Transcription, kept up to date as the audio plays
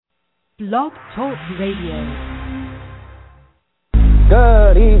Blog Talk Radio.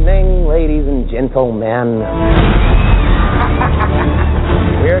 Good evening, ladies and gentlemen.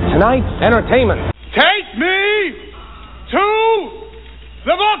 We're tonight's entertainment. Take me to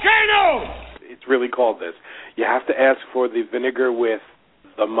the volcano! It's really called this. You have to ask for the vinegar with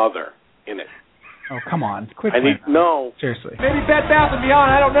the mother in it. Oh, come on. Quit No. Seriously. Maybe Bed Bath &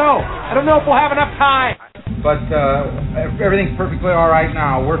 Beyond, I don't know. I don't know if we'll have enough time. But everything's perfectly all right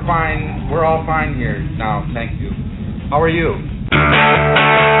now. We're fine. We're all fine here now. Thank you. How are you?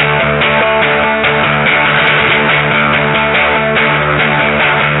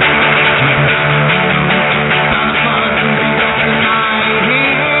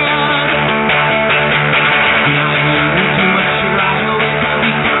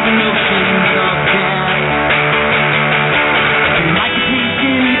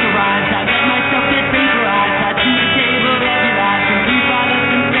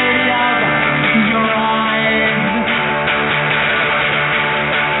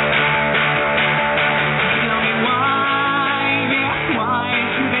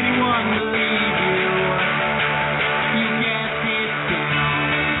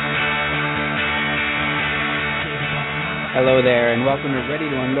 Hello there, and welcome to Ready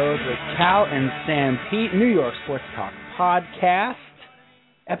to Unload with Cal and Sam Pete, New York Sports Talk Podcast,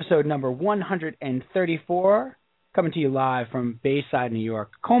 episode number 134, coming to you live from Bayside, New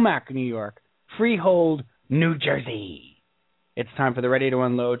York, Comac, New York, Freehold, New Jersey. It's time for the Ready to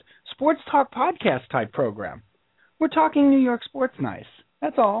Unload Sports Talk Podcast type program. We're talking New York sports nice.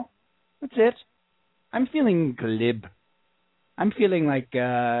 That's all. That's it. I'm feeling glib. I'm feeling like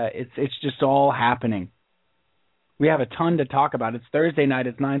it's just all happening. We have a ton to talk about. It's Thursday night.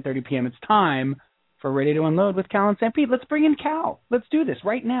 It's 9:30 p.m. It's time for Ready to Unload with Cal and Sam Pete. Let's bring in Cal. Let's do this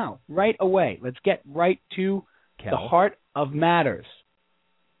right now, right away. Let's get right to the heart of matters.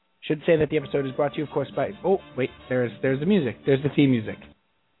 Should say that the episode is brought to you, of course, by... Oh, wait. There's the music. There's the theme music.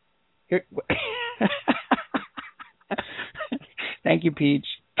 Here. Thank you, Peach.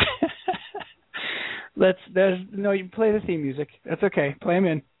 You play the theme music. That's okay. Play them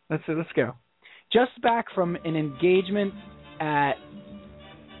in. Let's go. Just back from an engagement at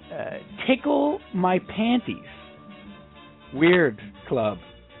Tickle My Panties. Weird club.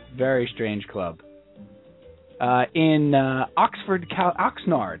 Very strange club. In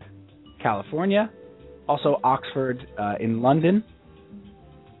Oxnard, California. Also Oxford in London.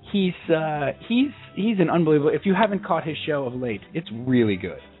 He's an unbelievable... If you haven't caught his show of late, it's really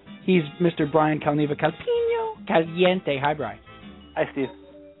good. He's Mr. Brian Calneva Calpino Caliente. Hi, Brian. Hi, Steve.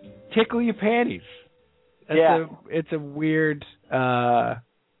 Tickle Your Panties. It's a weird, it's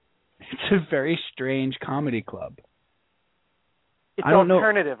a very strange comedy club. It's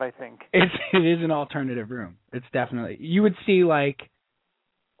alternative, I think. It is an alternative room. It's definitely. You would see, like,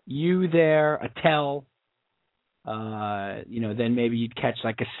 you there, Attell, then maybe you'd catch,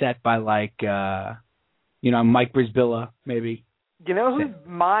 like, a set by, like, Mike Brisbilla, maybe. You know whose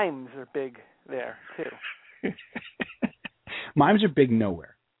mimes are big there, too? Mimes are big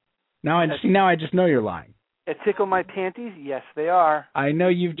nowhere. Now I just know you're lying. At Tickle My Panties? Yes, they are. I know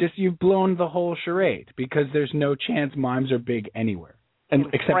you've blown the whole charade because there's no chance mimes are big anywhere,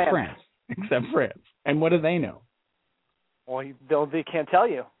 except France. Except France. And what do they know? Well, they can't tell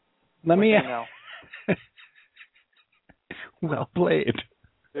you. Let me know. Well played.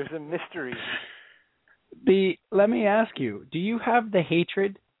 There's a mystery. Let me ask you: do you have the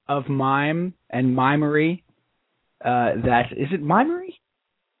hatred of mime and mimery? Is it mimery?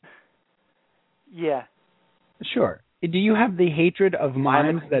 Yeah. Sure. Do you have the hatred of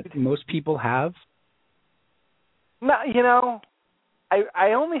mimes that most people have? No,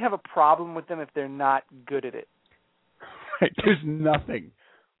 I only have a problem with them if they're not good at it. Right. There's nothing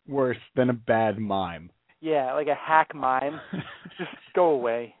worse than a bad mime. Yeah, like a hack mime. Just go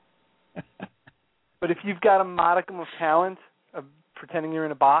away. But if you've got a modicum of talent of pretending you're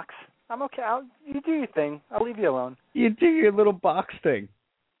in a box, I'm okay. You do your thing. I'll leave you alone. You do your little box thing.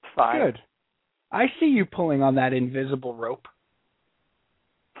 It's fine. Good. I see you pulling on that invisible rope,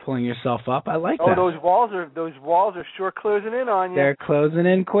 pulling yourself up. I like that. Oh, those walls are sure closing in on you. They're closing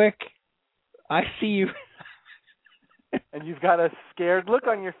in quick. I see you. And you've got a scared look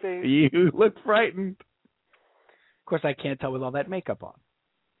on your face. You look frightened. Of course, I can't tell with all that makeup on.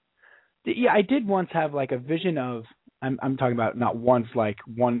 Yeah, I did once have like a vision of. I'm talking about not once, like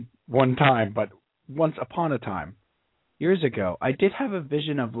one time, but once upon a time. Years ago, I did have a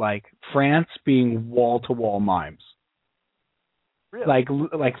vision of, like, France being wall-to-wall mimes. Really?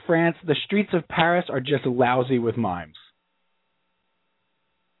 Like France, the streets of Paris are just lousy with mimes.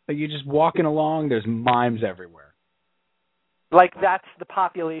 Like, you're just walking along, there's mimes everywhere. Like that's the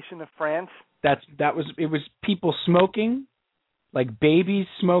population of France? It was people smoking, like babies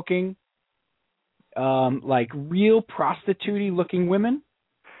smoking, like real prostitute-y looking women,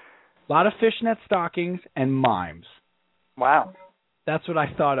 a lot of fishnet stockings, and mimes. Wow. That's what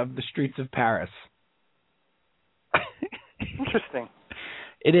I thought of the streets of Paris. Interesting.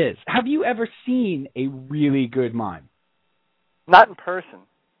 It is. Have you ever seen a really good mime? Not in person.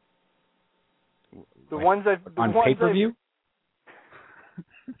 On pay-per-view?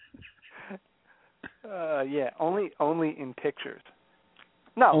 Yeah, only in pictures.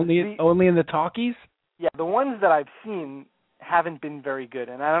 No, only in the talkies? Yeah, the ones that I've seen haven't been very good,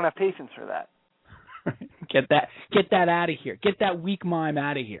 and I don't have patience for that. Get that out of here. Get that weak mime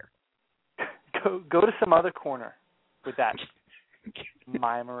out of here. Go to some other corner with that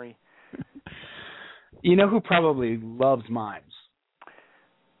mimery. You know who probably loves mimes?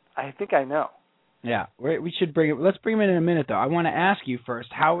 I think I know. Yeah, we should bring it. Let's bring him in a minute, though. I want to ask you first,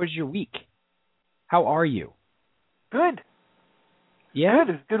 how was your week? How are you? Good. Yeah?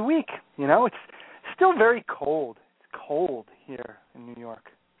 Good. It's a good week. You know, it's still very cold. It's cold here in New York.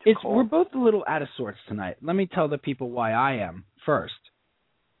 We're both a little out of sorts tonight. Let me tell the people why I am first.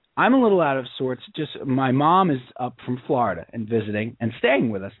 I'm a little out of sorts. Just my mom is up from Florida and visiting and staying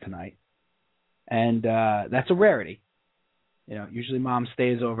with us tonight, and that's a rarity. You know, usually mom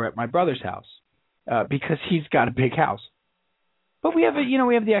stays over at my brother's house because he's got a big house. But we have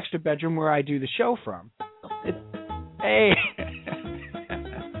the extra bedroom where I do the show from. Hey.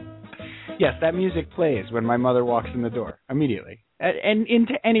 Yes, that music plays when my mother walks in the door immediately, and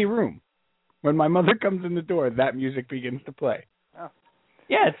into any room. When my mother comes in the door, that music begins to play. Oh.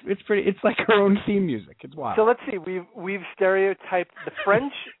 Yeah, it's pretty. It's like her own theme music. It's wild. So let's see. We've stereotyped the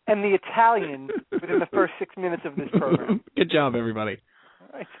French and the Italian within the first 6 minutes of this program. Good job, everybody. All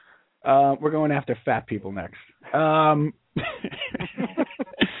right. We're going after fat people next.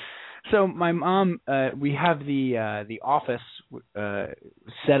 So my mom, we have the office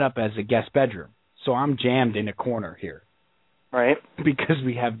set up as a guest bedroom. So I'm jammed in a corner here. Right. Because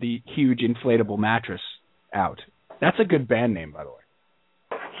we have the huge inflatable mattress out. That's a good band name, by the way.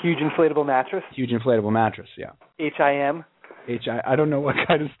 Huge inflatable mattress? Huge inflatable mattress, yeah. H.I.M.? I don't know what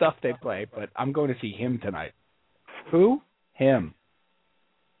kind of stuff they play, but I'm going to see him tonight. Who? Him.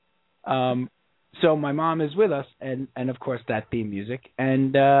 So my mom is with us, and of course that theme music,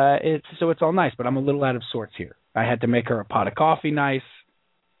 and it's all nice. But I'm a little out of sorts here. I had to make her a pot of coffee, nice.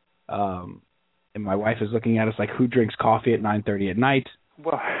 And my wife is looking at us like, who drinks coffee at 9:30 at night?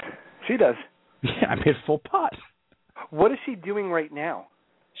 Well, she does. Yeah, I made full pot. What is she doing right now?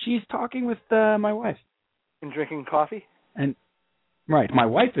 She's talking with my wife. And drinking coffee? And right, my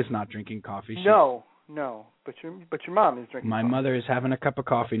wife is not drinking coffee. No, but your mom is drinking. My coffee. mother is having a cup of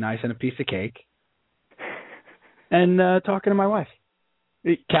coffee, nice, and a piece of cake. And talking to my wife.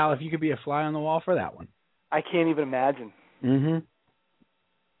 Cal, if you could be a fly on the wall for that one. I can't even imagine.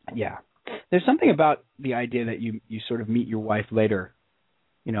 Mm-hmm. Yeah. There's something about the idea that you sort of meet your wife later.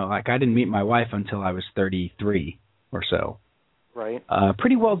 You know, like I didn't meet my wife until I was 33 or so. Right.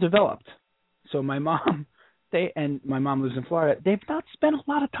 Pretty well developed. So my mom, my mom lives in Florida. They've not spent a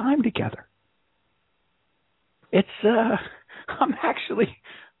lot of time together. It's I'm actually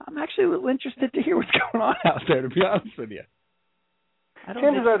a little interested to hear what's going on out there, to be honest with you.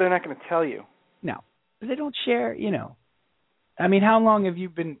 Chances are they're not going to tell you. No. They don't share, you know. I mean, how long have you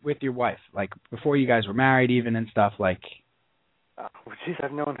been with your wife? Like, before you guys were married even and stuff, like... Geez,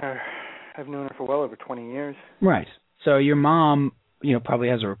 I've known her for well over 20 years. Right. So your mom, you know, probably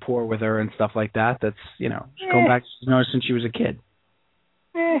has a rapport with her and stuff like that. That's, you know, just going back, she's known her since she was a kid.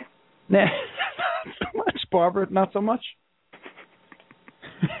 Not so much, Barbara. Not so much.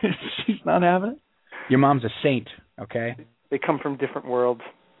 She's not having it. Your mom's a saint, okay? They come from different worlds.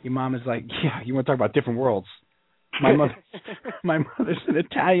 Your mom is like, yeah, you want to talk about different worlds. My mother's an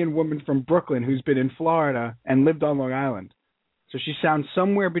Italian woman from Brooklyn who's been in Florida and lived on Long Island. So she sounds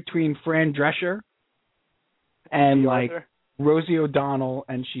somewhere between Fran Drescher and like Rosie O'Donnell,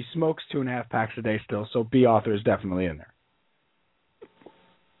 and she smokes 2.5 packs a day still, so B. Arthur is definitely in there.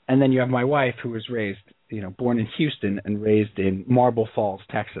 And then you have my wife, who was raised, you know, born in Houston and raised in Marble Falls,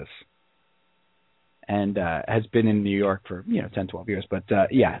 Texas, and has been in New York for, 10, 12 years. But,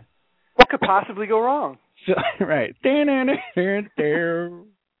 yeah. What could possibly go wrong? Right. Can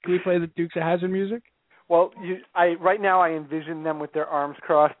we play the Dukes of Hazzard music? Well, right now I envision them with their arms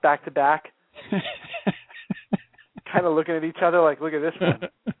crossed back to back, kind of looking at each other like, look at this one.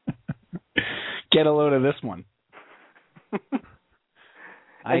 Get a load of this one.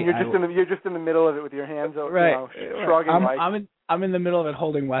 And you're just in the middle of it with your hands over, right, shrugging. I'm in the middle of it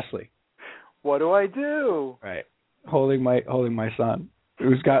holding Wesley. What do I do? Right. holding my son,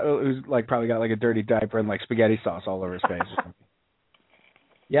 who's probably got like a dirty diaper and like spaghetti sauce all over his face or something.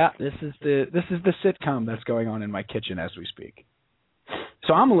 Yeah, this is the sitcom that's going on in my kitchen as we speak.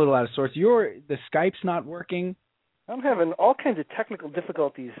 So I'm a little out of sorts. The Skype's not working. I'm having all kinds of technical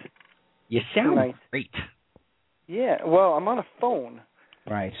difficulties. You sound tonight. great. Yeah, well, I'm on a phone.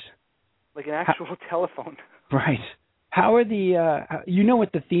 Right. Like an actual telephone. Right. How are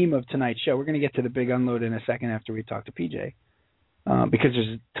what the theme of tonight's show? We're going to get to the big unload in a second after we talk to PJ, because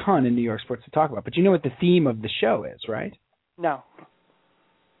there's a ton in New York sports to talk about. But you know what the theme of the show is, right? No.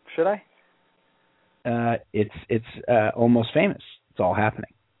 Should I? It's Almost Famous. It's all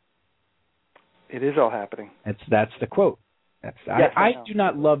happening. It is all happening. That's the quote. Yes, I do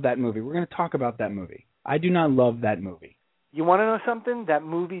not love that movie. We're going to talk about that movie. I do not love that movie. You want to know something? That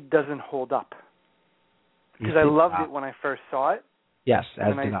movie doesn't hold up. Because I loved it when I first saw it. Yes,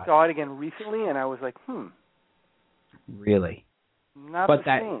 and I saw it again recently, and I was like, Really? Not the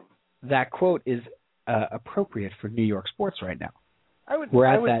same. That quote is appropriate for New York sports right now. I would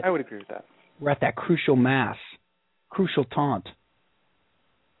agree with that. We're at that crucial taunt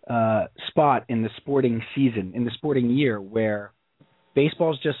spot in the sporting season, in the sporting year, where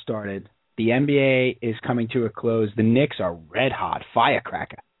baseball's just started, the NBA is coming to a close, the Knicks are red hot,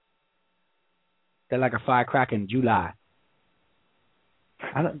 firecracker. They're like a firecracker in July.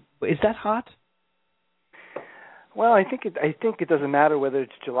 Is that hot? Well, I think it doesn't matter whether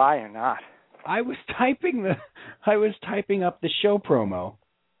it's July or not. I was typing up the show promo,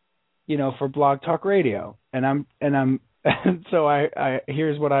 for Blog Talk Radio, and so I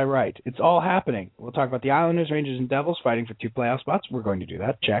here's what I write. It's all happening. We'll talk about the Islanders, Rangers, and Devils fighting for 2 playoff spots. We're going to do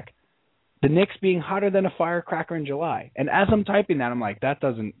that. Check. The Knicks being hotter than a firecracker in July. And as I'm typing that, I'm like, that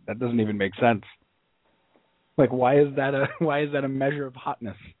doesn't even make sense. Like, why is that a measure of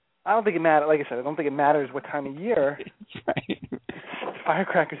hotness? I don't think it matters. Like I said, I don't think it matters what time of year. That's right.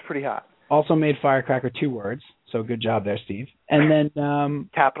 Firecracker's pretty hot. Also made firecracker 2 words, so good job there, Steve. And then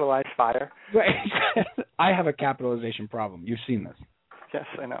capitalized fire. Right. I have a capitalization problem. You've seen this. Yes,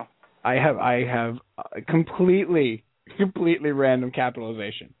 I know. I have completely random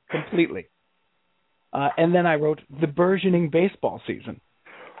capitalization. Completely. And then I wrote the burgeoning baseball season.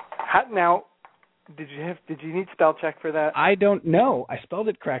 Now, did you need spell check for that? I don't know. I spelled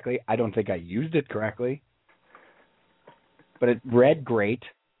it correctly. I don't think I used it correctly. But it read great.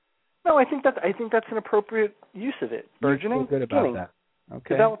 No, I think that's an appropriate use of it. Burgeoning. You feel good about that.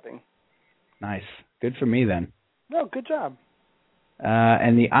 Okay. Developing. Nice. Good for me then. No, good job.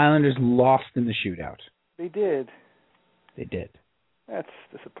 And the Islanders lost in the shootout. They did. That's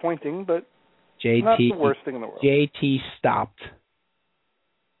disappointing, but not the worst thing in the world. JT stopped.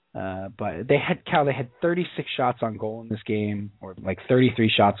 But they had 36 shots on goal in this game, or like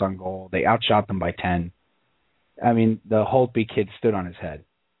 33 shots on goal. They outshot them by 10. I mean, the Holtby kid stood on his head.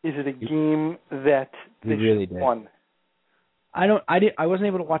 Is it a game that they really won? I wasn't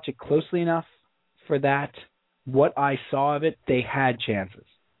able to watch it closely enough for that. What I saw of it, they had chances.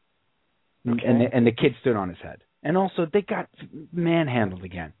 Okay. And the kid stood on his head. And also, they got manhandled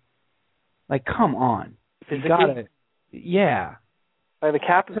again. Like, come on. Physically? Yeah. The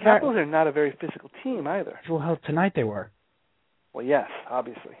Capitals are not a very physical team either. Well, hell, tonight they were. Well, yes,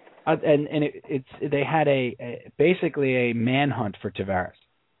 obviously. And they had basically a manhunt for Tavares.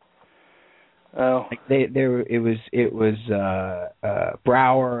 Oh. Like it was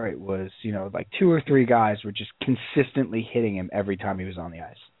Brouwer. It was like 2 or 3 guys were just consistently hitting him every time he was on the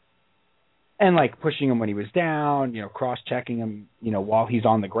ice, and like pushing him when he was down. Cross-checking him. While he's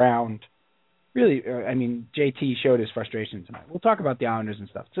on the ground. Really, I mean, JT showed his frustration tonight. We'll talk about the Islanders and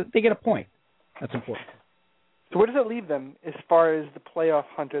stuff. So they get a point. That's important. So where does it leave them as far as the playoff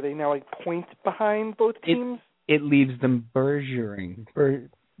hunt? Are they now like point behind both teams? It leaves them burgeoning.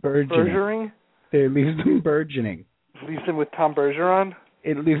 Burgeoning? It leaves them burgeoning. It leaves them with Tom Bergeron?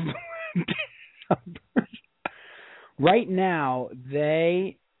 It leaves them right now,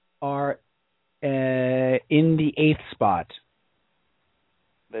 they are in the 8th spot.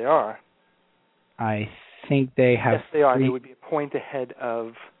 They are. I think they have... Yes, they are. They would be a point ahead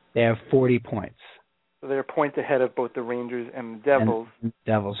of... They have 40 points. So they're a point ahead of both the Rangers and the Devils. And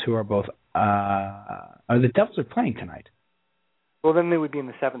the Devils, who are both... the Devils are playing tonight. Well, then they would be in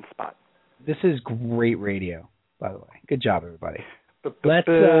the 7th spot. This is great radio, by the way. Good job, everybody. Let's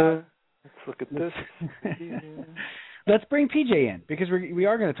look at this. Let's bring PJ in, because we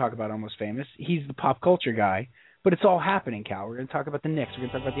are going to talk about Almost Famous. He's the pop culture guy, but it's all happening, Cal. We're going to talk about the Knicks. We're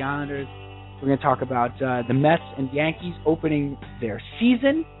going to talk about the Islanders. We're going to talk about the Mets and Yankees opening their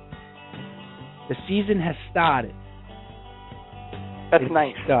season. The season has started. That's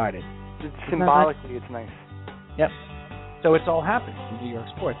nice. Started. Symbolically, it's nice. Yep. So it's all happening in New York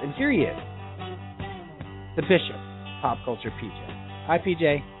sports. And here he is, the Bishop, Pop Culture PJ. Hi,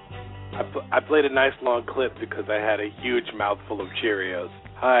 PJ. I played a nice long clip because I had a huge mouthful of Cheerios.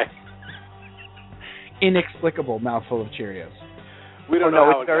 Hi. Inexplicable mouthful of Cheerios. We don't know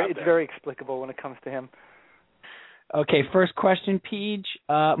how it's very explicable when it comes to him. Okay, first question, Peach.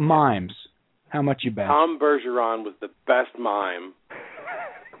 Mimes. How much you bet? Tom Bergeron was the best mime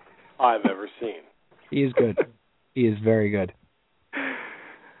I've ever seen. He is good. He is very good.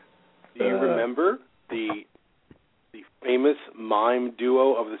 Do you remember the famous mime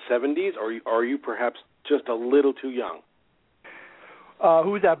duo of the 70s, or are you perhaps just a little too young?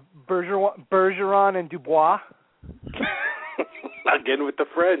 Who was that? Bergeron and Dubois? Again with the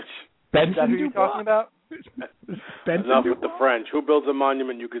French. Benson Is that who you're Dubois? talking about? Enough with the French. Who builds a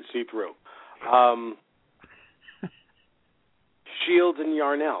monument you can see through? Shields and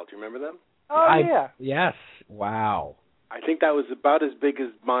Yarnell. Do you remember them? Oh, yeah. Yes. Wow. I think that was about as big as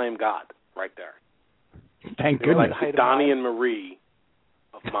mime got right there. Thank They were goodness. like the Donnie and Marie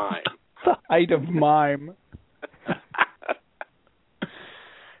of mime. The height of mime.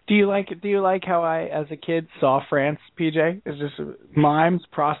 Do you like how I, as a kid, saw France, PJ? It's just mimes,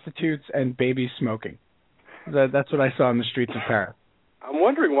 prostitutes, and babies smoking. That's what I saw in the streets of Paris. I'm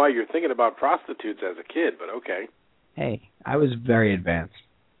wondering why you're thinking about prostitutes as a kid, but okay. Hey, I was very advanced.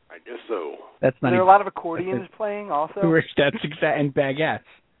 I guess so. That's not. Are there a lot of accordions playing also? That's exact, and baguettes.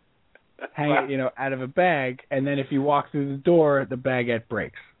 Hang out of a bag, and then if you walk through the door, the baguette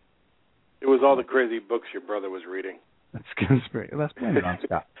breaks. It was all the crazy books your brother was reading. That's conspiracy. Let's blame it on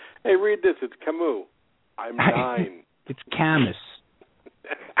Scott. Hey, read this. It's Camus. I'm 9. It's Camus.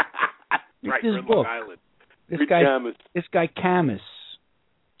 Right, this we're in book. Long Island. This Read guy. Camus. This guy Camus.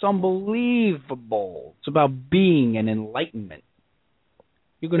 It's unbelievable. It's about being and enlightenment.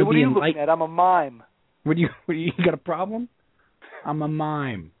 You're going to What be are you looking enlightened. at? I'm a mime. You got a problem? I'm a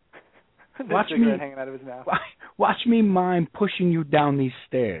mime. Watch me hanging out of his mouth. Watch me mime pushing you down these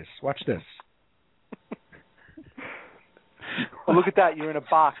stairs. Watch this. Oh, look at that. You're in a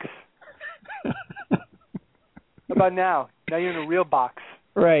box. How about now? Now you're in a real box.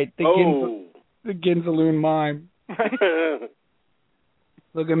 Right. Oh. The Ginzaloon mime. Right?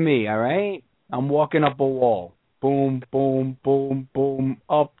 Look at me, all right? I'm walking up a wall. Boom, boom, boom, boom,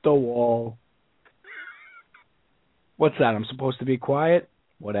 up the wall. What's that? I'm supposed to be quiet?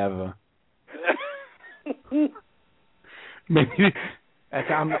 Whatever. Maybe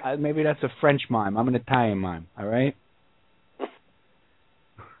that's a French mime. I'm an Italian mime, all right?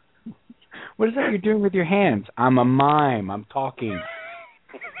 What is that you're doing with your hands? I'm a mime. I'm talking.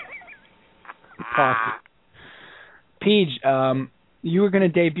 Peach, you were going to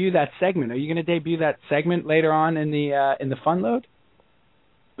debut that segment. Are you going to debut that segment later on in the fun load?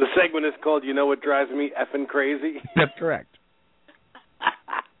 The segment is called "You Know What Drives Me Effing Crazy." That's correct.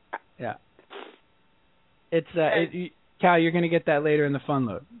 Yeah. It's Cal, you're going to get that later in the fun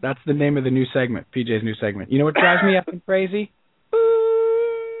load. That's the name of the new segment, PJ's new segment. You know what drives me effing crazy?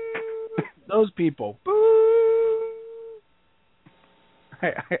 Those people.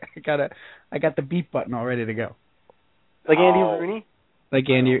 I got the beep button all ready to go. Like Andy Rooney? Like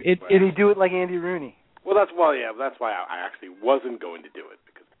Andy. Did he do it like Andy Rooney? Well, that's why I actually wasn't going to do it,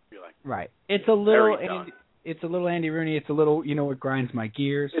 because I feel like right. It's a little Andy Rooney. It's a little, what grinds my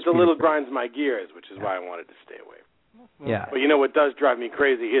gears. It's a little grinds my gears, which is why I wanted to stay away. Yeah. But you know what does drive me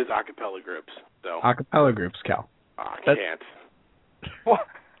crazy is a cappella groups. So acapella groups, Cal. I can't. What?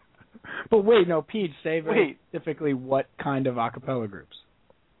 But wait, no, Pete, say very specifically what kind of acapella groups.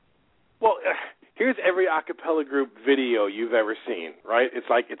 Well, here's every acapella group video you've ever seen, right? It's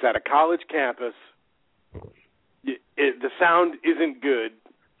like it's at a college campus. The sound isn't good,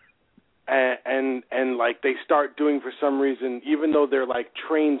 and like they start doing, for some reason, even though they're like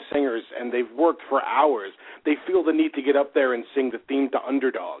trained singers and they've worked for hours, they feel the need to get up there and sing the theme to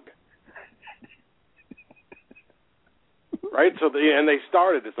Underdog. Right, so they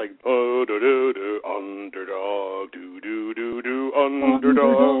started. It's like underdog, do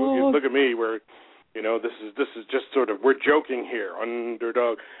underdog. Look at me, this is just sort of, we're joking here,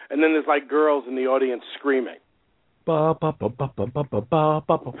 underdog. And then there's like girls in the audience screaming. Dave,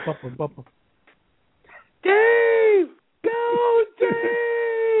 go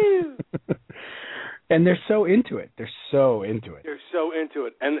Dave! And they're so into it. They're so into it.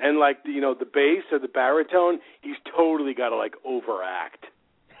 And like, the bass or the baritone, he's totally got to like overact.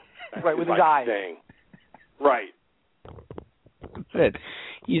 Right, with his eyes. Saying. Right. That's it.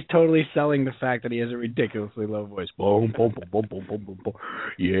 He's totally selling the fact that he has a ridiculously low voice. Boom, boom, boom, boom, boom, boom, boom, boom.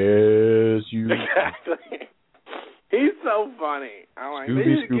 Yes, you. Exactly. He's so funny. I'm like,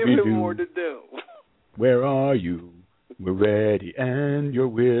 they should give him more to do. Where are you? We're ready and you're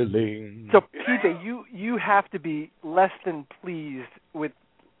willing. So, PJ, you have to be less than pleased with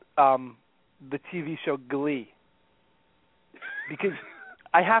the TV show Glee. Because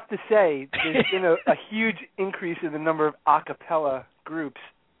I have to say, there's been a huge increase in the number of a cappella groups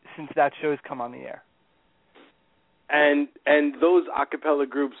since that show's come on the air. And those a cappella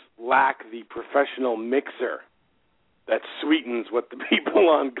groups lack the professional mixer that sweetens what the people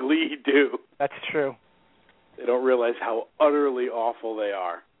on Glee do. That's true. They don't realize how utterly awful they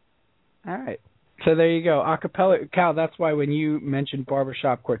are. All right. So there you go. A cappella. Cal, that's why when you mentioned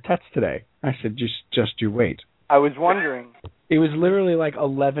barbershop quartets today, I said, just you wait. I was wondering. It was literally like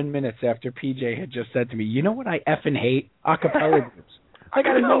 11 minutes after PJ had just said to me, you know what I effing hate? A cappella groups. I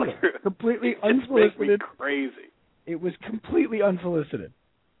got to know it. Completely unsolicited. It makes me crazy. It was completely unsolicited.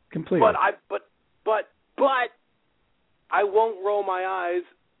 Completely. But I won't roll my eyes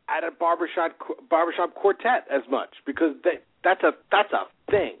at a barbershop quartet as much because that's a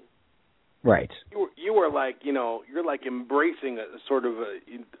thing. Right. You are like, you're like embracing a sort of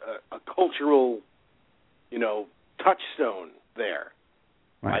a cultural, touchstone there,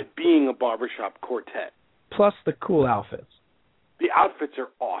 right, by being a barbershop quartet. Plus the cool outfits. The outfits are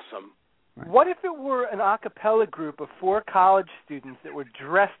awesome. Right. What if it were an a cappella group of 4 college students that were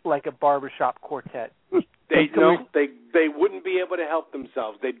dressed like a barbershop quartet? They wouldn't be able to help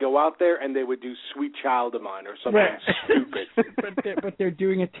themselves. They'd go out there and they would do Sweet Child of Mine or something stupid. but they're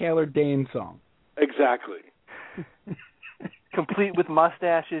doing a Taylor Dane song. Exactly. Complete with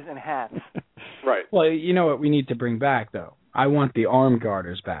mustaches and hats. Right. Well, you know what we need to bring back, though? I want the arm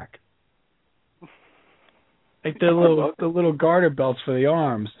garters back. Like the little garter belts for the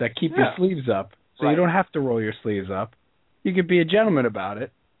arms that keep your sleeves up, so you don't have to roll your sleeves up. You could be a gentleman about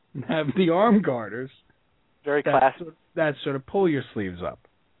it and have the arm garters. Very classy. That sort of pull your sleeves up.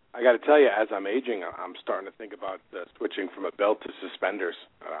 I got to tell you, as I'm aging, I'm starting to think about switching from a belt to suspenders.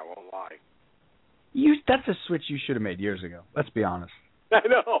 I won't lie. That's a switch you should have made years ago. Let's be honest. I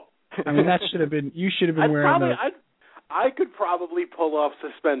know. I mean, that should have been. You should have been wearing those. I could probably pull off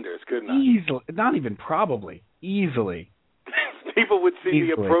suspenders, couldn't I? Easily, not even probably. Easily. People would see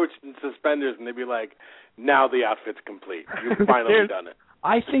me approach in suspenders and they'd be like, "Now the outfit's complete. You've finally done it."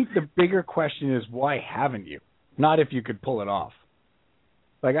 I think the bigger question is why haven't you? Not if you could pull it off.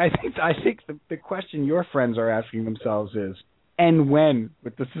 Like I think the question your friends are asking themselves is, and when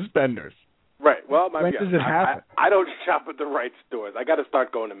with the suspenders? Right. Well, when does it happen? I don't shop at the right stores. I got to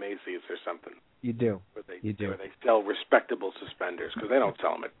start going to Macy's or something. You do. Where you they sell respectable suspenders because they don't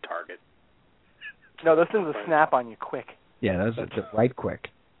sell them at Target. No, those things will snap on you quick. Yeah, those are right quick.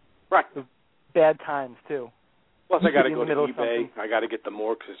 Right. Bad times too. Plus, I got to go to eBay. I got to get the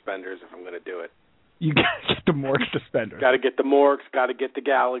Mork suspenders if I'm going to do it. You got to get the Mork suspenders. Got to get the Morks. Got to get the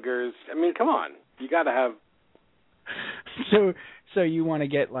Gallaghers. I mean, come on. You got to have. So you want to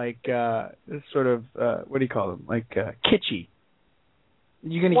get like sort of what do you call them? Like kitschy.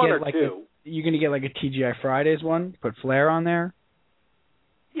 You're gonna get like you're gonna get like a TGI Fridays one. Put flair on there.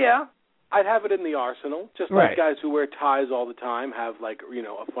 Yeah, I'd have it in the arsenal. Just like guys who wear ties all the time have like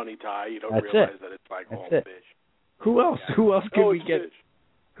a funny tie. You don't realize that it's like bitch. Who else? Yeah. Who else could we get? Bitch.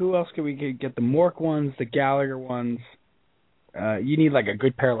 Who else could we get? The Mork ones, the Gallagher ones. You need like a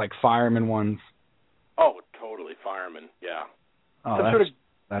good pair of like fireman ones. Oh, totally, fireman. Yeah. Oh, some sort of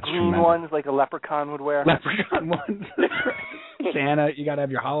that's green tremendous. ones like a leprechaun would wear. Leprechaun ones. Santa, you got to have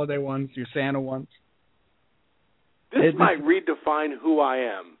your holiday ones, your Santa ones. This might redefine who I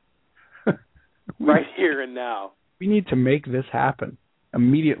am. Right here and now. We need to make this happen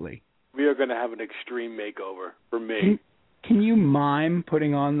immediately. We are going to have an extreme makeover for me. Can you mime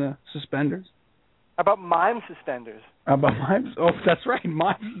putting on the suspenders? How about mime suspenders? About mimes? Oh, that's right,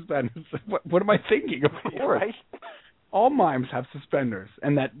 mime suspenders. What am I thinking? Of course. Right? All mimes have suspenders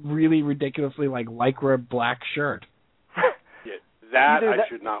and that really ridiculously like lycra black shirt. Yeah, that I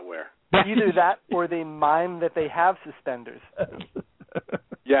should not wear. Either that or they mime that they have suspenders.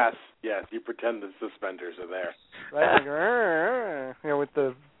 Yes, you pretend the suspenders are there. Right, like, with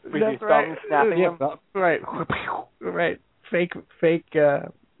the thumb snapping them. Right, right. Fake,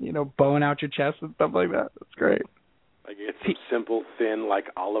 bowing out your chest and stuff like that. That's great. Like it's some simple, thin, like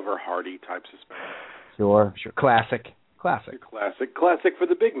Oliver Hardy type suspenders. Sure. Classic for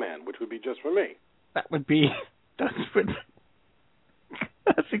the big man, which would be just for me. That would be classic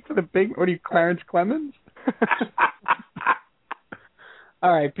for the big. What are you, Clarence Clemens?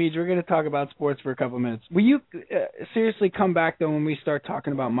 All right, Pete, we're going to talk about sports for a couple of minutes. Will you seriously come back, though, when we start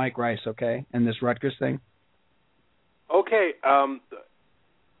talking about Mike Rice, okay, and this Rutgers thing? Okay.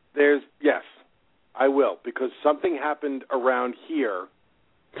 Yes, I will, because something happened around here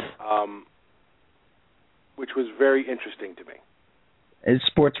which was very interesting to me. Is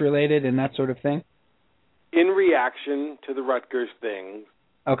sports related and that sort of thing? In reaction to the Rutgers thing,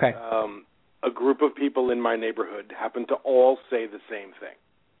 okay, a group of people in my neighborhood happened to all say the same thing.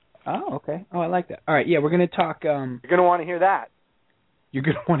 Oh, okay. Oh, I like that. All right, yeah, we're going to talk... You're going to want to hear that. You're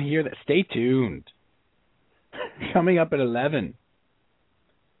going to want to hear that. Stay tuned. Coming up at 11.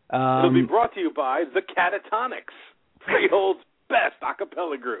 It'll be brought to you by the Catatonics, Freehold's best a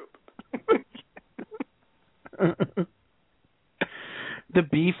cappella group. The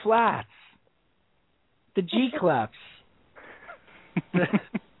B flats. The G clefs.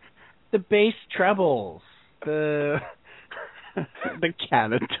 The bass trebles. The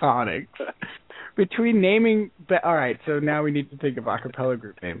Catatonics. Between naming... all right, so now we need to think of a cappella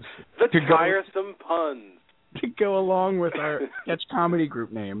group names. The tiresome puns. To go along with our sketch comedy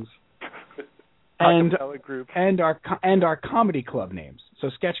group names. And our comedy club names. So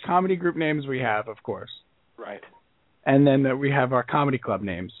sketch comedy group names we have, of course. Right. And then we have our comedy club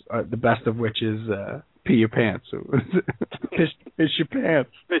names, the best of which is Pee Your Pants. Piss Your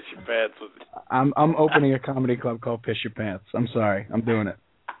Pants. Piss Your Pants. I'm opening a comedy club called Piss Your Pants. I'm sorry. I'm doing it.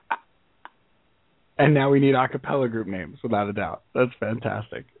 And now we need a cappella group names, without a doubt. That's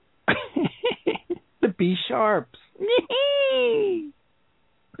fantastic. The B Sharps.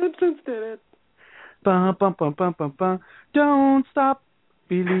 Bum, bum, bum, bum, bum, bum. Don't stop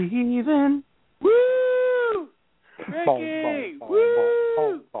believing. Woo! Ricky! Woo!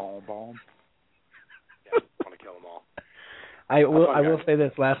 Yeah, I want to kill them all. I will say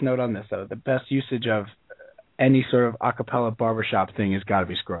this last note on this though: the best usage of any sort of a cappella barbershop thing has got to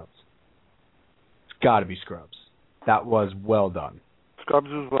be Scrubs. It's got to be Scrubs. That was well done. Scrubs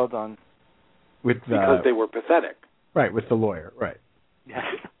was well done. Because they were pathetic. Right, with the lawyer, right. Yes.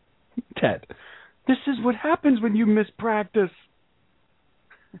 Ted, this is what happens when you miss practice.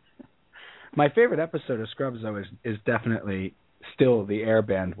 My favorite episode of Scrubs, though, is definitely still the Air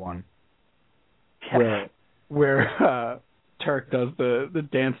Band one. Yes. Where Turk does the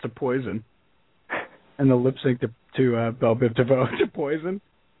dance to Poison and the lip sync to Belle Biv DeVoe to Poison.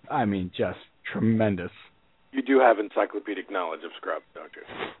 I mean, just tremendous. You do have encyclopedic knowledge of Scrubs, don't you?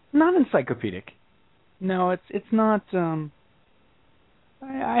 Not encyclopedic. No, it's not.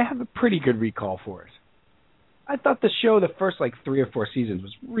 I have a pretty good recall for it. I thought the show, the first 3 or 4 seasons,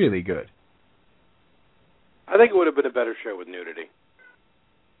 was really good. I think it would have been a better show with nudity.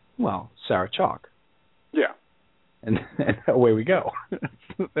 Well, Sarah Chalk. Yeah. And away we go.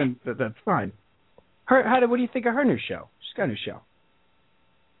 And that's fine. What do you think of her new show? She's got a new show.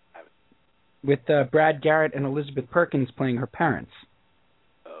 With Brad Garrett and Elizabeth Perkins playing her parents.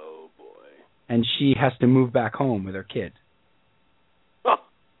 Oh, boy. And she has to move back home with her kid. Oh.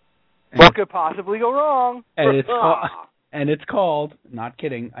 What could possibly go wrong? And it's called, not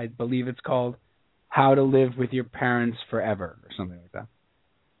kidding, I believe it's called How to Live with Your Parents Forever, or something like that.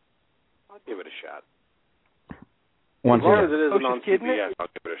 I'll give it a shot. Once as long as it isn't on CBS, I'll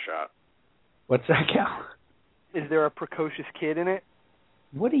give it a shot. What's that, Cal? Is there a precocious kid in it?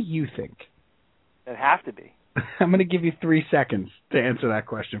 What do you think? It has to be. I'm going to give you 3 seconds to answer that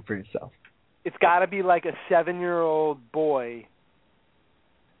question for yourself. It's got to be like a 7-year-old boy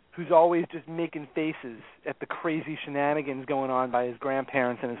who's always just making faces at the crazy shenanigans going on by his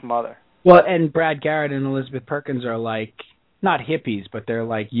grandparents and his mother. Well, and Brad Garrett and Elizabeth Perkins are not hippies, but they're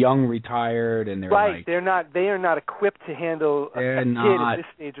young retired, and they're right. They are not equipped to handle a kid at this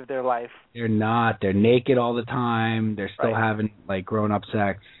stage of their life. They're not. They're naked all the time. They're still having grown-up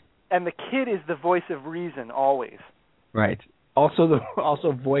sex. And the kid is the voice of reason always. Right. Also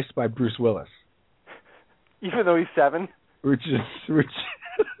voiced by Bruce Willis. Even though he's 7. Which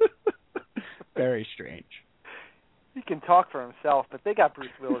very strange. He can talk for himself, but they got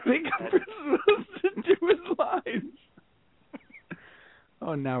Bruce Willis. They got Bruce Willis to do his lines.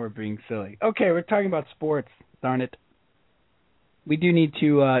 Oh, now we're being silly. Okay, we're talking about sports. Darn it. We do need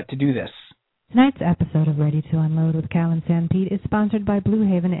to do this. Tonight's episode of Ready to Unload with Cal and Sam Pete is sponsored by Blue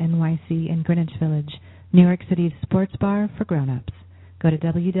Haven NYC in Greenwich Village, New York City's sports bar for grown-ups. Go to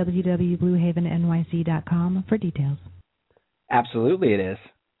www.bluehavennyc.com for details. Absolutely it is.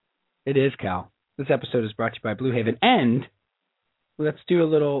 It is, Cal. This episode is brought to you by Blue Haven, and let's do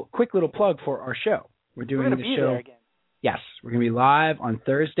a quick little plug for our show. We're doing the show. There again. Yes, we're going to be live on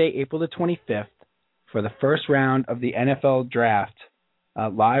Thursday, April the 25th, for the first round of the NFL Draft.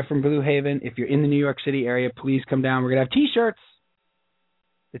 Live from Blue Haven. If you're in the New York City area, please come down. We're going to have T-shirts.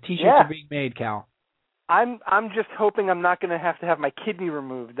 The T-shirts are being made, Cal. I'm just hoping I'm not going to have my kidney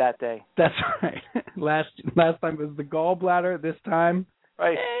removed that day. That's right. Last time was the gallbladder. This time,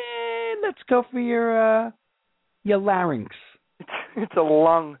 right? Let's go for your larynx. It's a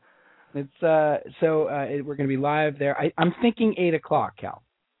lung It's we're going to be live there. I'm thinking 8 o'clock, Cal.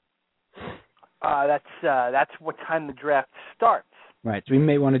 That's what time the draft starts. Right. So we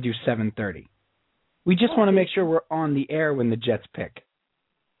may want to do 7:30. We just want to make sure we're on the air when the Jets pick.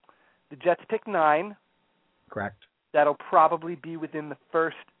 The Jets pick 9. Correct. That'll probably be within the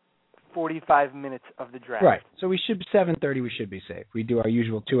first 45 minutes of the draft. Right. So we should 7:30. We should be safe. We do our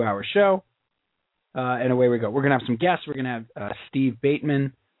usual 2-hour show, and away we go. We're going to have some guests. We're going to have Steve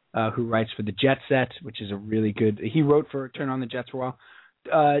Bateman, who writes for the Jet Set, which is a really good. He wrote for Turn on the Jets for a while.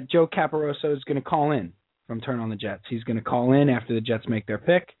 Joe Caparoso is going to call in from Turn on the Jets. He's going to call in after the Jets make their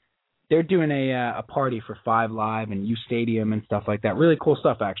pick. They're doing a party for 5 Live and U Stadium and stuff like that. Really cool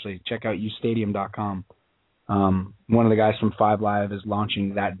stuff, actually. Check out ustadium.com. One of the guys from 5 Live is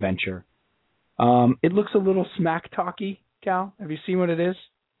launching that venture. It looks a little smack talky, Cal. Have you seen what it is?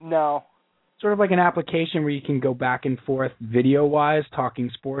 No. Sort of like an application where you can go back and forth video-wise, talking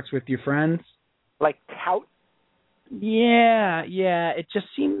sports with your friends. Like tout? Yeah. It just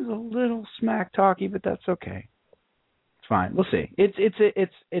seems a little smack talky, but that's okay. It's fine. We'll see.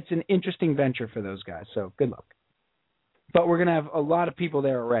 It's an interesting venture for those guys. So good luck. But we're gonna have a lot of people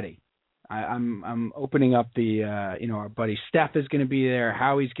there already. I'm opening up the our buddy Steph is gonna be there.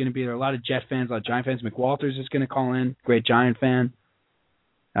 Howie's gonna be there. A lot of Jet fans, a lot of Giant fans. McWalters is gonna call in. Great Giant fan.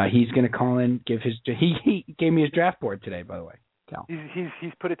 He's gonna call in. He gave me his draft board today, by the way. Cal.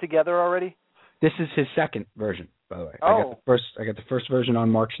 He's put it together already. This is his second version, by the way. Oh. I got the first version on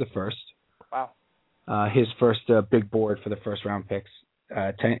March the 1st. Wow. His first big board for the first round picks.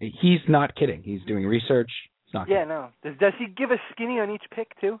 He's not kidding. He's doing research. He's not kidding. No. Does he give a skinny on each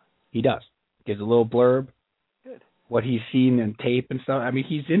pick too? He does. Gives a little blurb. Good. What he's seen in tape and stuff. I mean,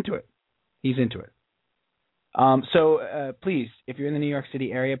 he's into it. So please, if you're in the New York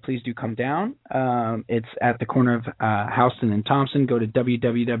City area, please do come down. It's at the corner of Houston and Thompson. Go to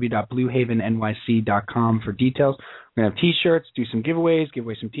www.bluehavennyc.com for details. We're going to have T-shirts, do some giveaways, give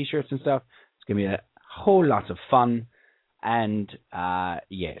away some T-shirts and stuff. It's going to be a whole lot of fun. And,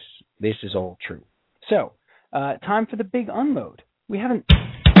 yes, this is all true. So, time for the big unload. We haven't...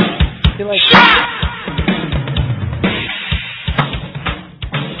 I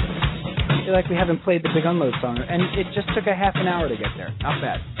feel like we haven't played the big unload song, and it just took a half an hour to get there. Not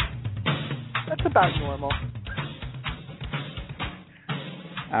bad. That's about normal.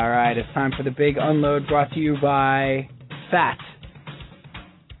 All right, it's time for the big unload, brought to you by Fat,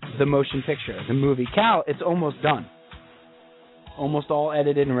 the motion picture, the movie. Cal, it's almost done. Almost all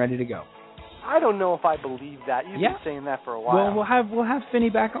edited and ready to go. I don't know if I believe that. You've been saying that for a while. Well, we'll have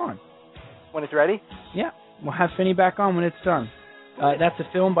Finney back on. When it's ready? Yeah, we'll have Finney back on when it's done. That's a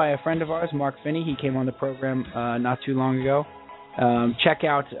film by a friend of ours, Mark Finney. He came on the program not too long ago. Check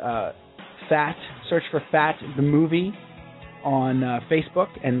out Fat. Search for Fat, the movie, on Facebook,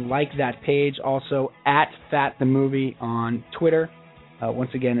 and like that page. Also, at Fat, the movie on Twitter.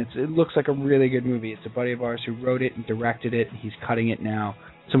 Once again, it looks like a really good movie. It's a buddy of ours who wrote it and directed it. He's cutting it now.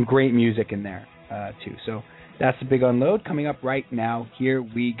 Some great music in there, too. So that's the big unload coming up right now. Here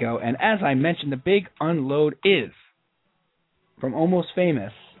we go. And as I mentioned, the big unload is from Almost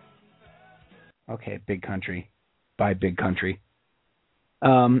Famous. Okay, Big Country. By Big Country.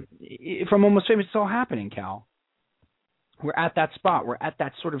 From Almost Famous, it's all happening, Cal. We're at that spot. We're at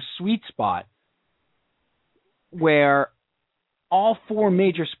that sort of sweet spot where all 4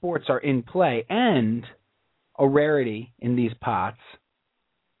 major sports are in play, and a rarity in these pots.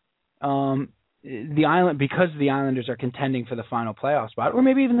 Because the Islanders are contending for the final playoff spot, or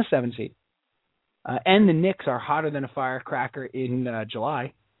maybe even the 7th seed. And the Knicks are hotter than a firecracker in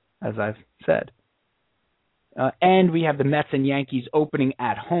July, as I've said. And we have the Mets and Yankees opening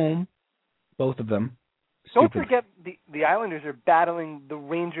at home, both of them. Don't forget the Islanders are battling the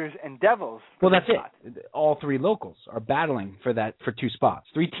Rangers and Devils. Well, that's it. All 3 locals are battling for 2 spots.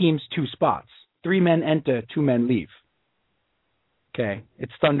 3 teams, 2 spots. 3 men enter, 2 men leave. Okay,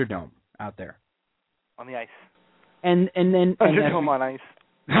 it's Thunderdome out there on the ice. And then Thunderdome on ice.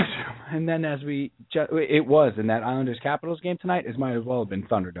 And then it was in that Islanders Capitals game tonight. It might as well have been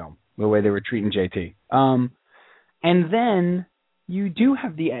Thunderdome the way they were treating JT. And then you do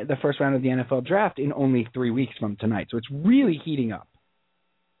have the first round of the NFL draft in only 3 weeks from tonight, so it's really heating up.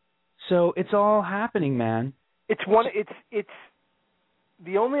 So it's all happening, man. It's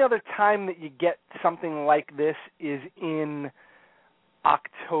the only other time that you get something like this is in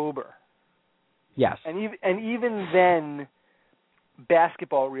October. Yes. And even then,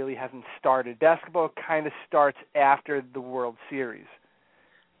 basketball really hasn't started. Basketball kind of starts after the World Series.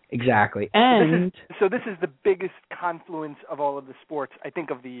 Exactly. And so this is the biggest confluence of all of the sports, I think,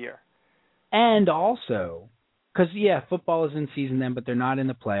 of the year. And also, because, football is in season then, but they're not in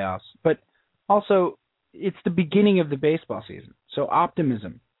the playoffs. But also, it's the beginning of the baseball season, so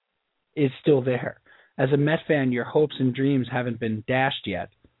optimism is still there. As a Met fan, your hopes and dreams haven't been dashed yet.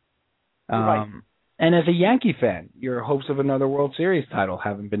 Right. And as a Yankee fan, your hopes of another World Series title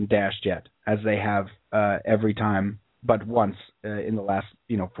haven't been dashed yet, as they have every time but once in the last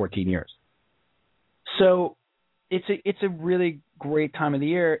 14 years. So it's a really great time of the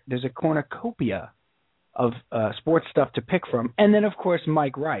year. There's a cornucopia of sports stuff to pick from. And then, of course,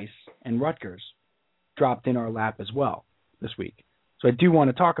 Mike Rice and Rutgers dropped in our lap as well this week. So I do want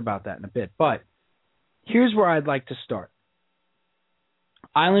to talk about that in a bit. But here's where I'd like to start.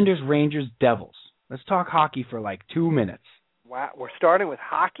 Islanders, Rangers, Devils. Let's talk hockey for like 2 minutes. Wow, we're starting with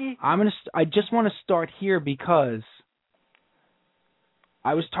hockey? I just want to start here because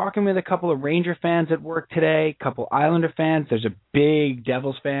I was talking with a couple of Ranger fans at work today, a couple Islander fans. There's a big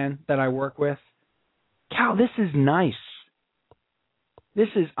Devils fan that I work with. Cal, this is nice.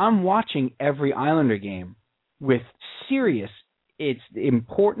 I'm watching every Islander game with serious. It's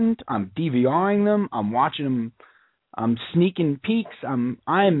important. I'm DVRing them. I'm watching them. I'm sneaking peeks.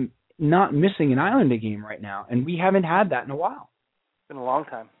 I'm not missing an Islander game right now, and we haven't had that in a while. It's been a long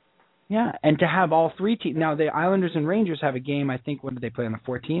time. Yeah, and to have all three teams. Now, the Islanders and Rangers have a game, I think, when did they play, on the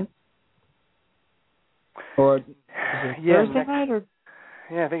 14th? Or is it Thursday night? Or?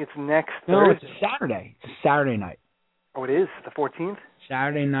 Yeah, I think it's next Thursday. No, it's a Saturday. It's a Saturday night. Oh, it is? The 14th?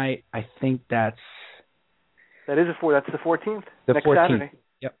 Saturday night, I think that's... That's the 14th? The next 14th. Saturday?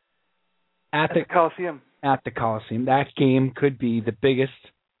 Yep. At the Coliseum. At the Coliseum. That game could be the biggest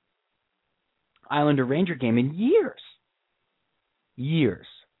Islander-Ranger game in years. Years.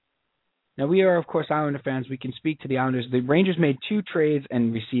 Now, we are, of course, Islander fans. We can speak to the Islanders. The Rangers made 2 trades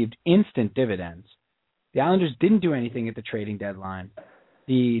and received instant dividends. The Islanders didn't do anything at the trading deadline.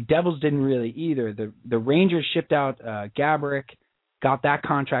 The Devils didn't really either. The Rangers shipped out Gaborik, got that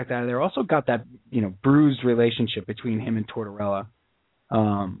contract out of there. Also got that bruised relationship between him and Tortorella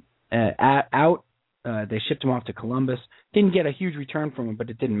out. They shipped him off to Columbus. Didn't get a huge return from him, but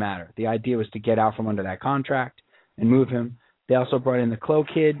it didn't matter. The idea was to get out from under that contract and move him. They also brought in the Clow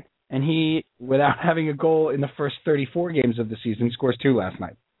kid, and he, without having a goal in the first 34 games of the season, scores 2 last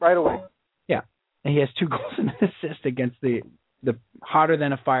night. Right away. Yeah, and he has 2 goals and an assist against the hotter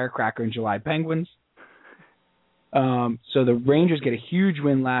than a firecracker in July Penguins. So the Rangers get a huge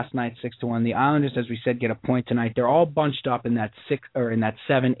win last night, 6-1. The Islanders, as we said, get a point tonight. They're all bunched up in that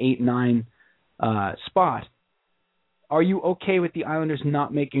 7, 8, 9 spot. Are you okay with the Islanders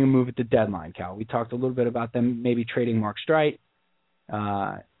not making a move at the deadline, Cal? We talked a little bit about them maybe trading Mark Streit,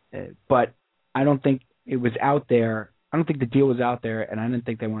 but I don't think it was out there. I don't think the deal was out there, and I didn't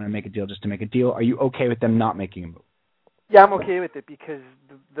think they wanted to make a deal just to make a deal. Are you okay with them not making a move? Yeah, I'm okay with it because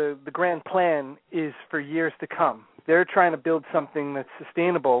the grand plan is for years to come. They're trying to build something that's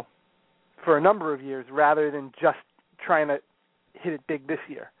sustainable for a number of years rather than just trying to hit it big this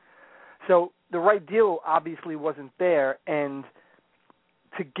year. So the right deal obviously wasn't there, and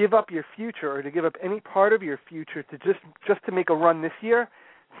to give up your future or to give up any part of your future to just to make a run this year,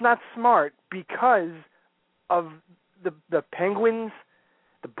 it's not smart because of the Penguins,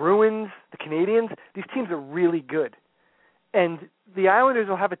 the Bruins, the Canadians. These teams are really good. And the Islanders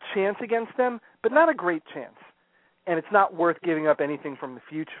will have a chance against them, but not a great chance. And it's not worth giving up anything from the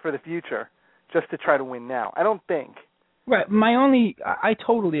future for the future just to try to win now. I don't think. Right. I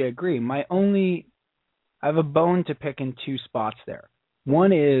totally agree. I have a bone to pick in 2 spots there.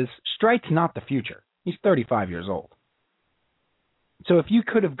 One is Streit's not the future. He's 35 years old. So if you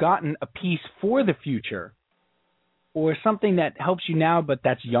could have gotten a piece for the future or something that helps you now but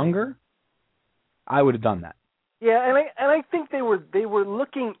that's younger, I would have done that. Yeah, and I think they were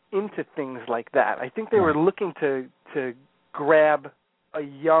looking into things like that. I think they were looking to grab a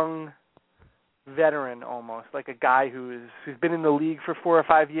young veteran almost, like a guy who's been in the league for 4 or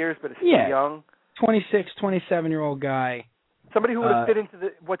 5 years but is still young. 26, 27-year-old guy. Somebody who would fit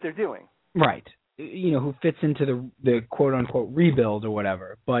into what they're doing. Right. Who fits into the quote-unquote rebuild or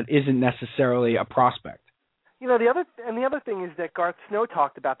whatever, but isn't necessarily a prospect. The other thing is that Garth Snow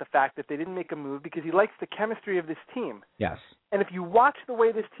talked about the fact that they didn't make a move because he likes the chemistry of this team. Yes. And if you watch the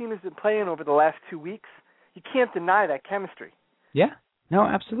way this team has been playing over the last 2 weeks, you can't deny that chemistry. Yeah. No,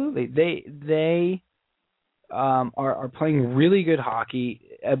 absolutely. They are playing really good hockey,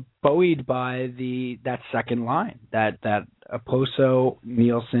 buoyed by that second line, that Oposo,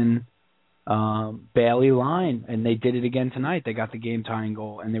 Nielsen, Bailey line, and they did it again tonight. They got the game-tying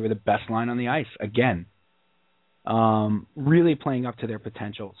goal, and they were the best line on the ice again. Really playing up to their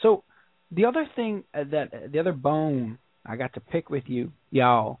potential. So the other thing the other bone I got to pick with you,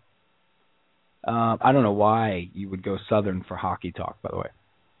 y'all, I don't know why you would go Southern for hockey talk, by the way.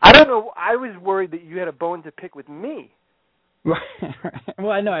 I don't know. I was worried that you had a bone to pick with me. Well,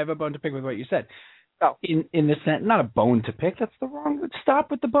 I know I have a bone to pick with what you said. Oh. In the sense, not a bone to pick. That's the wrong.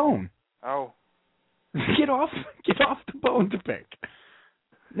 Stop with the bone. Oh. Get off the bone to pick.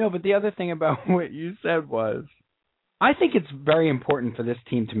 No, but the other thing about what you said was, I think it's very important for this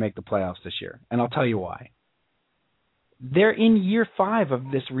team to make the playoffs this year, and I'll tell you why. They're in year 5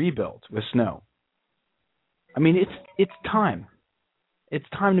 of this rebuild with Snow. I mean, it's time. It's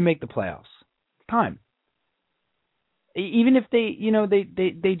time to make the playoffs. Time. Even if they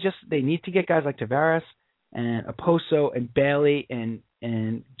need to get guys like Tavares and Oposo and Bailey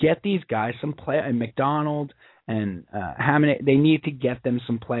and get these guys some play, and McDonald and Hammond. They need to get them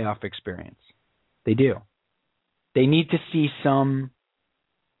some playoff experience. They do. They need to see some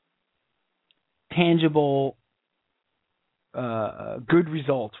tangible, good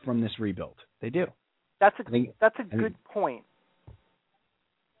results from this rebuild. They do. That's a good point.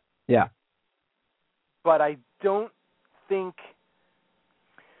 Yeah. But I don't think.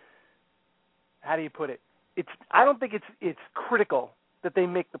 How do you put it? I don't think it's critical that they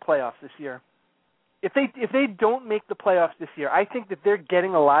make the playoffs this year. If they don't make the playoffs this year, I think that they're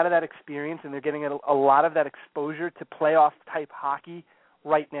getting a lot of that experience and they're getting a lot of that exposure to playoff type hockey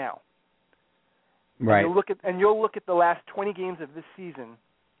right now. Right. And you'll look at the last 20 games of this season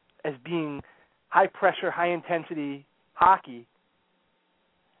as being high pressure, high intensity hockey.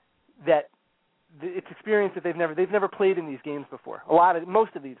 That it's experience that they've never played in these games before.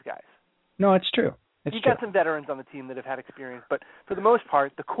 Most of these guys. No, it's true. You've got some veterans on the team that have had experience, but for the most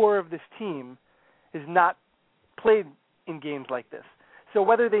part, the core of this team has not played in games like this. So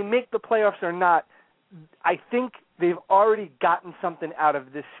whether they make the playoffs or not, I think they've already gotten something out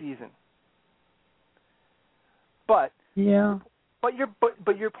of this season. But yeah. But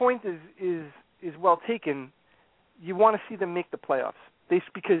your point is well taken. You want to see them make the playoffs.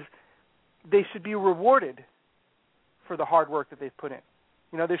 Because they should be rewarded for the hard work that they've put in.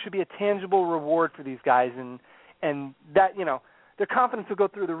 There should be a tangible reward for these guys, and that their confidence will go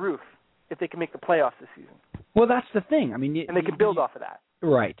through the roof if they can make the playoffs this season. Well, that's the thing. I mean, and they can build off of that.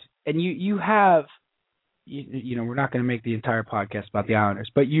 Right. And you have, we're not going to make the entire podcast about the Islanders,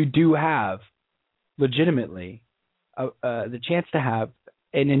 but you do have legitimately the chance to have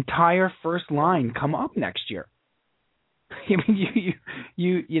an entire first line come up next year. I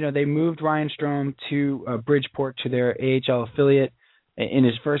mean, they moved Ryan Strome to Bridgeport to their AHL affiliate. In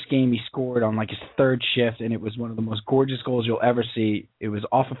his first game, he scored on his third shift, and it was one of the most gorgeous goals you'll ever see. It was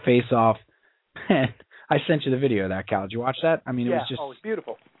off a face-off. I sent you the video of that, Cal. Did you watch that? I mean, it was just... it was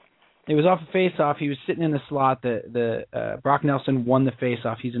beautiful. It was off a face-off. He was sitting in the slot. The Brock Nelson won the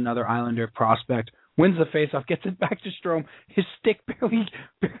face-off. He's another Islander prospect. Wins the face-off, gets it back to Strome. His stick barely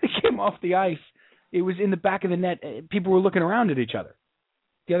came off the ice. It was in the back of the net. People were looking around at each other.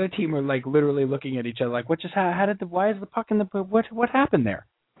 The other team were literally looking at each other what just why is the puck in the what happened there?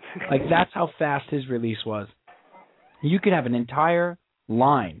 That's how fast his release was. You could have an entire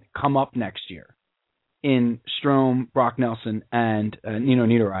line come up next year in Strome, Brock Nelson, and Nino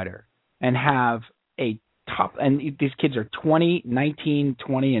Niederreiter, and have a top. And these kids are 20, 19,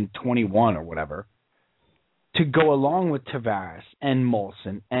 20, and 21 or whatever. To go along with Tavares and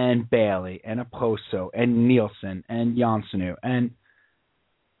Molson and Bailey and Oposo and Nielsen and Janssenu, and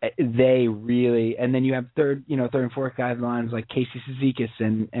they really, and then you have third and fourth guys lines like Casey Cizikas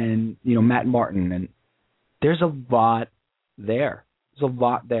and Matt Martin, and there's a lot there. There's a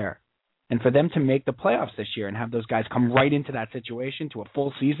lot there, and for them to make the playoffs this year and have those guys come right into that situation to a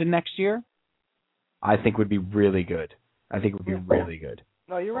full season next year, I think would be really good. Really good.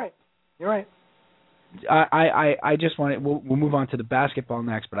 No, you're right. You're right. I just want to. We'll move on to the basketball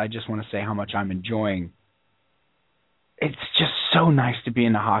next, but I just want to say how much I'm enjoying. It's just so nice to be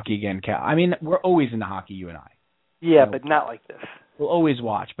in the hockey again, Cal. I mean, we're always in the hockey, you and I. Yeah, but not like this. We'll always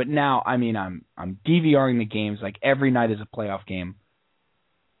watch, but now, I mean, I'm DVRing the games every night is a playoff game.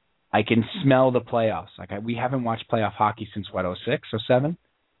 I can smell the playoffs. We haven't watched playoff hockey since what, 06, 07?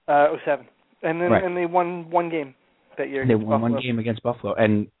 07, and then right. And they won one game that year. They won one game against Buffalo,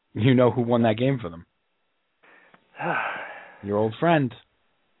 and you know who won that game for them? Your old friend.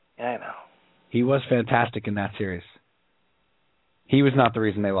 Yeah, I know. He was fantastic in that series. He was not the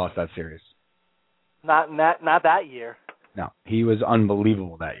reason they lost that series. Not that year. No, he was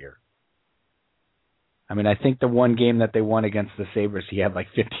unbelievable that year. I mean, I think the one game that they won against the Sabres, he had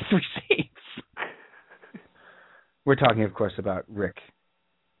 53 saves. We're talking, of course, about Rick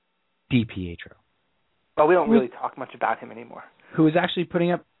DiPietro. Well, we don't really talk much about him anymore. Who was actually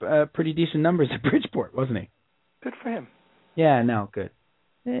putting up pretty decent numbers at Bridgeport, wasn't he? Good for him. Yeah, no, good.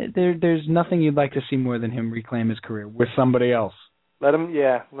 There's nothing you'd like to see more than him reclaim his career with somebody else. Let him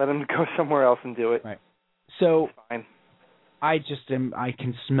go somewhere else and do it. Right. So it's fine. I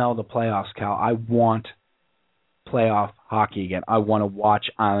can smell the playoffs, Cal. I want playoff hockey again. I want to watch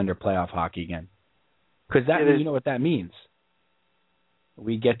Islander playoff hockey again. Because you know what that means.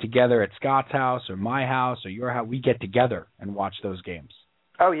 We get together at Scott's house or my house or your house. We get together and watch those games.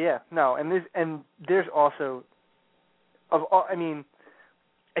 Oh yeah, no, and there's also,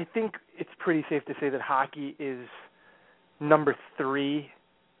 I think it's pretty safe to say that hockey is number 3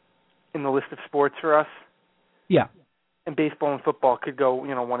 in the list of sports for us. Yeah. And baseball and football could go,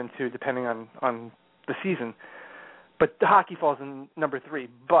 1 and 2 depending on the season. But the hockey falls in number 3.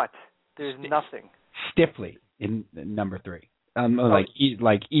 But there's nothing stiffly in number 3.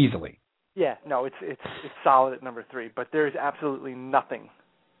 Like easily. Yeah, no, it's solid at number 3. But there's absolutely nothing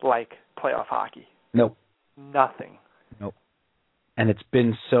like playoff hockey. Nope. Nothing. Nope. And it's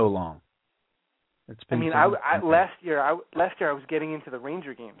been so long. It's been. Last year I was getting into the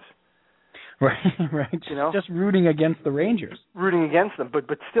Ranger games. Right. Just rooting against the Rangers. Rooting against them, but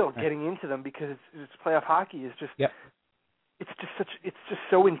still getting into them because it's playoff hockey is just. Yep. It's just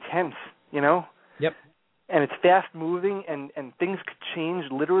so intense, Yep. And it's fast moving, and things could change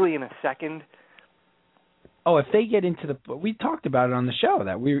literally in a second. Oh, if they get into we talked about it on the show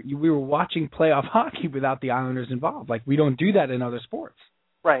that we were watching playoff hockey without the Islanders involved. Like we don't do that in other sports.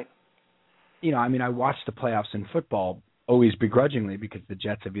 Right. I watched the playoffs in football always begrudgingly because the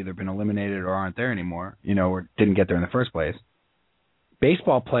Jets have either been eliminated or aren't there anymore, or didn't get there in the first place.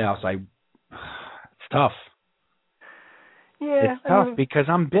 Baseball playoffs, it's tough. Yeah. It's tough because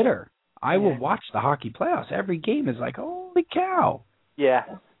I'm bitter. I will watch the hockey playoffs. Every game is like, holy cow. Yeah.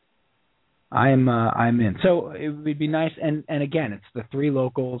 I'm in. So it would be nice, and again, it's the 3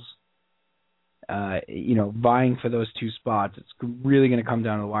 locals, vying for those 2 spots. It's really going to come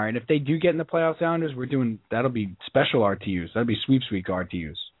down to the wire. And if they do get in the playoffs, Islanders, that'll be special RTUs. That'll be sweepsweek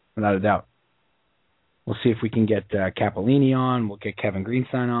RTUs, without a doubt. We'll see if we can get Capellini on. We'll get Kevin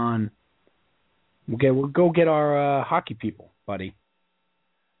Greenstein on. We'll go get our hockey people, buddy.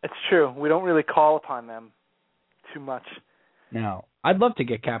 It's true. We don't really call upon them too much. No. I'd love to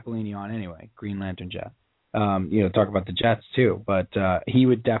get Capellini on anyway, Green Lantern Jet. Talk about the Jets too, but he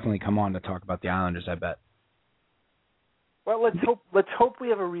would definitely come on to talk about the Islanders, I bet. Well, let's hope we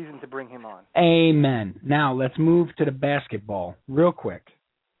have a reason to bring him on. Amen. Now, let's move to the basketball real quick.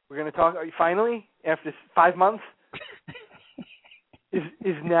 We're going to talk finally after 5 months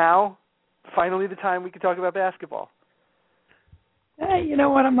is now finally the time we can talk about basketball. Hey, you know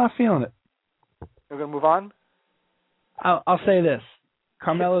what? I'm not feeling it. We're going to move on? I'll say this.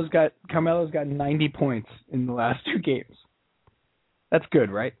 Carmelo's got 90 points in the last 2 games. That's good,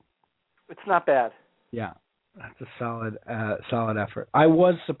 right? It's not bad. Yeah, that's a solid effort. I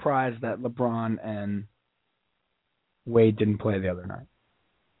was surprised that LeBron and Wade didn't play the other night.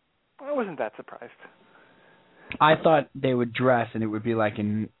 I wasn't that surprised. I thought they would dress and it would be like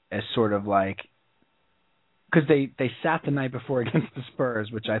because they sat the night before against the Spurs,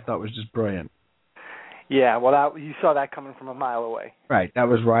 which I thought was just brilliant. Yeah, well, you saw that coming from a mile away. Right. That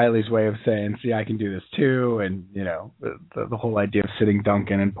was Riley's way of saying, see, I can do this too, and, the whole idea of sitting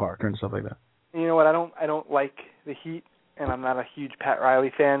Duncan and Parker and stuff like that. You know what? I don't like the Heat, and I'm not a huge Pat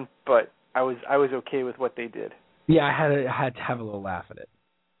Riley fan, but I was okay with what they did. Yeah, I had to have a little laugh at it.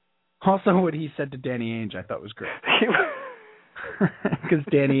 Also, what he said to Danny Ainge I thought was great. Because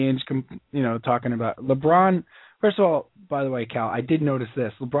Danny Ainge, talking about LeBron. First of all, by the way, Cal, I did notice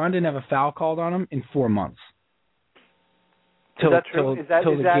this. LeBron didn't have a foul called on him in 4 months. Is that true?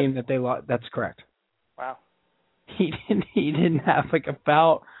 Till the game that they lost. That's correct. Wow. He didn't have a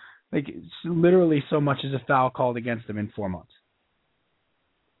foul, literally so much as a foul called against him in 4 months.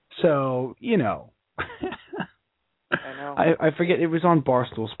 So, I know. I forget, it was on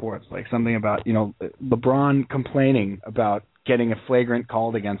Barstool Sports, something about, LeBron complaining about getting a flagrant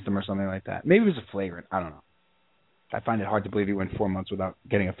called against him or something like that. Maybe it was a flagrant. I don't know. I find it hard to believe he went 4 months without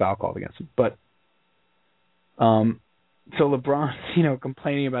getting a foul called against him. But, so LeBron's,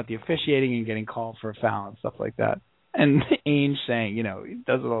 complaining about the officiating and getting called for a foul and stuff like that. And Ainge saying, he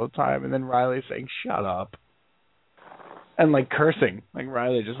does it all the time. And then Riley saying, shut up. And, cursing.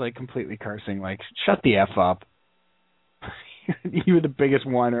 Riley just, completely cursing. Shut the F up. You were the biggest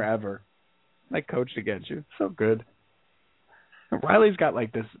whiner ever. I coached against you. So good. Riley's got,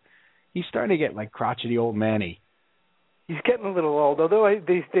 this, he's starting to get, crotchety old Manny. He's getting a little old, although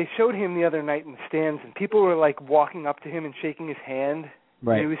they showed him the other night in the stands, and people were, walking up to him and shaking his hand.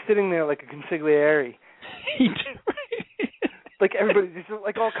 Right. And he was sitting there like a consigliere. Like everybody's just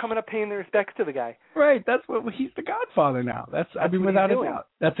like all coming up paying their respects to the guy. Right. That's what he's the Godfather now. That's I mean, without a doubt.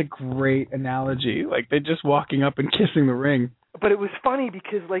 That's a great analogy. Like they're just walking up and kissing the ring. But it was funny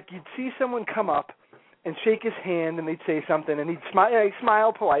because like you'd see someone come up and shake his hand and they'd say something and he'd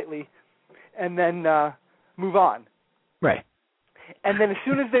smile politely and then move on. Right. And then as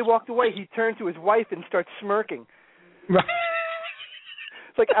soon as they walked away, he'd turn to his wife and start smirking. Right.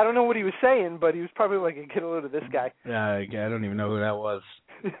 It's like, I don't know what he was saying, but he was probably like, get a load of this guy. I don't even know who that was.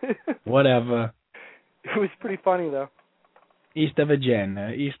 Whatever. It was pretty funny, though. Easter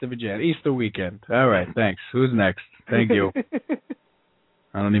weekend. All right, thanks. Who's next? Thank you.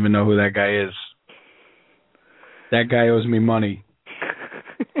 I don't even know who that guy is. That guy owes me money.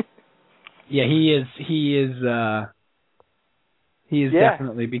 Yeah, he is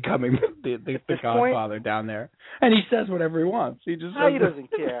definitely becoming the Godfather down there. And he says whatever he wants. He just he doesn't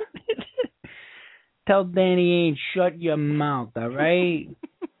care. Tell Danny Ainge, shut your mouth, all right?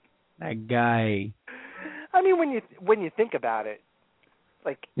 That guy. I mean, when you think about it,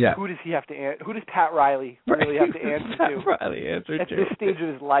 like, who does he have to answer? Who does Pat Riley really have to answer to? Pat Riley answer at to. this stage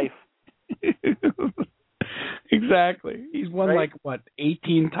of his life. Exactly. He's won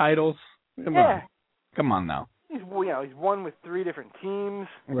 18 titles. Come on now. He's won with 3 different teams.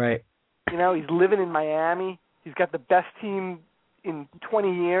 Right. He's living in Miami. He's got the best team in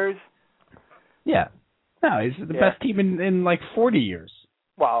 20 years. Yeah. No, he's the best team in like 40 years.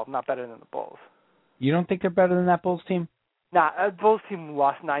 Well, not better than the Bulls. You don't think they're better than that Bulls team? Nah, that Bulls team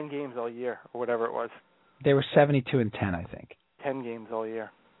lost 9 games all year, or whatever it was. They were 72-10, I think. 10 games all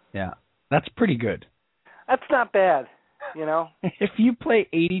year. Yeah. That's pretty good. That's not bad, If you play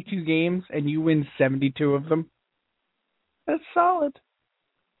 82 games and you win 72 of them, that's solid.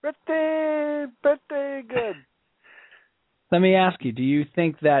 Pretty good. Let me ask you, do you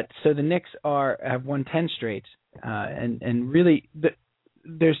think that, so the Knicks have won 10 straight, and really,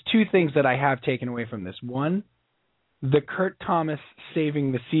 there's 2 things that I have taken away from this. One, the Kurt Thomas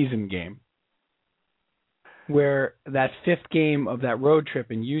saving the season game, where that 5th game of that road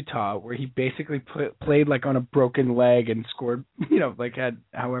trip in Utah, where he basically played like on a broken leg and scored, had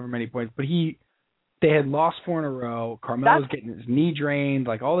however many points, but they had lost 4 in a row. Carmelo's getting his knee drained,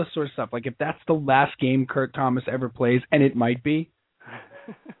 like all this sort of stuff. Like if that's the last game Kurt Thomas ever plays, and it might be,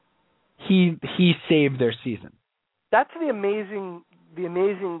 he saved their season. That's the amazing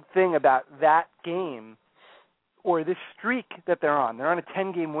thing about that game, or this streak that they're on. They're on a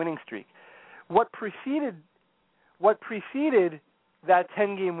 10-game winning streak. What preceded that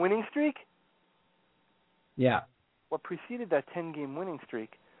 10-game winning streak? Yeah. What preceded that 10-game winning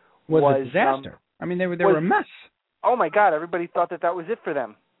streak was a disaster. I mean, they were a mess. Oh my God! Everybody thought that was it for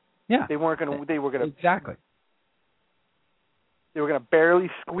them. Yeah. They weren't going to. They were going to exactly. They were going to barely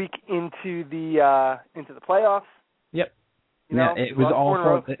squeak into the playoffs. Yep. It was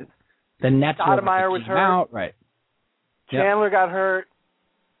all for the Nets. Stoudemire was hurt. Out. Right. Chandler got hurt.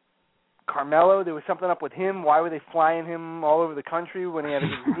 Carmelo, there was something up with him. Why were they flying him all over the country when he had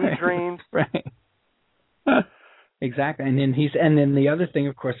his knee drained? Right. Exactly. And then the other thing,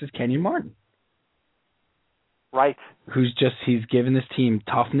 of course, is Kenyon Martin. Right. He's given this team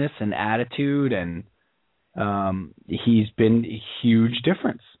toughness and attitude, and he's been a huge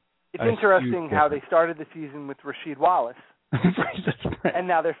difference. It's interesting how they started the season with Rasheed Wallace. Right. And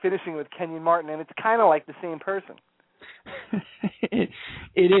now they're finishing with Kenyon Martin, and it's kind of like the same person. It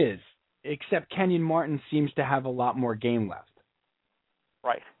is, except Kenyon Martin seems to have a lot more game left.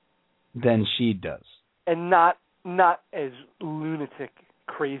 Right. Than Sheed does. And not as lunatic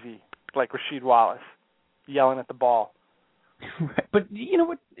crazy like Rasheed Wallace. Yelling at the ball. Right. But you know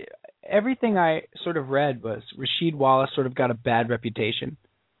what? Everything I sort of read was Rasheed Wallace sort of got a bad reputation.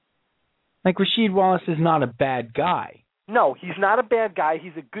 Like, Rasheed Wallace is not a bad guy. No, he's not a bad guy.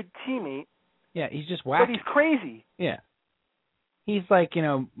 He's a good teammate. Yeah, he's just wacky. But he's crazy. Yeah. He's like,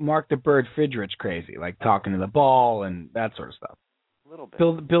 Mark the Bird Fridrich crazy, like talking to the ball and that sort of stuff. A little bit.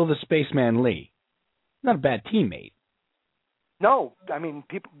 Bill the Spaceman Lee. Not a bad teammate. No, I mean,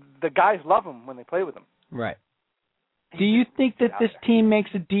 the guys love him when they play with him. Right. Do you think that this team makes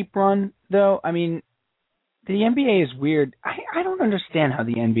a deep run, though? I mean, the NBA is weird. I don't understand how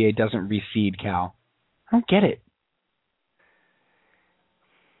the NBA doesn't reseed, Cal. I don't get it.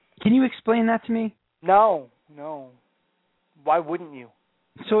 Can you explain that to me? No. Why wouldn't you?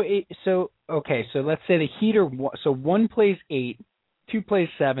 So let's say the Heat are, so 1 plays 8, 2 plays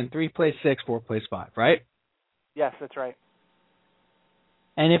 7, 3 plays 6, 4 plays 5, right? Yes, that's right.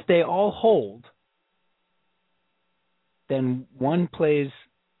 And if they all hold, then 1 plays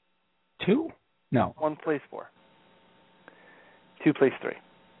 2? No. 1 plays 4. 2 plays 3.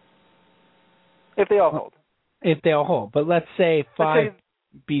 If they all hold. If they all hold. But let's say 5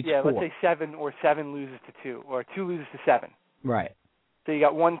 beats 4. Let's say 7 or 7 loses to 2 or 2 loses to 7. Right. So you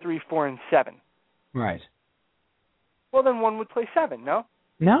got 1, 3, 4, and 7. Right. Well, then one would play 7, no?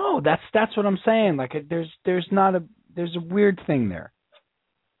 No, that's what I'm saying. Like there's a weird thing there.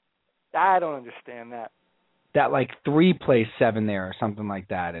 I don't understand that. That like 3 plays 7 there or something like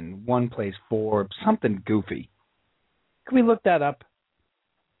that, and 1 plays 4, something goofy. Can we look that up?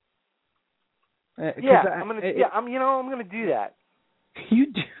 I'm gonna do that. You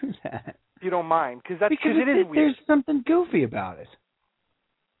do that. If you don't mind, because it is weird. There's something goofy about it.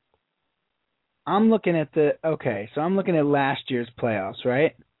 I'm looking at last year's playoffs,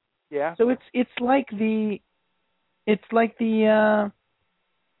 right? Yeah. So it's like the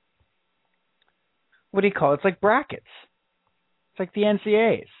what do you call it? It's like brackets. It's like the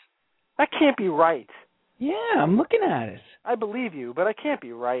NCAAs. That can't be right. Yeah, I'm looking at it. I believe you, but I can't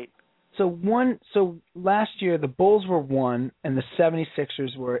be right. So last year the Bulls were 1 and the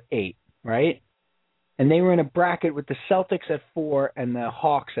 76ers were 8, right? And they were in a bracket with the Celtics at 4 and the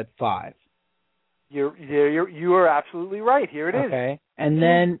Hawks at 5. You are absolutely right. Here it is. Okay. And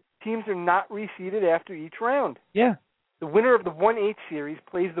then teams are not reseeded after each round. Yeah. The winner of the 1-8 series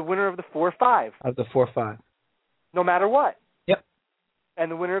plays the winner of the 4-5. Of the 4-5. No matter what. Yep. And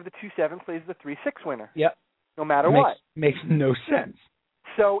the winner of the 2-7 plays the 3-6 winner. Yep. No matter what. Makes no sense.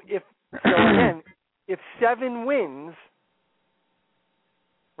 So again, if 7 wins,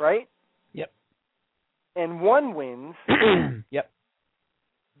 right? Yep. And 1 wins. Yep.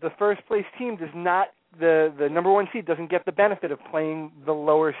 The first place team does not, the number 1 seed doesn't get the benefit of playing the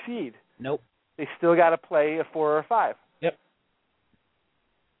lower seed. Nope. They still got to play a 4 or a 5. Yep.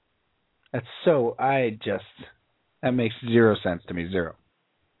 That makes 0 sense to me. 0.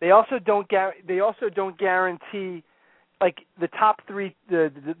 They also don't guarantee, like the top 3,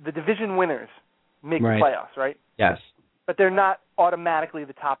 the division winners make the playoffs, right? Yes. But they're not automatically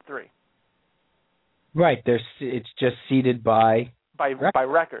the top 3. Right. It's just seeded by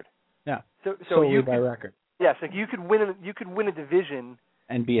record. Yeah. So solely by record. Yes, like you could win a division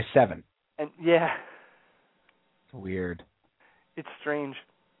and be a 7. And yeah. It's weird. It's strange.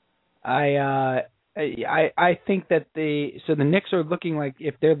 I think that the Knicks are looking like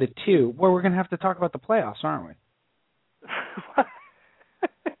if they're the 2, well, we're going to have to talk about the playoffs, aren't we?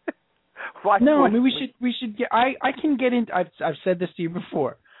 No, I mean we should get. I can get into. I've said this to you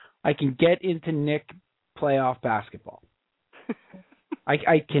before. I can get into Knick playoff basketball.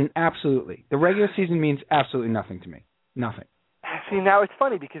 I can absolutely. The regular season means absolutely nothing to me. Nothing. See, now it's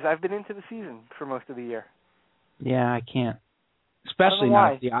funny because I've been into the season for most of the year. Yeah, I can't. Especially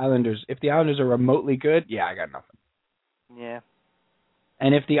now if the Islanders are remotely good, yeah, I got nothing. Yeah.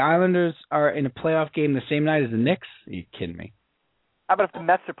 And if the Islanders are in a playoff game the same night as the Knicks, are you kidding me? How about if the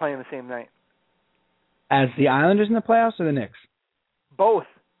Mets are playing the same night? As the Islanders in the playoffs or the Knicks? Both.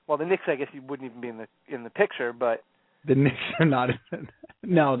 Well, the Knicks, I guess, you wouldn't even be in the picture, but the Knicks are not.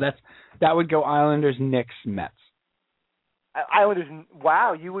 No, that would go Islanders, Knicks, Mets. Islanders.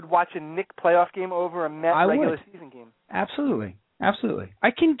 Wow, you would watch a Knick playoff game over a Met regular season game? Absolutely.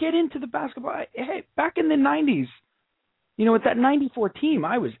 I can get into the basketball. Hey, back in the 90s, with that 94 team,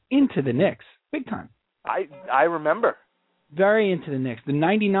 I was into the Knicks big time. I remember. Very into the Knicks. The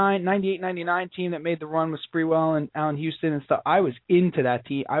 98, 99 team that made the run with Sprewell and Allen Houston and stuff, I was into that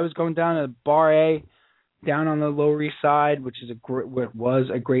team. I was going down to Bar A, down on the Lower East Side, which was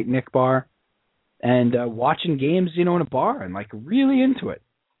a great Knick bar, and watching games, in a bar and really into it.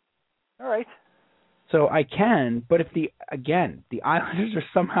 All right. So I can, but if the Islanders are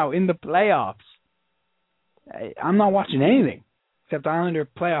somehow in the playoffs, I'm not watching anything except Islander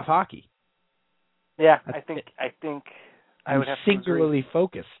playoff hockey. Yeah, I think I would have to singularly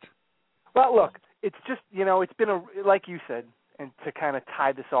focused. Well, look, it's just it's been like you said, and to kind of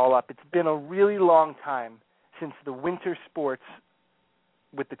tie this all up, it's been a really long time since the winter sports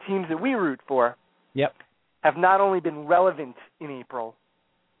with the teams that we root for. Yep. Have not only been relevant in April,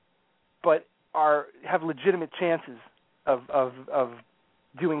 but have legitimate chances of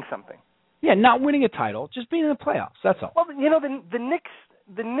doing something. Yeah, not winning a title, just being in the playoffs. That's all. Well, the Knicks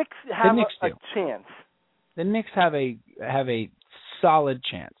have a chance. The Knicks have a solid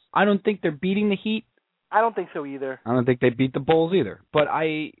chance. I don't think they're beating the Heat. I don't think so either. I don't think they beat the Bulls either. But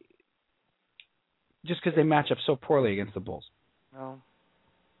just because they match up so poorly against the Bulls. No.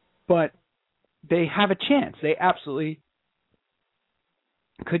 But they have a chance. They absolutely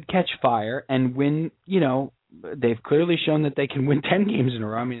could catch fire and win. They've clearly shown that they can win 10 games in a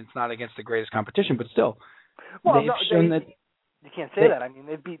row. I mean, it's not against the greatest competition, but still, they've shown that. You can't say that. I mean,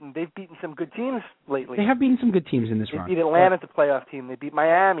 they've beaten some good teams lately. They have beaten some good teams in this run. They beat Atlanta, the playoff team. They beat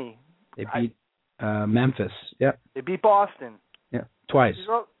Miami. They beat Memphis. Yep. They beat Boston. Yeah, twice.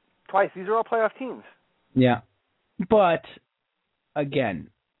 Twice. These are all playoff teams. Yeah, but again,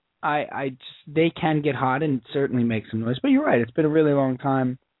 they can get hot and certainly make some noise. But you're right; it's been a really long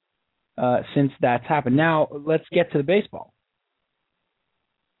time since that's happened. Now let's get to the baseball.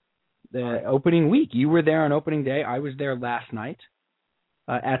 The opening week. You were there on opening day. I was there last night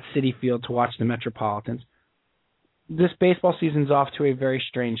at Citi Field to watch the Metropolitans. This baseball season's off to a very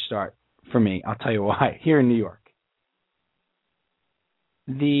strange start for me. I'll tell you why. Here in New York.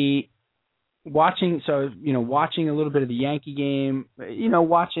 Watching a little bit of the Yankee game,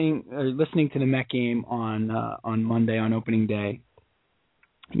 listening to the Met game on Monday on opening day.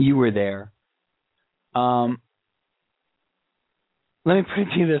 You were there. Let me put it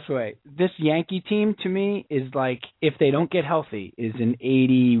to you this way. This Yankee team, to me, is like, if they don't get healthy, is an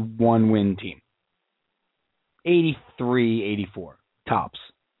 81-win team. 83, 84, tops.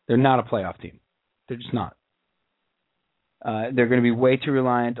 They're not a playoff team. They're just not. They're going to be way too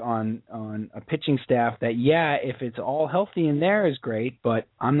reliant on a pitching staff that, if it's all healthy in there is great, but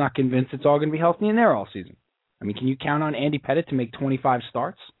I'm not convinced it's all going to be healthy in there all season. I mean, can you count on Andy Pettitte to make 25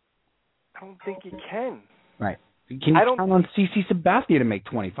 starts? I don't think you can. Right. Can you count on CC Sabathia to make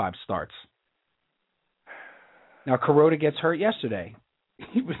 25 starts? Now, Kuroda gets hurt yesterday.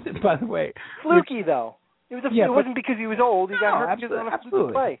 He was, by the way, fluky though. It wasn't because he was old. He got hurt because of a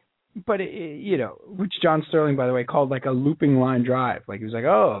fluky play. But which John Sterling, by the way, called like a looping line drive. Like he was like,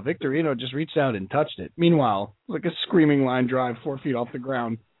 "Oh, Victorino just reached out and touched it." Meanwhile, like a screaming line drive 4 feet off the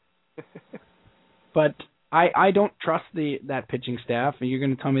ground. But I don't trust that pitching staff. And you're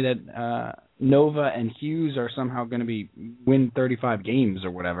going to tell me that Nova and Hughes are somehow going to win 35 games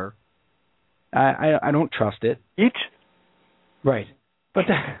or whatever. I don't trust it. Each? Right. But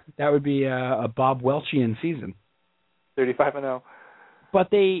that would be a Bob Welchian season. 35-0. But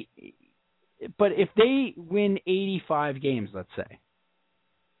if they win 85 games, let's say,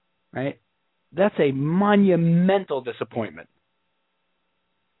 right, that's a monumental disappointment.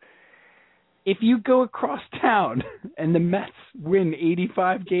 If you go across town and the Mets win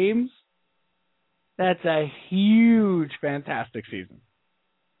 85 games, that's a huge, fantastic season.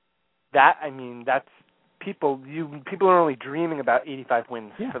 That's people are only dreaming about 85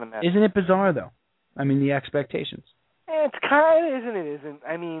 wins for the Mets. Isn't it bizarre, though? I mean, the expectations. It's kind of isn't.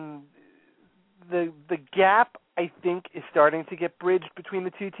 I mean, the gap, I think, is starting to get bridged between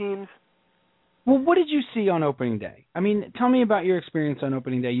the two teams. Well, what did you see on opening day? I mean, tell me about your experience on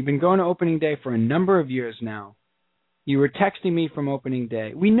opening day. You've been going to opening day for a number of years now. You were texting me from opening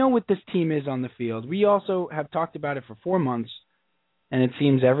day. We know what this team is on the field. We also have talked about it for 4 months, and it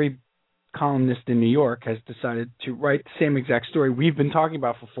seems every columnist in New York has decided to write the same exact story we've been talking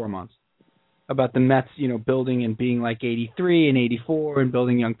about for 4 months. About the Mets, building and being like 83 and 84 and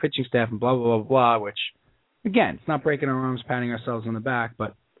building young pitching staff and blah, blah, blah, blah, which, again, it's not breaking our arms, patting ourselves on the back,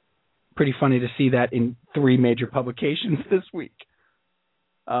 but pretty funny to see that in 3 major publications this week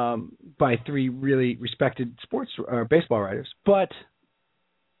by 3 really respected sports or baseball writers. But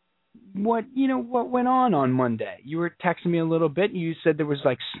what went on Monday? You were texting me a little bit. You said there was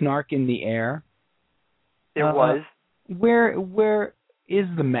like snark in the air. There was. Where is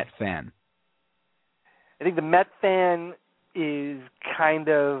the Met fan? I think the Met fan is kind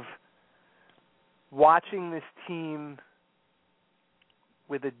of watching this team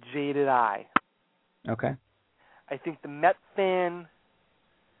with a jaded eye. Okay. I think the Met fan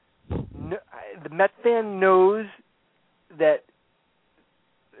knows that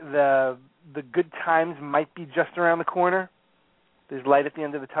the good times might be just around the corner. There's light at the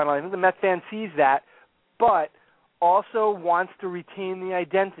end of the tunnel. I think the Met fan sees that, but also wants to retain the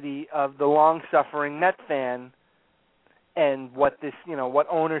identity of the long-suffering Met fan and what what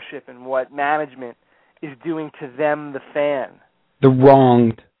ownership and what management is doing to them, the fan. The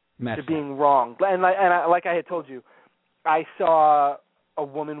wronged Met fan. Being wronged. And like I had told you, I saw a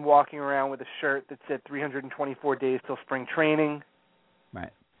woman walking around with a shirt that said 324 days till spring training.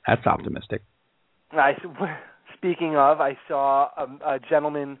 Right. That's optimistic. Speaking of, I saw a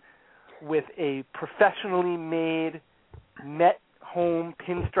gentleman with a professionally made Met home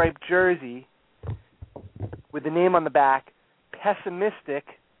pinstripe jersey with the name on the back, Pessimistic,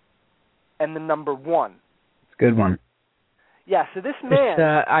 and the number 1. It's a good one. Yeah, so this man...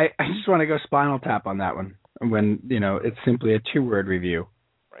 I just want to go Spinal Tap on that one when, it's simply a 2-word review.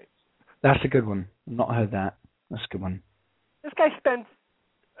 Right. That's a good one. I've not heard that. That's a good one. This guy spent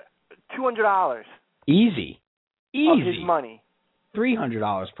 $200. Easy. Of his money.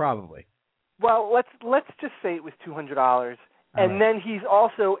 $300 probably. Well, let's just say it was $200, and then he's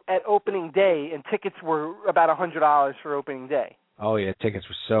also at opening day, and tickets were about $100 for opening day. Oh yeah, tickets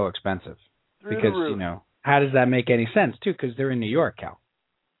were so expensive. because, how does that make any sense, too? Because they're in New York, Cal.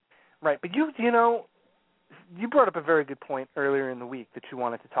 Right, but you brought up a very good point earlier in the week that you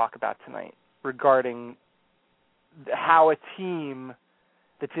wanted to talk about tonight regarding how a team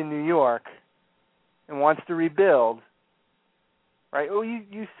that's in New York and wants to rebuild, right? Oh,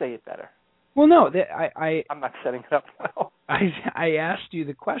 you say it better. Well, no, I'm not setting it up well. I asked you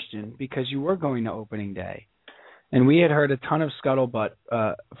the question because you were going to opening day, and we had heard a ton of scuttlebutt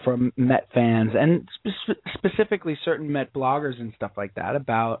from Met fans and specifically certain Met bloggers and stuff like that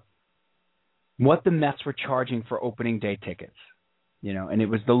about what the Mets were charging for opening day tickets. And it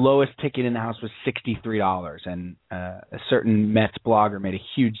was the lowest ticket in the house was $63, and a certain Mets blogger made a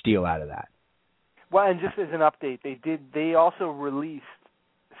huge deal out of that. Well, and just as an update, they also released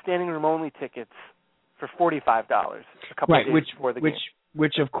standing room only tickets for $45 a couple of days before the game.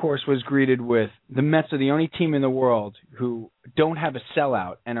 Which of course was greeted with the Mets are the only team in the world who don't have a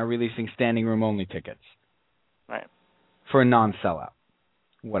sellout and are releasing standing room only tickets. Right. For a non-sellout.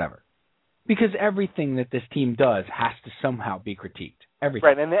 Whatever. Because everything that this team does has to somehow be critiqued.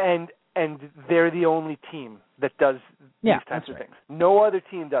 Everything. Right, and they're the only team that does these types of things. No other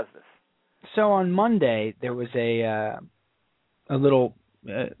team does this. So on Monday there was a little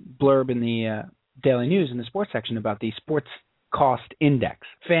blurb in the Daily News in the sports section about the sports cost index,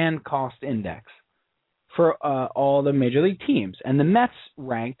 fan cost index for all the major league teams, and the Mets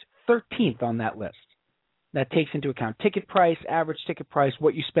ranked 13th on that list. That takes into account ticket price, average ticket price,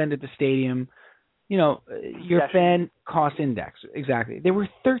 what you spend at the stadium, your fan cost index. Exactly. They were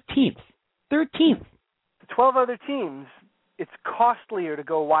 13th. 13th. The 12 other teams, it's costlier to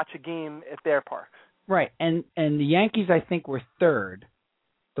go watch a game at their parks. Right. And the Yankees, I think, were third.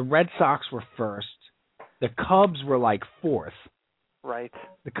 The Red Sox were first. The Cubs were like fourth. Right.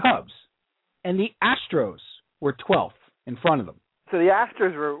 The Cubs. And the Astros were 12th in front of them. So the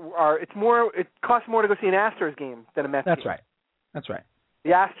Astros it costs more to go see an Astros game than a Mets game. That's right. The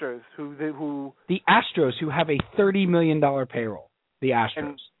Astros the Astros who have a $30 million payroll. The Astros.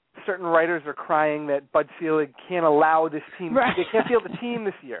 And certain writers are crying that Bud Selig can't allow this team. Right. They can't field the team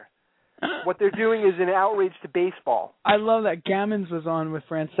this year. What they're doing is an outrage to baseball. I love that. Gammons was on with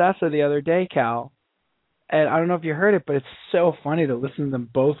Francesa the other day, Cal. And I don't know if you heard it, but it's so funny to listen to them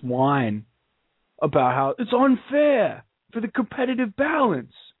both whine about how it's unfair for the competitive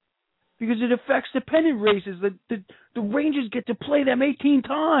balance because it affects the pennant races. The Rangers get to play them 18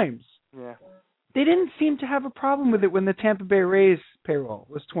 times. Yeah. They didn't seem to have a problem with it when the Tampa Bay Rays payroll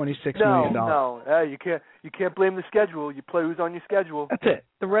was $26 million. No, you can't blame the schedule. You play who's on your schedule. That's it.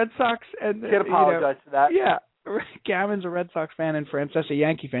 The Red Sox and can't apologize for that. Yeah, Gavin's a Red Sox fan and Francesa a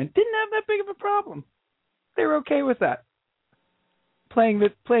Yankee fan. Didn't have that big of a problem. They were okay with that. Playing the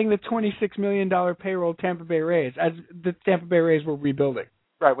 $26 million payroll Tampa Bay Rays as the Tampa Bay Rays were rebuilding.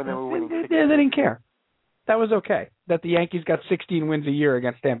 Right, when they were winning. They didn't care. That was okay. That the Yankees got 16 wins a year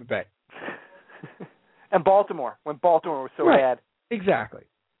against Tampa Bay. And Baltimore, when Baltimore was so bad. Exactly.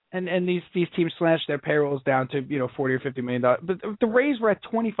 And these teams slashed their payrolls down to $40 or $50 million. But the Rays were at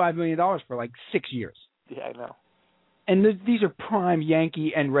 $25 million for like 6 years. Yeah, I know. And these are prime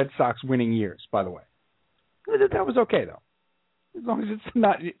Yankee and Red Sox winning years, by the way. That was okay though. As long as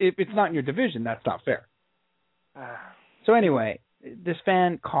if it's not in your division, that's not fair. So anyway, this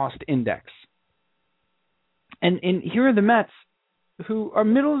fan cost index. And here are the Mets who are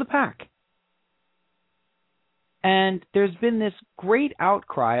middle of the pack. And there's been this great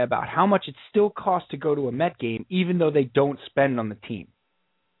outcry about how much it still costs to go to a Met game, even though they don't spend on the team.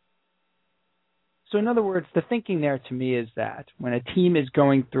 So in other words, the thinking there to me is that when a team is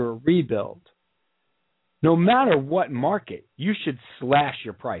going through a rebuild, no matter what market, you should slash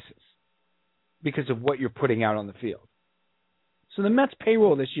your prices because of what you're putting out on the field. So the Mets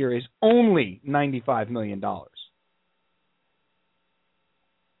payroll this year is only $95 million.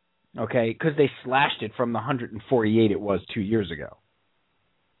 Okay, because they slashed it from the 148 it was 2 years ago.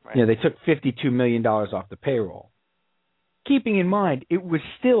 Right. They took $52 million off the payroll. Keeping in mind, it was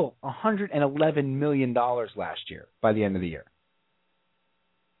still $111 million last year by the end of the year.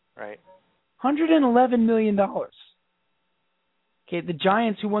 Right. $111 million. Okay, the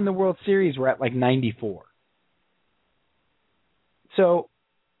Giants who won the World Series were at like 94. So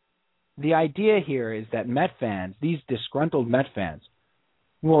the idea here is that Met fans, these disgruntled Met fans,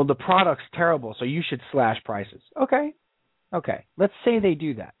 well, the product's terrible, so you should slash prices. Okay. Let's say they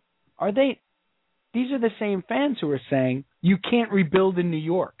do that. These are the same fans who are saying, you can't rebuild in New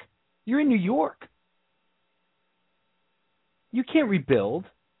York. You're in New York. You can't rebuild.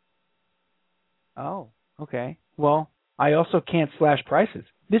 Oh, okay. Well, I also can't slash prices.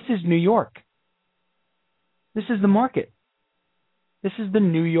 This is New York. This is the market. This is the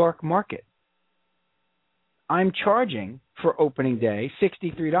New York market. I'm charging for opening day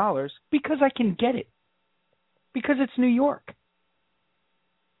 $63 because I can get it. Because it's New York.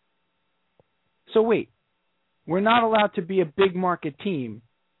 So wait, we're not allowed to be a big market team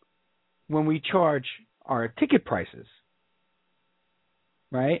when we charge our ticket prices,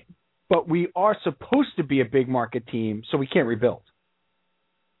 right? But we are supposed to be a big market team, so we can't rebuild.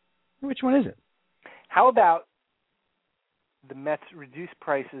 Which one is it? How about the Mets reduce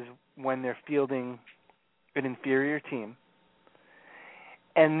prices when they're fielding an inferior team,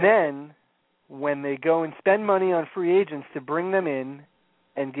 and then when they go and spend money on free agents to bring them in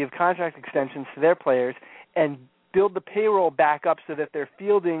and give contract extensions to their players and build the payroll back up so that they're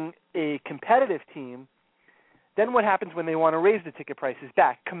fielding a competitive team, then what happens when they want to raise the ticket prices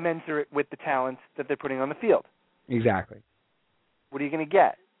back, commensurate with the talents that they're putting on the field? Exactly. What are you going to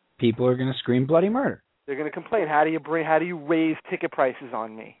get? People are going to scream bloody murder. They're going to complain. How do you raise ticket prices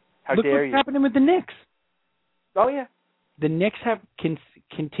on me? How Look dare what's you? happening with the Knicks. Oh, yeah. The Knicks have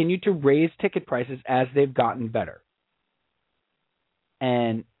continued to raise ticket prices as they've gotten better.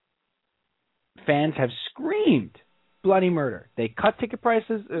 And fans have screamed bloody murder. They cut ticket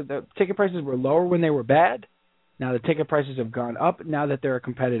prices. The ticket prices were lower when they were bad. Now the ticket prices have gone up now that they're a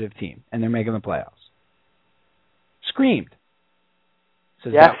competitive team and they're making the playoffs. Screamed.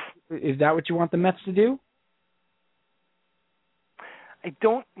 So yes. Is that what you want the Mets to do? I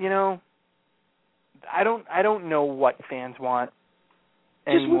don't know what fans want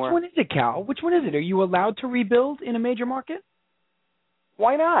anymore. Just which one is it, Cal? Which one is it? Are you allowed to rebuild in a major market?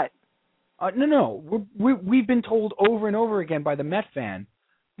 Why not? No. We've been told over and over again by the Met fan,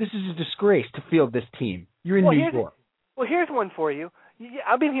 this is a disgrace to field this team. You're in New York. Well, here's one for you.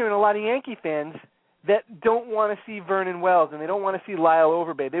 I've been hearing a lot of Yankee fans that don't want to see Vernon Wells and they don't want to see Lyle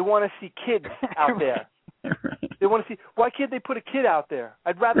Overbay. They want to see kids out there. Right. They want to see, why can't they put a kid out there?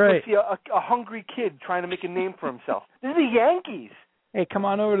 I'd rather go see a hungry kid trying to make a name for himself. This is the Yankees. Hey, come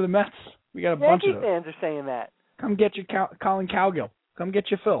on over to the Mets. We got a bunch of them. Yankee fans are saying that. Come get your Colin Cowgill. Come get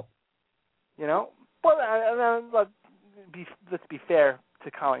your Phil. You know? Well, let's be fair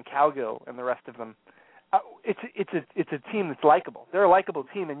to Colin Cowgill and the rest of them. It's a team that's likable. They're a likable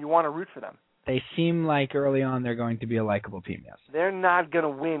team, and you want to root for them. They seem like early on they're going to be a likable team, yes. They're not going to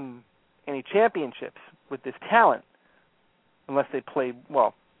win any championships with this talent unless they play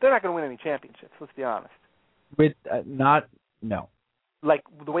well. They're not going to win any championships, let's be honest. No. Like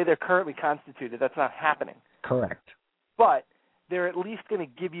the way they're currently constituted, that's not happening. Correct. But they're at least going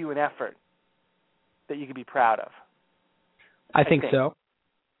to give you an effort that you can be proud of. I think so.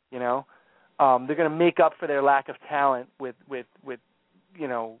 You know, they're going to make up for their lack of talent with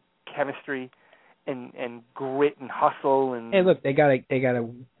chemistry and grit and hustle and. Hey, look, they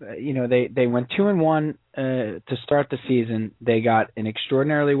went 2-1 to start the season. They got an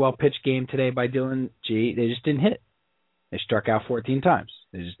extraordinarily well pitched game today by Dylan G. They just didn't hit it. They struck out 14 times.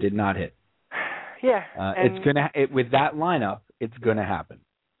 They just did not hit. Yeah, with that lineup, it's gonna happen.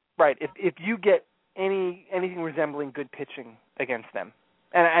 Right. If you get anything resembling good pitching against them,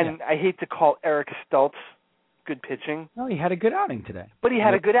 and I hate to call Eric Stultz good pitching. No, he had a good outing today. But he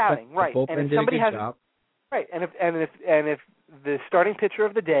had a good outing, right? The bullpen did a good job. Right, and if the starting pitcher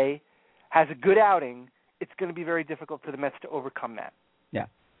of the day has a good outing, it's going to be very difficult for the Mets to overcome that. Yeah,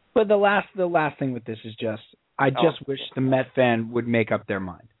 but the last thing with this is I wish the Met fan would make up their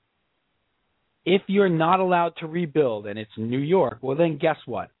mind. If you're not allowed to rebuild and it's New York, well then guess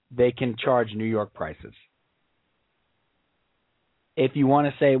what? They can charge New York prices. If you want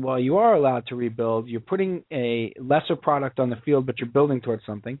to say, well, you are allowed to rebuild, you're putting a lesser product on the field, but you're building towards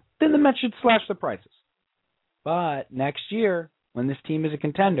something, then the Mets should slash the prices. But next year, when this team is a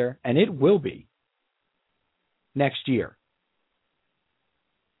contender, and it will be next year,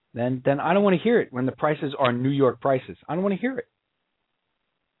 then I don't want to hear it when the prices are New York prices. I don't want to hear it.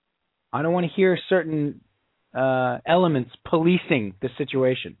 I don't want to hear certain elements policing the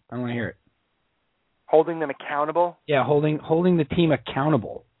situation. I don't want to hear it. Holding them accountable? Yeah, holding the team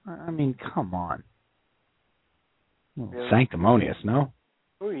accountable. I mean, come on. Really? Sanctimonious, no?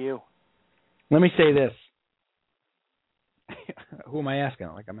 Who are you? Let me say this. Who am I asking?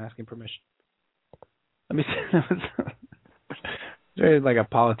 Like I'm asking permission. Let me say it's like a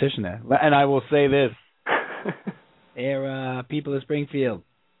politician there. And I will say this. People of Springfield.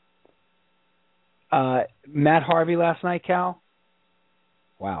 Matt Harvey last night, Cal.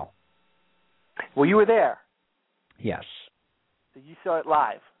 Wow. Well, you were there. Yes. So you saw it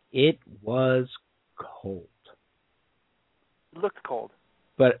live. It was cold. It looked cold.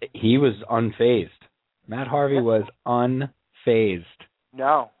 But he was unfazed. Matt Harvey was unfazed.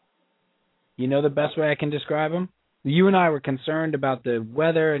 No. You know the best way I can describe him? You and I were concerned about the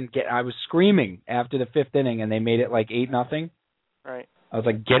weather, and I was screaming after the 5th inning, and they made it like 8-0. Right. I was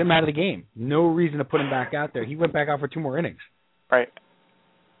like, get him out of the game. No reason to put him back out there. He went back out for 2 more innings. Right.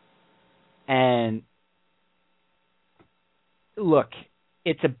 And look,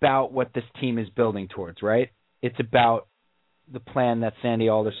 it's about what this team is building towards, right? It's about the plan that Sandy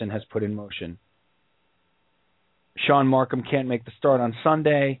Alderson has put in motion. Sean Markham can't make the start on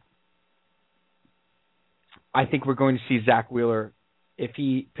Sunday. I think we're going to see Zach Wheeler. If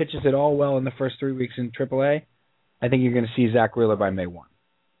he pitches it all well in the first 3 weeks in AAA, I think you're going to see Zach Wheeler by May 1.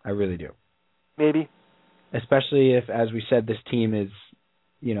 I really do. Maybe. Especially if, as we said, this team is,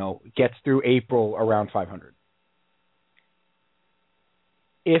 gets through April around 500.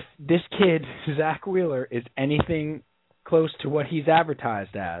 If this kid, Zach Wheeler, is anything close to what he's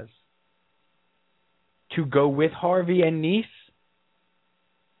advertised as, to go with Harvey and Neese,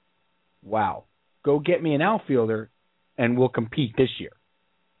 wow. Go get me an outfielder, and we'll compete this year.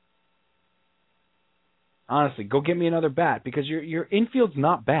 Honestly, go get me another bat, because your infield's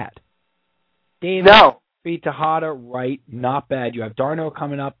not bad. Davis, Tejada, right, not bad. You have Darno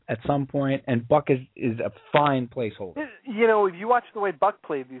coming up at some point, and Buck is a fine placeholder. If you watch the way Buck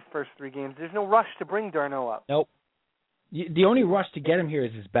played these first 3 games, there's no rush to bring Darno up. Nope. The only rush to get him here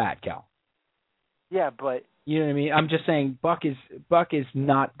is his bat, Cal. Yeah, but... You know what I mean? I'm just saying Buck is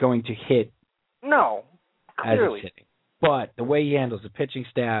not going to hit. No, clearly. As he's hitting. But the way he handles the pitching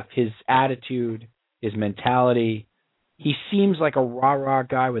staff, his attitude, his mentality, he seems like a rah-rah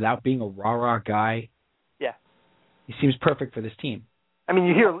guy without being a rah-rah guy. Yeah. He seems perfect for this team. I mean,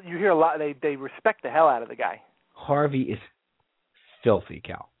 you hear a lot. They respect the hell out of the guy. Harvey is filthy,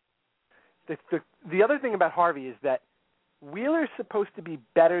 Cal. The other thing about Harvey is that Wheeler's supposed to be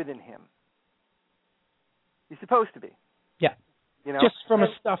better than him. He's supposed to be. Yeah. Just from a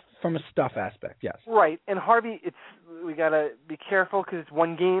stuff aspect, yes. Right, and Harvey, we gotta be careful because it's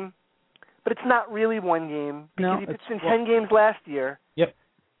 1 game, but it's not really 1 game because he pitched in 10 games last year. Yep.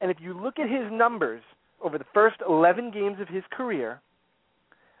 And if you look at his numbers over the first 11 games of his career,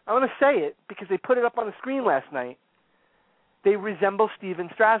 I want to say it because they put it up on the screen last night. They resemble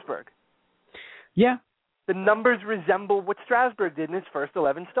Steven Strasburg. Yeah. The numbers resemble what Strasburg did in his first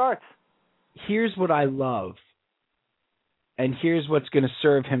 11 starts. Here's what I love, and here's what's going to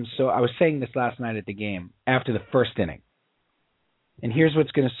serve him. So I was saying this last night at the game after the first inning, and here's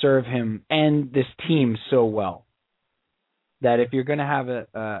what's going to serve him and this team so well, that if you're going to have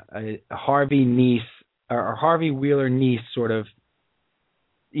a Harvey Neese or Harvey Wheeler Neese sort of,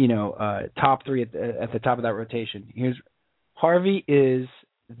 top 3 at the top of that rotation, Harvey is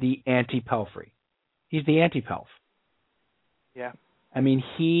the anti-Pelfrey. He's the anti-Pelf. Yeah. I mean,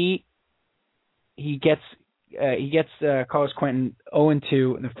 he gets Carlos Quentin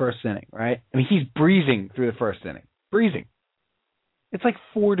 0-2 in the first inning, right? I mean, he's breezing through the first inning. Breezing. It's like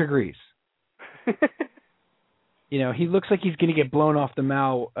 4 degrees. He looks like he's going to get blown off the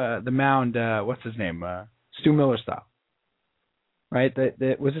mound. What's his name? Stu Miller style. Right?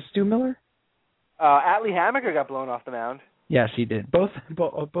 Was it Stu Miller? Atlee Hammaker got blown off the mound. Yes, he did. Both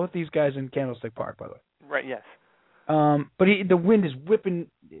these guys in Candlestick Park, by the way. Right. Yes. But the wind is whipping.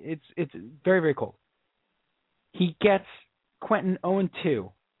 It's very, very cold. He gets Quentin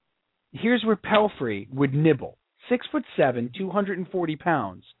 0-2. Here's where Pelfrey would nibble. 6'7", 240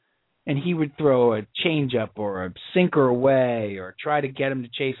 pounds, and he would throw a changeup or a sinker away or try to get him to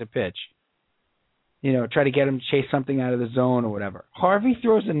chase a pitch. Try to get him to chase something out of the zone or whatever. Harvey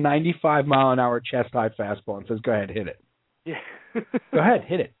throws a 95-mile-an-hour chest-high fastball and says, "Go ahead, hit it." Yeah. Go ahead,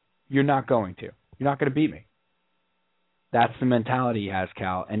 hit it. You're not going to. You're not going to beat me. That's the mentality he has,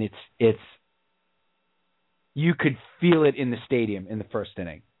 Cal, and it's you could feel it in the stadium in the first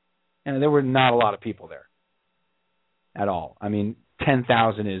inning. And there were not a lot of people there at all. I mean,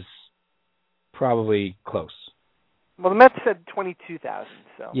 10,000 is probably close. Well, the Mets said 22,000,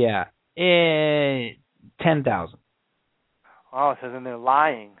 so. Yeah. 10,000. Oh, so then they're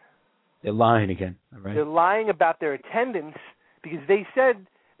lying. They're lying again, right? They're lying about their attendance because they said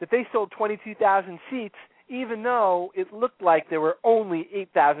that they sold 22,000 seats even though it looked like there were only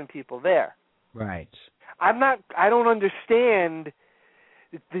 8,000 people there. Right. I don't understand.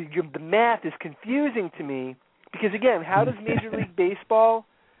 The math is confusing to me because, again, how does Major League Baseball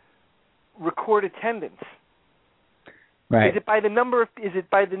record attendance? Right. Is it by the number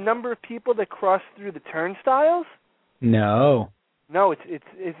of people that cross through the turnstiles? No. No, is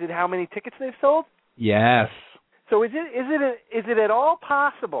it how many tickets they've sold? Yes. So is it at all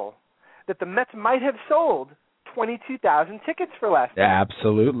possible that the Mets might have sold 22,000 tickets for last night?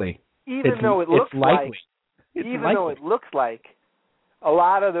 Absolutely. Even though it looks likely. like a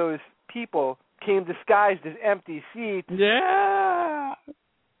lot of those people came disguised as empty seats. Yeah.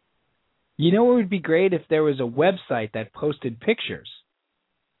 You know what would be great if there was a website that posted pictures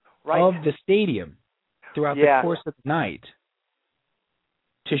of the stadium throughout the course of the night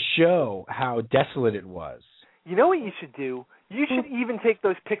to show how desolate it was. You know what you should do? You should even take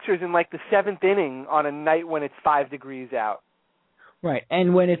those pictures in like the 7th inning on a night when it's 5 degrees out. Right,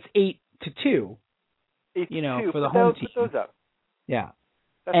 and when it's 8-2, 8-2, for the home team. Put those up. Yeah,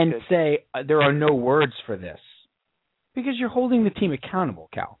 That's and good. say there are no words for this because you're holding the team accountable,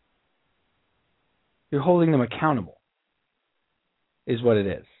 Cal. You're holding them accountable, is what it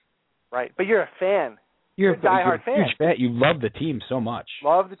is. Right, but you're a fan. You're a diehard fan. Huge fan. You love the team so much.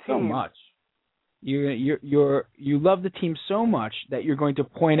 Love the team so much. You love the team so much that you're going to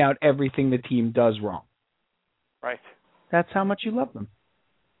point out everything the team does wrong. Right. That's how much you love them.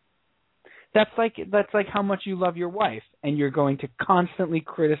 That's like how much you love your wife, and you're going to constantly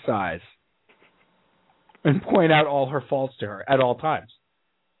criticize and point out all her faults to her at all times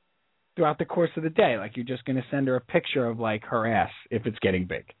throughout the course of the day. Like you're just going to send her a picture of like her ass if it's getting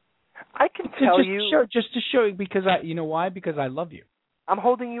big. I can tell you just to show you because you know why? Because I love you. I'm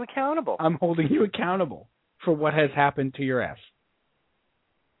holding you accountable. I'm holding you accountable for what has happened to your ass.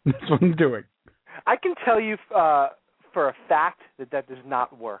 That's what I'm doing. I can tell you for a fact that does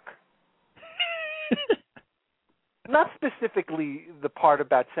not work. Not specifically the part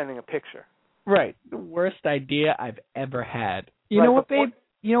about sending a picture. Right. The worst idea I've ever had. You know what, babe?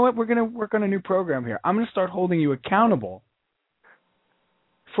 You know what? We're going to work on a new program here. I'm going to start holding you accountable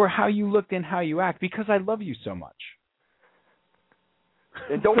for how you looked and how you act because I love you so much.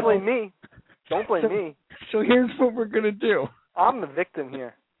 And don't blame me. Don't blame me. So here's what we're going to do. I'm the victim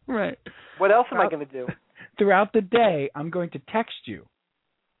here. Right. What else am I going to do? Throughout the day, I'm going to text you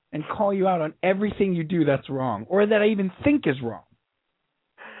and call you out on everything you do that's wrong or that I even think is wrong.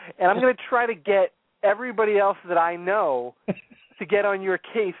 And I'm going to try to get everybody else that I know to get on your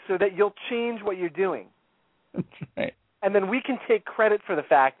case so that you'll change what you're doing. That's right. And then we can take credit for the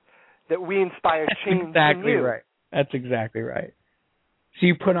fact that we inspire change exactly in you. Right. That's exactly right. So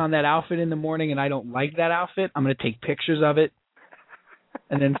you put on that outfit in the morning and I don't like that outfit, I'm going to take pictures of it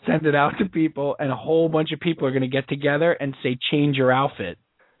and then send it out to people, and a whole bunch of people are going to get together and say, change your outfit.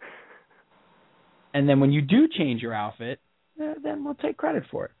 And then when you do change your outfit, then we'll take credit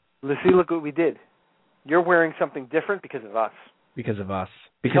for it. Let's see, look what we did. You're wearing something different because of us. Because of us.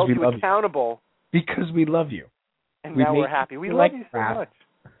 We Because held we you love accountable. you. Because we love you. And now we're happy. We love you so much.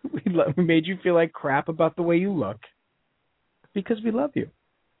 We made you feel like crap about the way you look because we love you.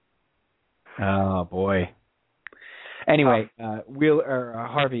 Oh boy. Anyway,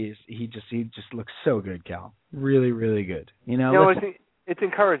 Harvey he just looks so good, Cal. Really, really good. It's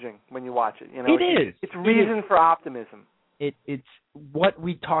encouraging when you watch it. It is. It's reason for optimism. It's what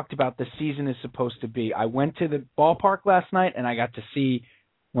we talked about the season is supposed to be. I went to the ballpark last night and I got to see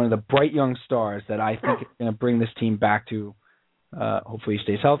one of the bright young stars that I think is going to bring this team back to. Hopefully he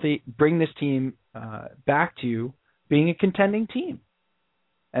stays healthy. Bring this team back to being a contending team.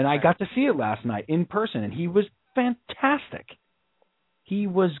 And I got to see it last night in person, and he was fantastic. It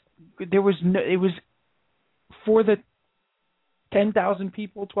was for the 10,000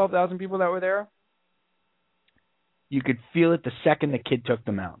 people, 12,000 people that were there. You could feel it the second the kid took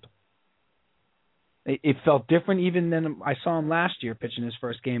the mound. It felt different even than I saw him last year pitching his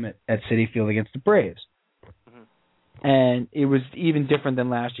first game at Citi Field against the Braves. Mm-hmm. And it was even different than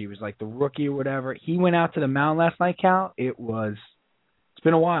last year. He was like the rookie or whatever. He went out to the mound last night, Cal. It's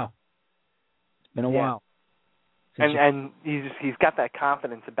been a while. It's been a while. And he's got that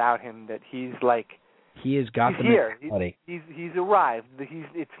confidence about him that he's like he has got he's here. He's arrived.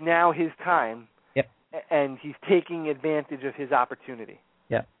 It's now his time. Yep. And he's taking advantage of his opportunity.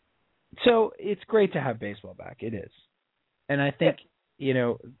 Yeah. So it's great to have baseball back. It is. And I think,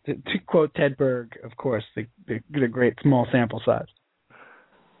 to quote Ted Berg, of course, the great small sample size.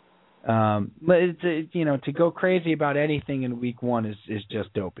 But to go crazy about anything in week one is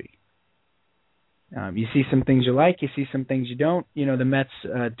just dopey. You see some things you like, you see some things you don't. The Mets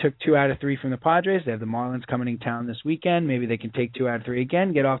took 2 out of 3 from the Padres. They have the Marlins coming in town this weekend. Maybe they can take 2 out of 3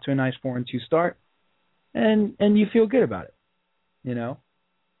 again, get off to a nice 4-2 start, and you feel good about it.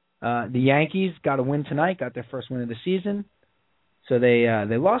 The Yankees got a win tonight, got their first win of the season. So they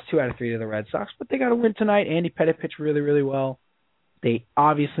lost 2 out of 3 to the Red Sox, but they got a win tonight. Andy Pettitte pitched really, really well. They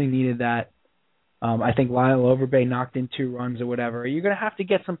obviously needed that. I think Lyle Overbay knocked in 2 runs or whatever. You're going to have to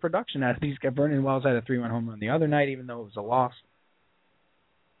get some production out of these guys. Vernon Wells had a 3-run home run the other night, even though it was a loss.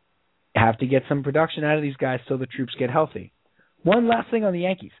 You have to get some production out of these guys so the troops get healthy. One last thing on the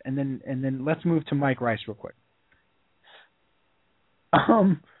Yankees, and then let's move to Mike Rice real quick.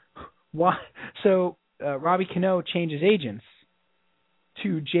 Why? So Robbie Cano changes agents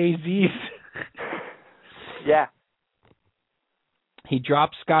to Jay-Z's. Yeah. He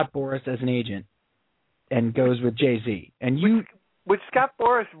drops Scott Boras as an agent and goes with Jay-Z. And which Scott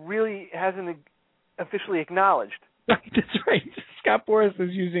Boras really hasn't officially acknowledged. Right, that's right. Scott Boras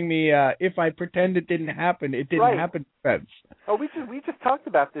is using the if I pretend it didn't happen, it didn't happen defense. Oh, we just talked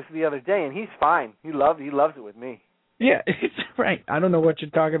about this the other day, and he's fine. He loves it with me. Yeah, it's right. I don't know what you're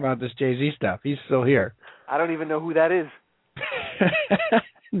talking about, this Jay-Z stuff. He's still here. I don't even know who that is.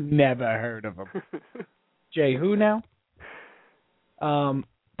 Never heard of him. Jay who now?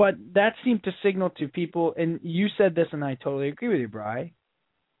 But that seemed to signal to people, and you said this, and I totally agree with you, Bri,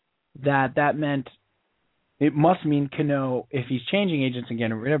 that meant it must mean Cano, if he's changing agents and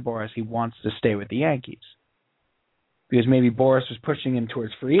getting rid of Boras, he wants to stay with the Yankees. Because maybe Boras was pushing him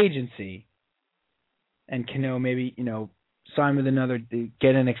towards free agency, and Cano maybe, sign with another,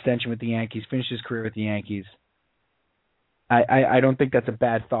 get an extension with the Yankees, finish his career with the Yankees. I don't think that's a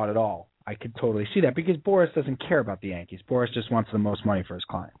bad thought at all. I could totally see that because Boras doesn't care about the Yankees. Boras just wants the most money for his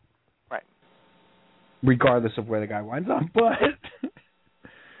client. Right. Regardless of where the guy winds up. But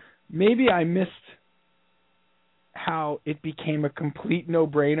maybe I missed how it became a complete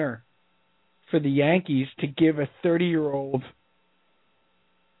no-brainer for the Yankees to give a 30-year-old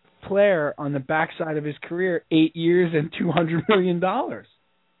player on the backside of his career 8 years and $200 million.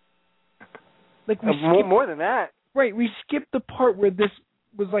 Like more than that. Right, we skipped the part where this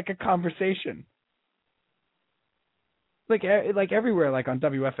was like a conversation. Like everywhere, like on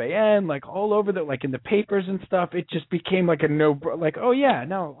WFAN, like all over like in the papers and stuff, it just became like of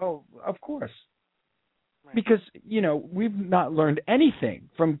course. Right. Because, we've not learned anything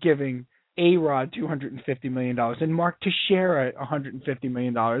from giving A-Rod $250 million and Mark Teixeira $150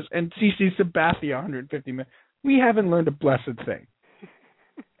 million and CC Sabathia $150 million. We haven't learned a blessed thing.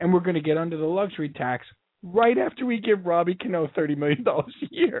 And we're going to get under the luxury tax right after we give Robbie Cano $30 million a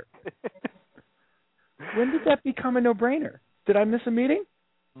year. When did that become a no-brainer? Did I miss a meeting?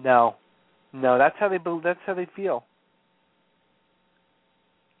 No, that's how they feel.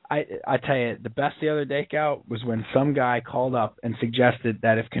 I tell you, the best the other day, Cal, was when some guy called up and suggested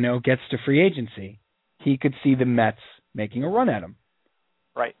that if Cano gets to free agency, he could see the Mets making a run at him.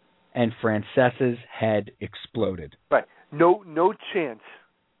 Right. And Francesa's head exploded. Right. No chance.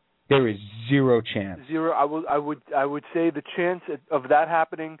 There is zero chance. Zero. I would say the chance of that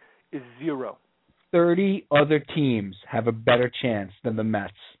happening is zero. 30 other teams have a better chance than the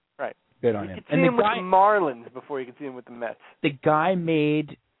Mets. Right. Bid on him. You could see him with the Marlins before you could see him with the Mets.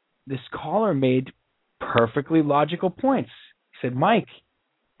 This caller made perfectly logical points. He said, Mike,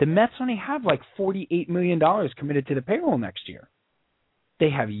 the Mets only have like $48 million committed to the payroll next year.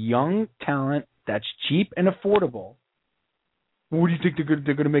 They have young talent that's cheap and affordable. What do you think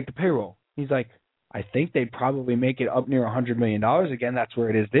they're going to make the payroll? He's like, I think they'd probably make it up near $100 million again. That's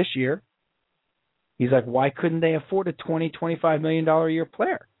where it is this year. He's like, why couldn't they afford a $20, $25 million a year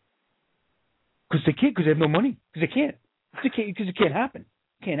player? Because they can't, because they have no money. Because they can't. Because it can't happen.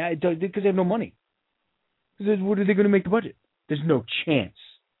 Because they have no money. What are they going to make the budget? There's no chance.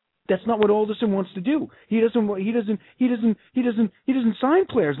 That's not what Alderson wants to do. He doesn't sign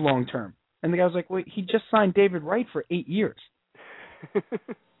players long term. And the guy was like, wait, he just signed David Wright for 8 years.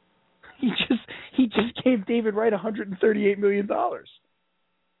 He just gave David Wright $138 million.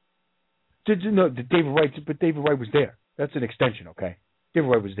 David Wright was there. That's an extension, okay? David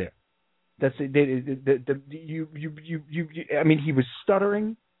Wright was there. That's I mean, he was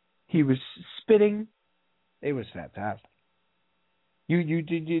stuttering, he was spitting. It was fantastic.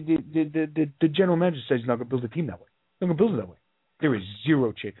 The general manager says he's not going to build a team that way. He's not going to build it that way. There is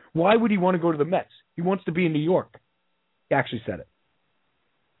zero chance. Why would he want to go to the Mets? He wants to be in New York. He actually said it.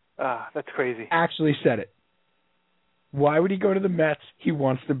 That's crazy. Actually said it. Why would he go to the Mets? He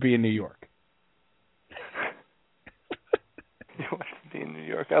wants to be in New York. He wants to be in New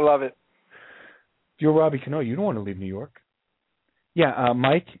York. I love it. If you're Robbie Cano, you don't want to leave New York. Yeah,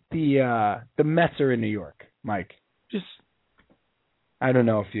 Mike, the Mets are in New York. Mike, just, I don't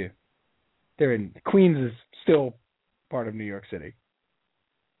know if they're in, Queens is still part of New York City.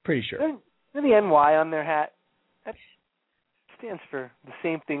 Pretty sure. Isn't the NY on their hat? That stands for the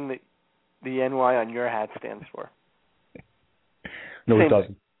same thing that the NY on your hat stands for. No, it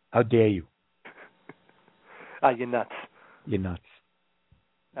doesn't. How dare you? You're nuts. You're nuts.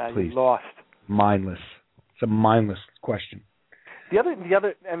 Please. You're lost. Mindless. It's a mindless question. The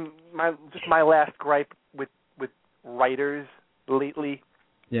other, and my last gripe with writers lately.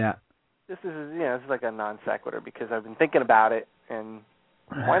 Yeah. This is like a non sequitur because I've been thinking about it, and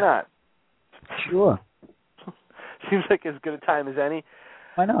why not? Sure. Seems like as good a time as any.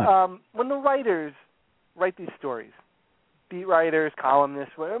 Why not? When the writers write these stories, beat writers,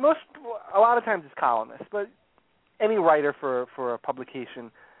 columnists, a lot of times it's columnists, but any writer for a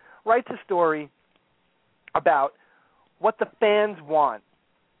publication writes a story about what the fans want.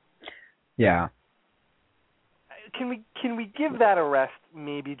 Yeah. Can we give that a rest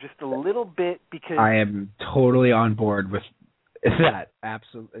maybe just a little bit, because I am totally on board with that.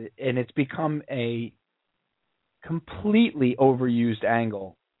 Absolutely. And it's become a completely overused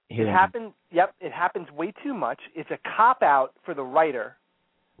angle here. It happens way too much. It's a cop-out for the writer,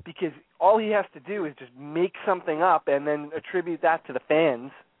 because all he has to do is just make something up and then attribute that to the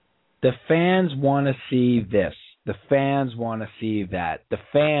fans. The fans want to see this. The fans want to see that. The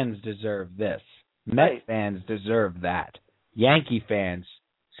fans deserve this. Met fans deserve that. Yankee fans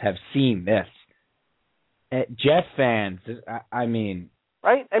have seen this. Jet fans, I mean...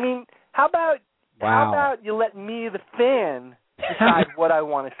 Right? I mean, how about you let me, the fan, decide what I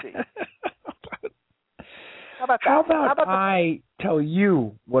want to see? How about that? How about I tell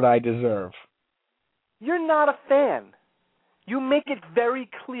you what I deserve? You're not a fan. You make it very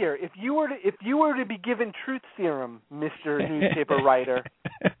clear. If you were to be given truth serum, Mr. Newspaper Writer,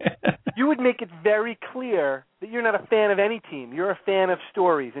 you would make it very clear that you're not a fan of any team. You're a fan of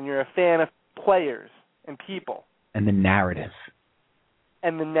stories, and you're a fan of players and people. And the narrative.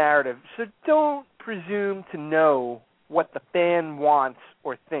 So don't presume to know what the fan wants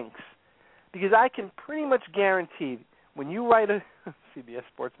or thinks, because I can pretty much guarantee when you write a CBS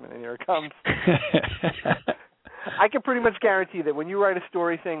Sportsman, and here it comes. I can pretty much guarantee that when you write a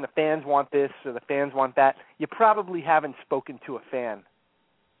story saying the fans want this or the fans want that, you probably haven't spoken to a fan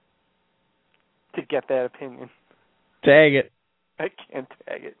to get that opinion. Tag it. I can't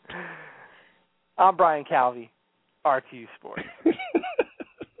tag it. I'm Brian Calvi, RTU Sports.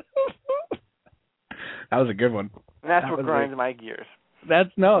 That was a good one. And that's what grinds my gears. That's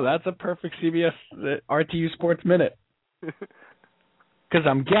a perfect CBS RTU Sports Minute. Because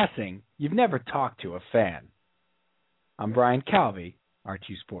I'm guessing you've never talked to a fan. I'm Brian Calvi,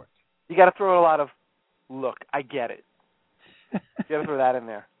 RTU Sports. You got to throw a lot of, look, I get it. You got to throw that in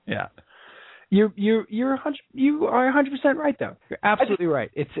there. Yeah. You are 100% right, though. You're absolutely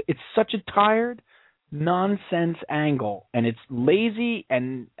right. It's such a tired, nonsense angle, and it's lazy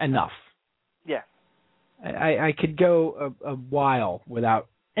and enough. Yeah. I could go a while without,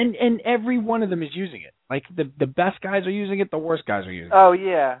 and every one of them is using it. Like the best guys are using it, the worst guys are using it. Oh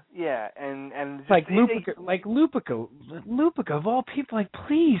yeah, and like Lupica of all people. Like,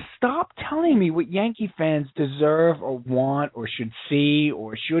 please stop telling me what Yankee fans deserve or want or should see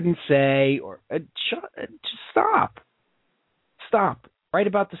or shouldn't say or just stop. Write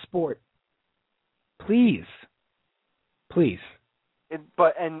about the sport, please.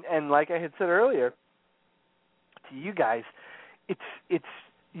 But like I had said earlier to you guys, it's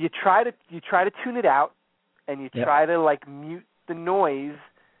you try to tune it out. And you try to like mute the noise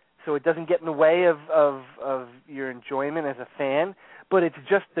so it doesn't get in the way of your enjoyment as a fan. But it's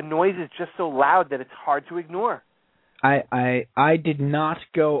just the noise is just so loud that it's hard to ignore. I did not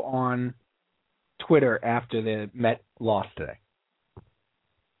go on Twitter after the Met lost today.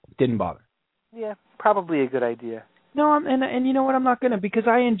 Didn't bother. Yeah, probably a good idea. No, and you know what? I'm not gonna, because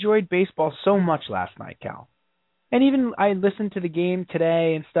I enjoyed baseball so much last night, Cal. And even I listened to the game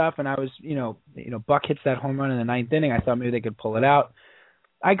today and stuff, and I was, Buck hits that home run in the ninth inning. I thought maybe they could pull it out.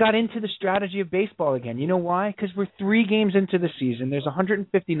 I got into the strategy of baseball again. You know why? Because we're 3 games into the season. There's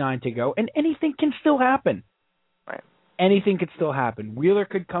 159 to go, and anything can still happen. Right. Anything could still happen. Wheeler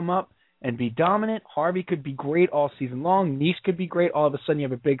could come up and be dominant. Harvey could be great all season long. Neese could be great. All of a sudden you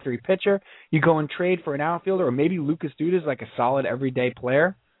have a big 3 pitcher. You go and trade for an outfielder, or maybe Lucas Duda is like a solid everyday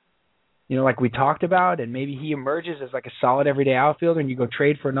player. Like we talked about, and maybe he emerges as like a solid everyday outfielder, and you go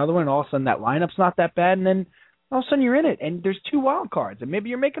trade for another one, and all of a sudden that lineup's not that bad, and then all of a sudden you're in it, and there's 2 wild cards, and maybe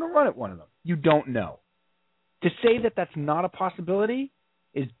you're making a run at one of them. You don't know. To say that that's not a possibility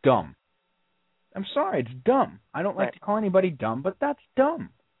is dumb. I'm sorry, it's dumb. I don't like to call anybody dumb, but that's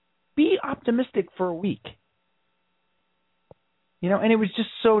dumb. Be optimistic for a week. And it was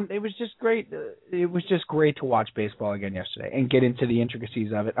just great. It was just great to watch baseball again yesterday and get into the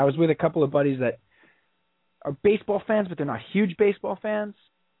intricacies of it. I was with a couple of buddies that are baseball fans, but they're not huge baseball fans.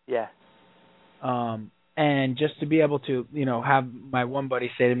 Yeah. And just to be able to, have my one buddy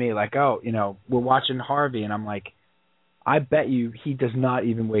say to me, like, oh, we're watching Harvey, and I'm like, I bet you he does not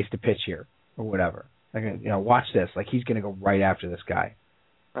even waste a pitch here or whatever. Like, watch this. Like, he's going to go right after this guy.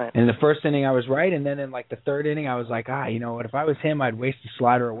 Right. And in the first inning, I was right, and then in like the third inning, I was like, you know what? If I was him, I'd waste the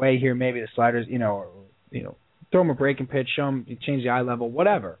slider away here. Maybe the sliders, throw him a breaking pitch, show him, change the eye level,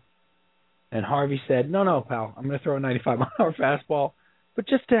 whatever. And Harvey said, no, pal, I'm going to throw a 95-mile-an-hour fastball. But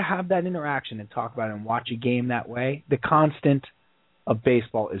just to have that interaction and talk about it and watch a game that way, the constant of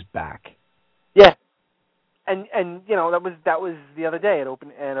baseball is back. Yeah. And that was the other day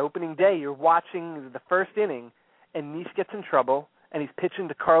at opening day. You're watching the first inning, and Nice gets in trouble, and he's pitching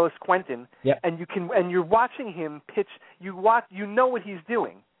to Carlos Quentin, yep. and you're watching him pitch. You know what he's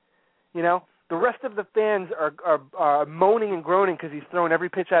doing. The rest of the fans are moaning and groaning because he's throwing every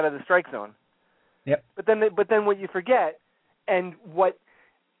pitch out of the strike zone. Yep. But then what you forget, and what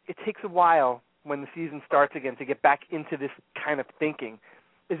it takes a while when the season starts again to get back into this kind of thinking,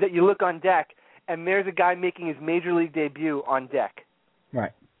 is that you look on deck, and there's a guy making his major league debut on deck.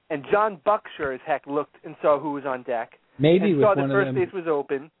 Right. And John Buck sure as heck looked and saw who was on deck. Maybe and saw that first base was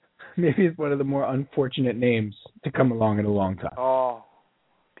open. Maybe it's one of the more unfortunate names to come along in a long time. Oh,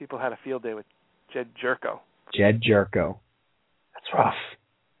 people had a field day with Jed Jerko. Jed Jerko. That's rough.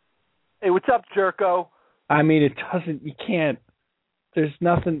 Hey, what's up, Jerko? I mean, you can't, there's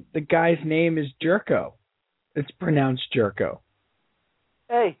nothing, the guy's name is Jerko. It's pronounced Jerko.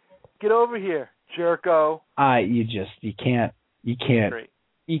 Hey, get over here, Jerko.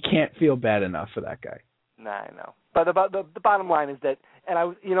 You can't feel bad enough for that guy. Nah, I know. But the bottom line is that, and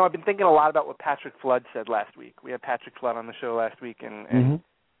I've been thinking a lot about what Patrick Flood said last week. We had Patrick Flood on the show last week, and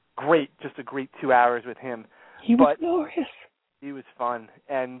just a great 2 hours with him. He was glorious. He was fun,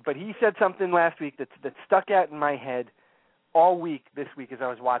 but he said something last week that stuck out in my head all week this week as I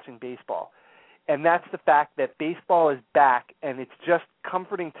was watching baseball, and that's the fact that baseball is back, and it's just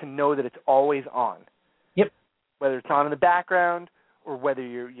comforting to know that it's always on. Yep. Whether it's on in the background or whether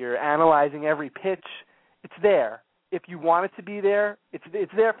you're analyzing every pitch, it's there. If you want it to be there, it's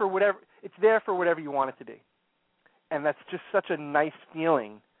there for whatever you want it to be, and that's just such a nice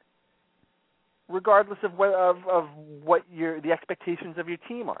feeling. Regardless of what the expectations of your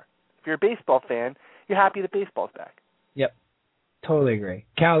team are. If you're a baseball fan, you're happy that baseball's back. Yep. Totally agree.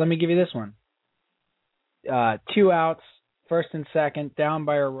 Cal, let me give you this one. 2 outs, first and second, down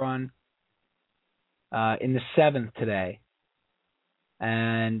by a run in the 7th today.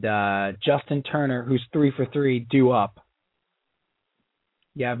 And Justin Turner, who's 3 for 3, due up.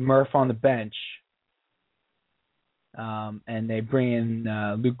 You have Murph on the bench. And they bring in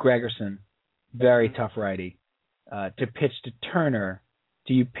Luke Gregerson, very tough righty, to pitch to Turner.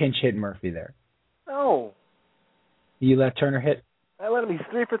 Do you pinch hit Murphy there? No. You let Turner hit? I let him. He's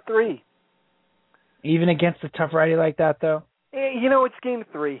 3 for 3. Even against a tough righty like that, though? It's game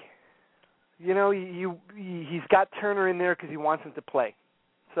 3. He's got Turner in there because he wants him to play.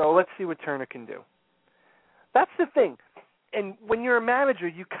 So let's see what Turner can do. That's the thing. And when you're a manager,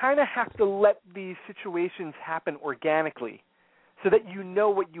 you kind of have to let these situations happen organically so that you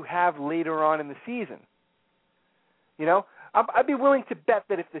know what you have later on in the season. I'd be willing to bet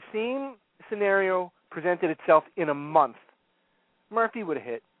that if the same scenario presented itself in a month, Murphy would have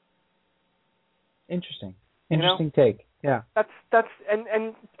hit. Interesting take. Yeah. That's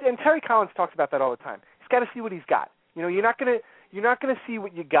and Terry Collins talks about that all the time. He's got to see what he's got. You're not gonna see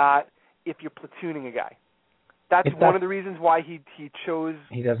what you got if you're platooning a guy. That's one of the reasons why he chose.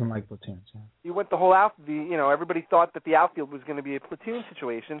 He doesn't like platoons. Yeah. He went the whole everybody thought that the outfield was going to be a platoon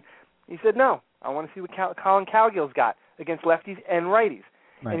situation. He said, no, I want to see what Colin Cowgill's got against lefties and righties.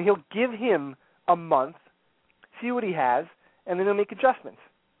 Right. And he'll give him a month, see what he has, and then he'll make adjustments.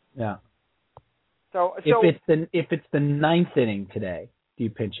 Yeah. So if it's the 9th inning today, do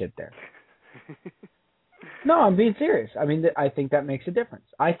you pinch hit there? No, I'm being serious. I mean, I think that makes a difference.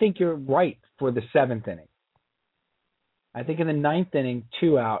 I think you're right for the 7th inning. I think in the 9th inning,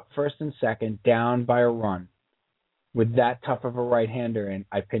 2 out, first and second, down by a run, with that tough of a right-hander in,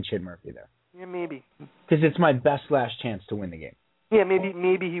 I pinch hit Murphy there. Yeah, maybe. Because it's my best last chance to win the game. Yeah,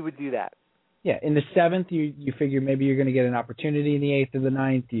 maybe he would do that. Yeah, in the 7th, you figure maybe you're going to get an opportunity in the 8th or the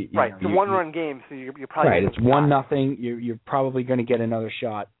 9th. Right, it's a one-run game, so you're probably right. It's 1-0. You're probably going to get another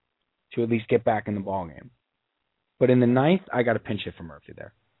shot to at least get back in the ball game. But in the 9th, I got to pinch hit for Murphy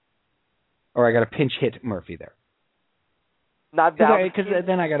there, or I got to pinch hit Murphy there. Not that because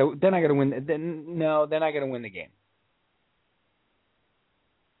then I got to win. Then I got to win the game.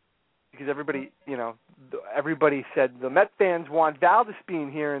 Because everybody said the Met fans want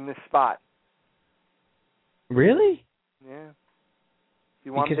Valdespin here in this spot. Really? Yeah. They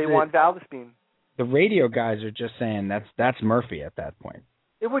want Valdespin. The radio guys are just saying that's Murphy at that point.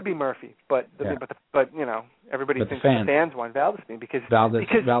 It would be Murphy, but everybody thinks the fans want Valdespin because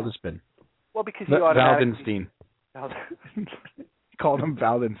Valdespin. Well, because he automatically He called him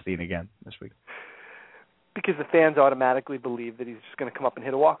Valdenstein again this week. Because the fans automatically believe that he's just going to come up and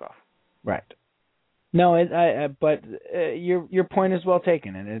hit a walk-off. Right. No, but your point is well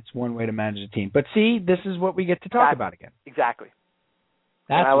taken, and it's one way to manage a team. But see, this is what we get to talk about again. Exactly.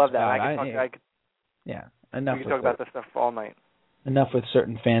 That's I love what's that. bad. Yeah, enough. We can talk about this stuff all night. Enough with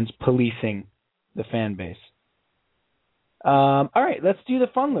certain fans policing the fan base. All right, let's do the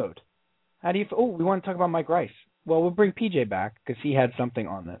fun load. How do you? We want to talk about Mike Rice. Well, we'll bring PJ back because he had something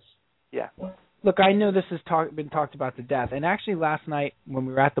on this. Yeah. Look, I know this has been talked about to death, and actually last night when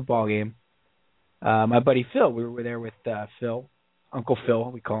we were at the ball game, my buddy Phil, we were there with Phil, Uncle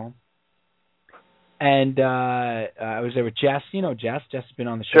Phil, we call him, and I was there with Jess. You know Jess. Jess has been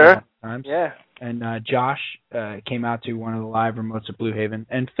on the show a couple times. Yeah. And Josh came out to one of the live remotes at Blue Haven,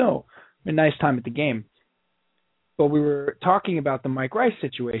 and Phil had a nice time at the game. But we were talking about the Mike Rice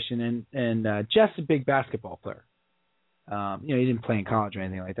situation, and Jess is a big basketball player. He didn't play in college or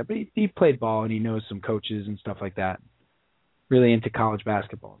anything like that, but he played ball and he knows some coaches and stuff like that. Really into college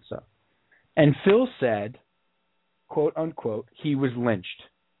basketball and stuff. And Phil said, quote unquote, he was lynched.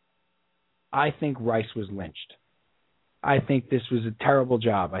 I think Rice was lynched. I think this was a terrible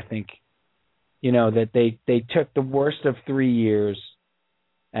job. I think, that they took the worst of 3 years,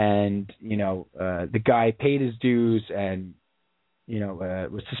 and the guy paid his dues and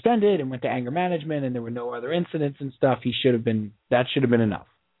was suspended and went to anger management, and there were no other incidents and stuff. That should have been enough.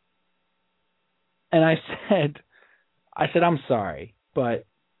 And I said, I'm sorry, but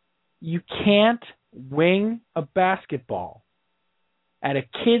you can't wing a basketball at a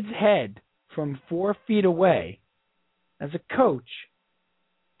kid's head from 4 feet away as a coach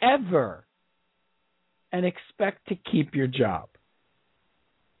ever and expect to keep your job.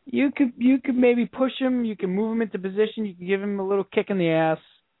 You could maybe push him. You can move him into position. You can give him a little kick in the ass.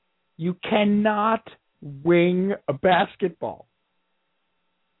 You cannot wing a basketball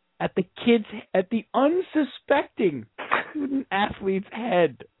at the unsuspecting student athlete's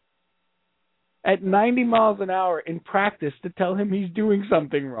head at 90 miles an hour in practice to tell him he's doing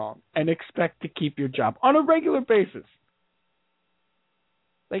something wrong and expect to keep your job on a regular basis.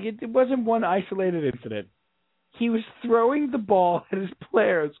 Like, it wasn't one isolated incident. He was throwing the ball at his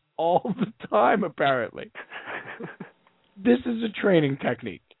players all the time, apparently. This is a training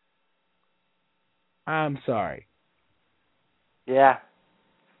technique. I'm sorry. Yeah.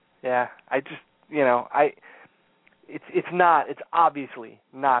 I just, it's obviously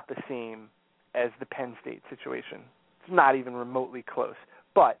not the same as the Penn State situation. It's not even remotely close.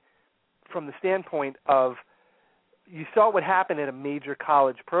 But from the standpoint of, you saw what happened at a major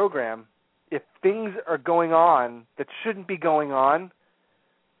college program. If things are going on that shouldn't be going on,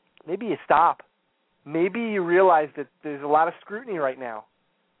 maybe you stop. Maybe you realize that there's a lot of scrutiny right now,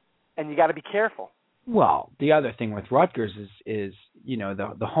 and you got to be careful. Well, the other thing with Rutgers is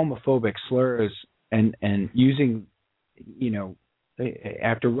the homophobic slurs and using,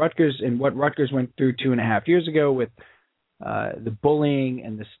 after Rutgers and what Rutgers went through 2.5 years ago with the bullying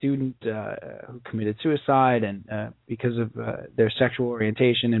and the student who committed suicide and because of their sexual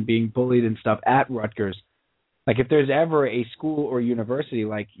orientation and being bullied and stuff at Rutgers. Like, if there's ever a school or university,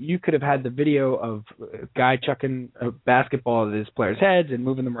 like, you could have had the video of a guy chucking a basketball at his players' heads and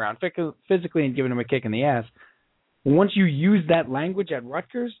moving them around physically and giving them a kick in the ass. Once you use that language at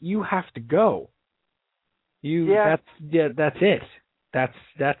Rutgers, you have to go. That's it.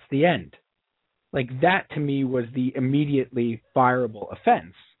 That's the end. Like, that to me was the immediately fireable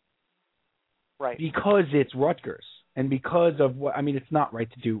offense. Right. Because it's Rutgers and because of it's not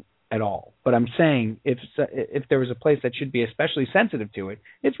right to do at all. But I'm saying if there was a place that should be especially sensitive to it,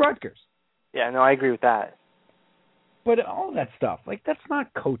 it's Rutgers. Yeah, no, I agree with that. But all that stuff, like, that's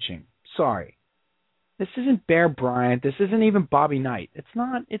not coaching. Sorry. This isn't Bear Bryant. This isn't even Bobby Knight. It's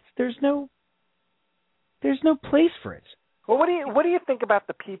not. There's no place for it. Well, what do you think about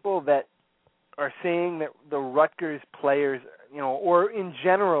the people that are saying that the Rutgers players, or in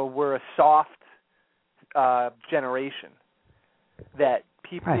general, were a soft generation? That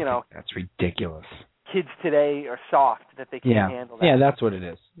people, I think that's ridiculous. Kids today are soft, that they can't handle that. Yeah, that's what it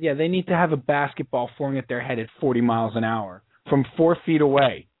is. Yeah, they need to have a basketball thrown at their head at 40 miles an hour from 4 feet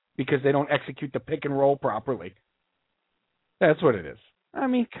away because they don't execute the pick and roll properly. That's what it is.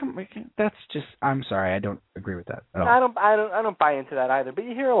 That's just. I'm sorry, I don't agree with that at all. I don't buy into that either. But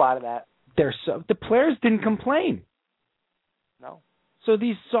you hear a lot of that. The players didn't complain. No. So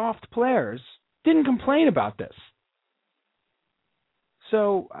these soft players didn't complain about this.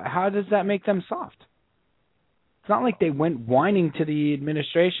 So how does that make them soft? It's not like they went whining to the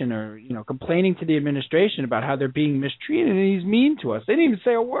administration or, complaining to the administration about how they're being mistreated and he's mean to us. They didn't even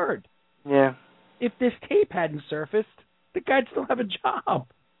say a word. Yeah. If this tape hadn't surfaced, the guy'd still have a job.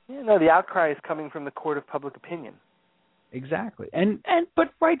 Yeah, no, the outcry is coming from the court of public opinion. Exactly. But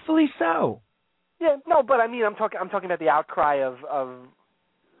rightfully so. Yeah, no, but I'm talking about the outcry of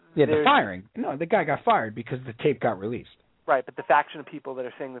the firing. No, the guy got fired because the tape got released. Right, but the faction of people that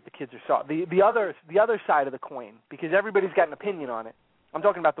are saying that the kids are soft. The other side of the coin, because everybody's got an opinion on it. I'm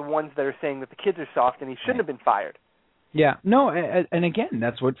talking about the ones that are saying that the kids are soft and he shouldn't have been fired. Yeah, no, and again,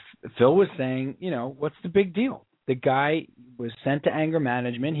 that's what Phil was saying. What's the big deal? The guy was sent to anger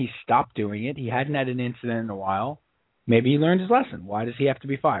management. He stopped doing it. He hadn't had an incident in a while. Maybe he learned his lesson. Why does he have to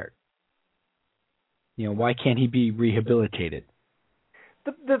be fired? Why can't he be rehabilitated?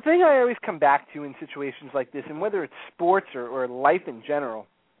 The thing I always come back to in situations like this, and whether it's sports or life in general,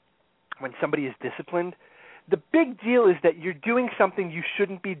 when somebody is disciplined, the big deal is that you're doing something you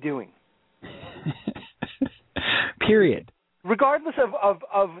shouldn't be doing. Period. Regardless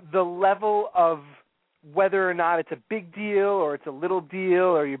of the level of whether or not it's a big deal or it's a little deal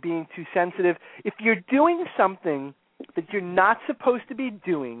or you're being too sensitive, if you're doing something that you're not supposed to be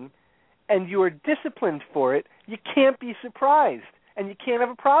doing and you are disciplined for it, you can't be surprised and you can't have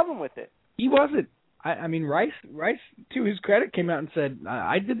a problem with it. He wasn't. I mean, Rice, to his credit, came out and said,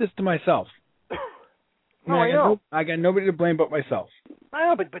 I did this to myself. No, I know. I got nobody to blame but myself. I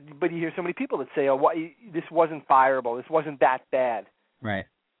know, but you hear so many people that say, this wasn't fireable, this wasn't that bad. Right.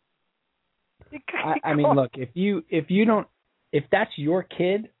 I mean, look, if that's your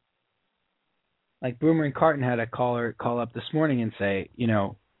kid, like Boomer and Carton had a caller call up this morning and say,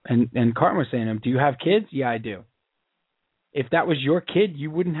 and Carton was saying to him, do you have kids? Yeah, I do. If that was your kid,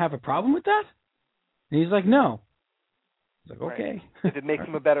 you wouldn't have a problem with that? And he's like, no. He's like, okay. If it makes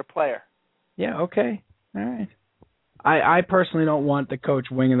him a better player. Yeah, okay. All right. I personally don't want the coach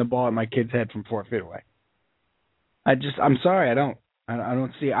winging the ball at my kid's head from 4 feet away. I'm sorry, I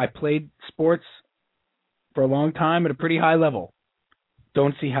don't see. I played sports for a long time at a pretty high level.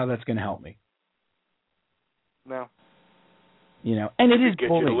 Don't see how that's going to help me. No. And it is get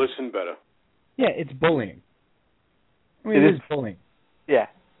bullying. You to listen better. Yeah, it's bullying. I mean, it is bullying. Yeah.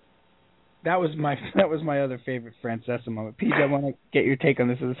 That was my other favorite Francesa moment. Pete, I want to get your take on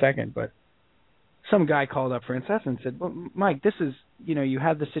this in a second, but some guy called up Francesa and said, well, Mike, this is, you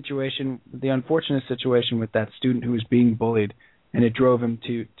had the situation, the unfortunate situation with that student who was being bullied, and it drove him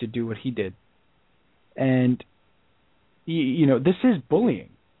to do what he did. And, this is bullying.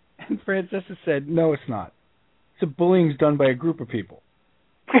 And Francesa said, no, it's not. So bullying's done by a group of people.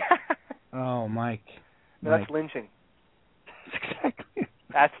 Oh, Mike. No, that's lynching. Exactly.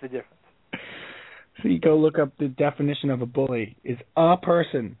 That's the difference. So you go look up the definition of a bully is a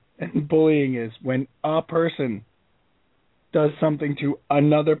person. And bullying is when a person does something to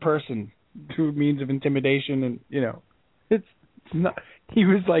another person through means of intimidation, and it's not. He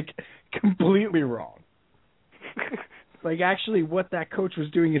was like completely wrong. Like actually, what that coach was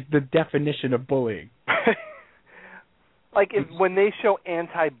doing is the definition of bullying. Like when they show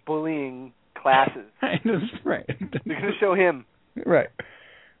anti-bullying classes, right? They're going to show him. Right.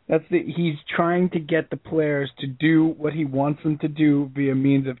 He's trying to get the players to do what he wants them to do via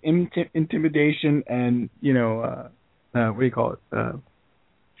means of intimidation and, what do you call it?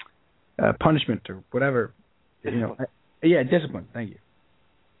 Punishment or whatever. Discipline. Discipline. Thank you.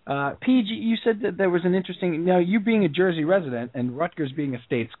 PG, you said that there was an interesting, now you being a Jersey resident and Rutgers being a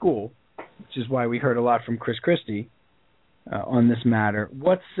state school, which is why we heard a lot from Chris Christie on this matter.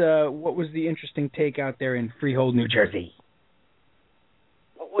 What was the interesting take out there in Freehold, New Jersey?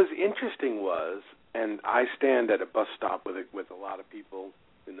 What was interesting was, and I stand at a bus stop with a lot of people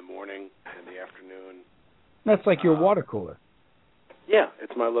in the morning and the afternoon. That's like your water cooler. Yeah,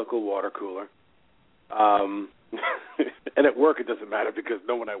 it's my local water cooler. And at work it doesn't matter because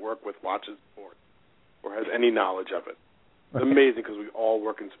no one I work with watches sports or has any knowledge of it. It's amazing because we all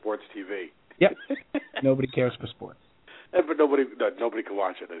work in sports TV. Yep. Nobody cares for sports. But nobody can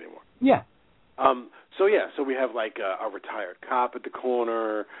watch it anymore. Yeah. So we have like a retired cop at the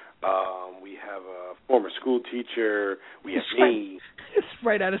corner. We have a former school teacher. We have me. It's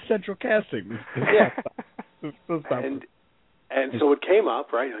right out of Central Casting. Yeah. And so it came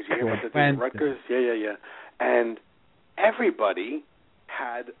up, right? Did you hear about the thing in Rutgers? Yeah. And everybody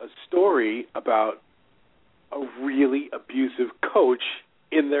had a story about a really abusive coach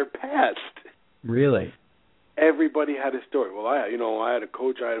in their past. Really? Everybody had a story. Well, I had a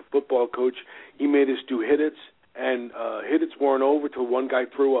coach. I had a football coach. He made us do hit-its, and hit-its weren't over till one guy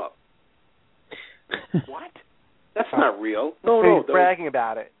threw up. What? That's not real. No. He's bragging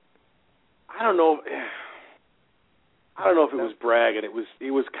about it. I don't know. I don't know if it was bragging.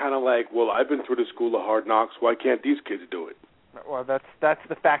 It was kind of like, well, I've been through the school of hard knocks. Why can't these kids do it? Well, that's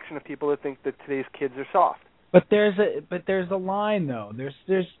the faction of people that think that today's kids are soft. But there's a line though.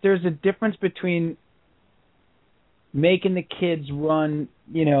 There's a difference between making the kids run,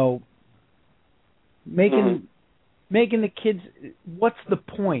 making the kids. What's the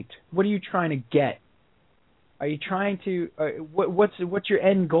point? What are you trying to get? Are you trying to? What's your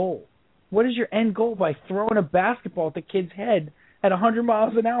end goal? What is your end goal by throwing a basketball at the kid's head at 100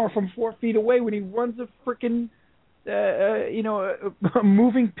 miles an hour from 4 feet away when he runs a freaking, a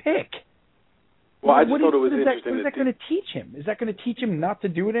moving pick? Well, I just thought it was interesting. What is that going to teach him? Is that going to teach him not to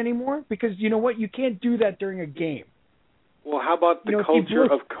do it anymore? Because you know what? You can't do that during a game. Well, how about the culture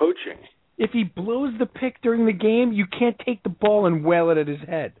of coaching? If he blows the pick during the game, you can't take the ball and wail it at his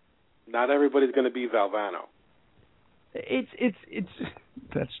head. Not everybody's going to be Valvano. It's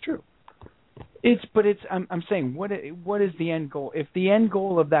that's true. I'm saying, what is the end goal? If the end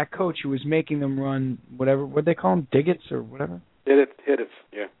goal of that coach who was making them run whatever, what they call them, diggits or whatever? Hit-its,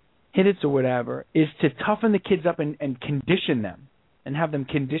 yeah. Hit-its or whatever, is to toughen the kids up and condition them and have them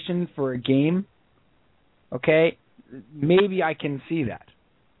conditioned for a game, okay, maybe I can see that.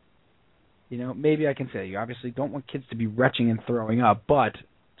 Maybe I can say you obviously don't want kids to be retching and throwing up, but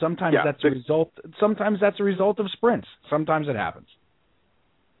sometimes that's a result. Sometimes that's a result of sprints. Sometimes it happens.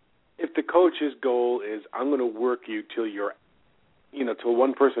 If the coach's goal is, I'm going to work you till you're, till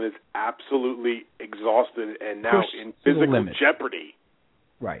one person is absolutely exhausted and now in physical jeopardy.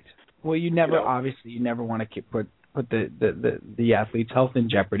 Right. Well, you never want to put the athlete's health in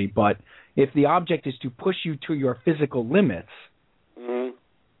jeopardy, but if the object is to push you to your physical limits,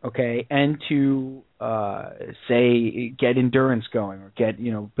 okay, and to say get endurance going or get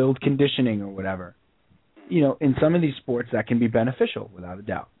build conditioning or whatever, in some of these sports that can be beneficial without a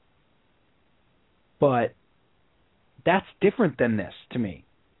doubt. But that's different than this to me.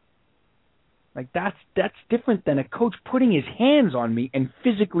 Like that's different than a coach putting his hands on me and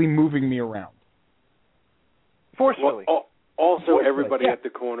physically moving me around. Forcefully. Well, also, everybody at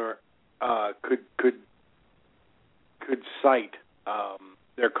the corner could cite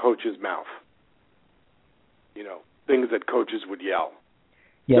their coach's mouth. Things that coaches would yell.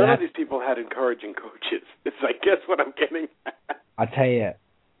 Yeah, none of these people had encouraging coaches. It's I guess what I'm getting at. I'll tell you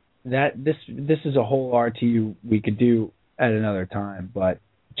that this is a whole RTU we could do at another time, but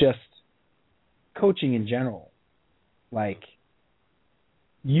just coaching in general, like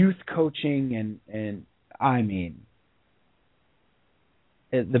youth coaching and I mean,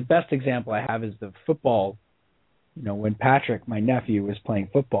 the best example I have is the football, when Patrick, my nephew, was playing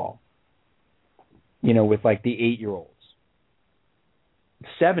football, with like the 8-year-olds,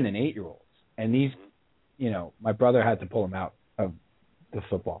 7 and 8-year-olds. And these, my brother had to pull him out of the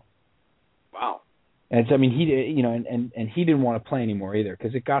football. Wow. And so, I mean, and he didn't want to play anymore either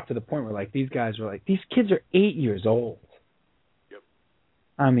because it got to the point where like these guys were like, these kids are 8 years old. Yep.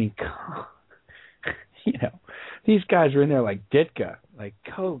 I mean, these guys were in there like Ditka, like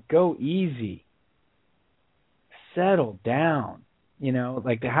go easy, settle down.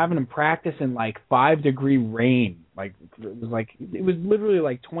 Like they're having them practice in like 5-degree rain. Like it was literally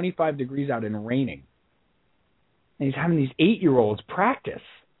like 25 degrees out and raining. And he's having these 8-year-olds practice.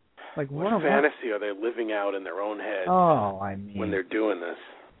 Like what fantasy are they living out in their own heads? Oh, I mean, when they're doing this.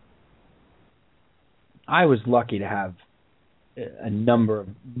 I was lucky to have a number of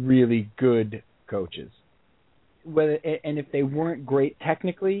really good coaches. And if they weren't great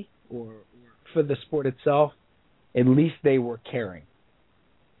technically or for the sport itself, at least they were caring.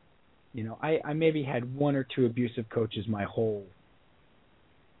 I maybe had 1 or 2 abusive coaches my whole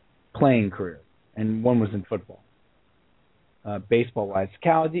playing career, and one was in football. Baseball-wise,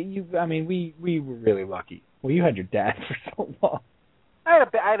 Cal, we were really lucky. Well, you had your dad for so long. I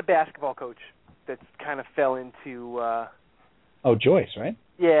had a basketball coach that kind of fell into. Joyce, right?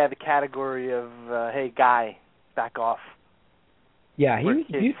 Yeah, the category of hey, guy, back off. Yeah, he was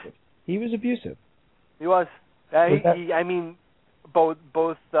abusive. He was abusive. He was. Both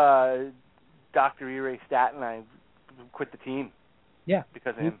Dr. Ire Stat and I quit the team. Yeah,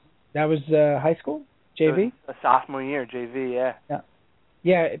 because of him. That was high school, JV. A sophomore year, JV. Yeah.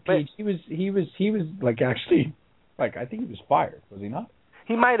 Yeah, Pete, he was like actually, like I think he was fired. Was he not?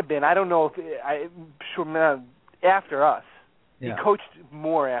 He might have been. I don't know if I'm sure after us. Yeah. He coached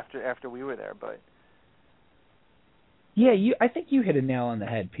more after we were there, but. Yeah, I think you hit a nail on the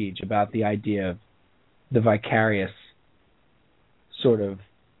head, Peach, about the idea of the vicarious sort of,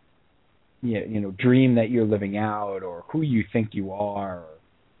 dream that you're living out, or who you think you are.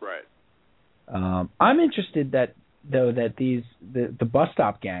 Right. I'm interested that the bus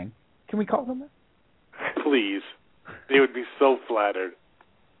stop gang. Can we call them that? Please, they would be so flattered.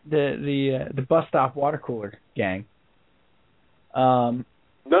 The bus stop water cooler gang. None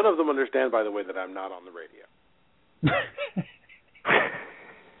of them understand, by the way, that I'm not on the radio.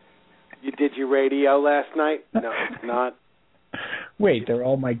 You did your radio last night? No, it's not. Wait, they're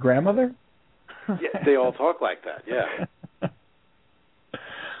all my grandmother? Yeah, they all talk like that, yeah.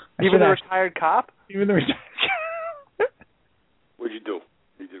 Even the retired cop? Even the retired cop. What'd you do?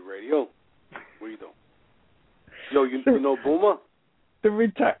 You did radio? What do you do? Yo, you know Boomer? The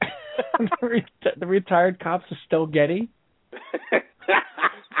retired cops are still Getty.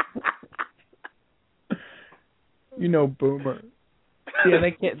 You know Boomer. Yeah,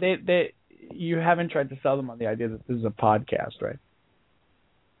 they can't. They. You haven't tried to sell them on the idea that this is a podcast, right?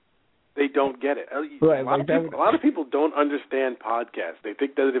 They don't get it. Right, a lot of people don't understand podcasts. They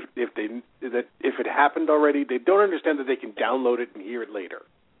think that if it happened already, they don't understand that they can download it and hear it later.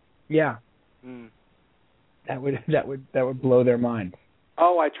 Yeah. That would blow their mind.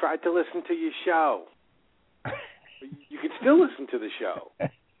 Oh, I tried to listen to your show. You can still listen to the show.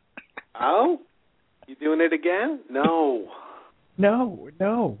 Oh? You doing it again? No. No.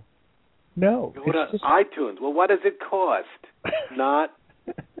 Go to iTunes. Well, what does it cost? Not.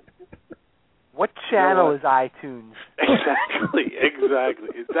 What channel is iTunes? Exactly.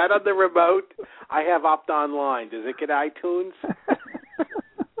 Is that on the remote? I have Opt Online. Does it get iTunes?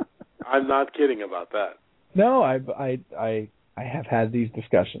 I'm not kidding about that. No, I have had these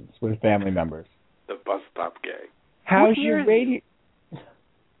discussions with family members. The bus stop gay. How's your radio?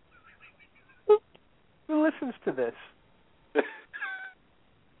 Who listens to this?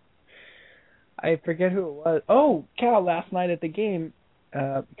 I forget who it was. Oh, Cal, last night at the game,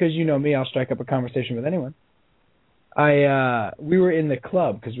 because you know me, I'll strike up a conversation with anyone. We were in the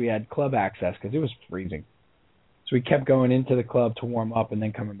club because we had club access because it was freezing. So we kept going into the club to warm up and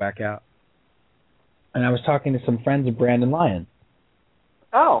then coming back out. And I was talking to some friends of Brandon Lyon.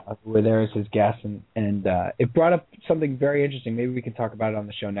 Oh. Who were there as his guests, and it brought up something very interesting. Maybe we can talk about it on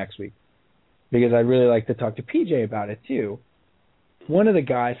the show next week. Because I'd really like to talk to PJ about it, too. One of the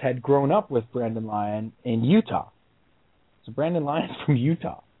guys had grown up with Brandon Lyon in Utah. So Brandon Lyon's from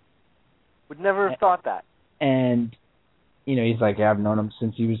Utah. Would never have thought that. And, you know, he's like, yeah, I've known him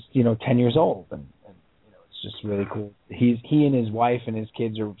since he was, 10 years old. And it's just really cool. He and his wife and his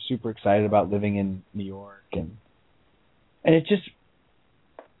kids are super excited about living in New York. And it just,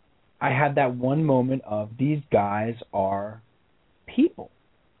 I had that one moment of these guys are people.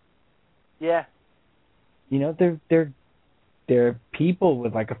 Yeah. You know, they're people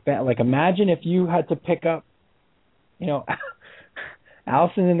with like imagine if you had to pick up,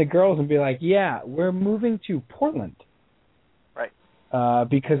 Allison and the girls and be like, yeah, we're moving to Portland. Right.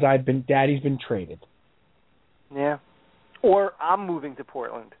 Because Daddy's been traded. Yeah. Or I'm moving to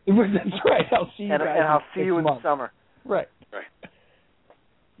Portland. That's right. I'll see you guys. And I'll see you in the summer. Right.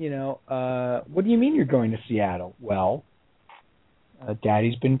 What do you mean you're going to Seattle? Well,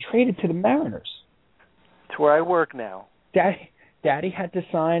 Daddy's been traded to the Mariners. It's where I work now. Daddy had to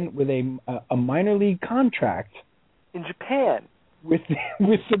sign with a minor league contract in Japan with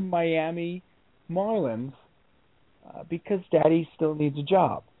the Miami Marlins because Daddy still needs a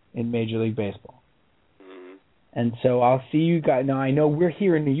job in Major League Baseball. Mm-hmm. And so I'll see you guys. Now I know we're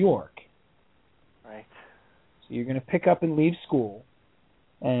here in New York. Right. So you're going to pick up and leave school,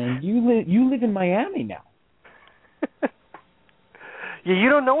 and you live in Miami now. Yeah, you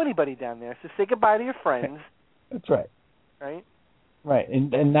don't know anybody down there, so say goodbye to your friends. That's right. Right? Right,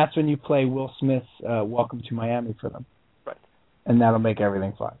 and that's when you play Will Smith's Welcome to Miami for them. Right. And that'll make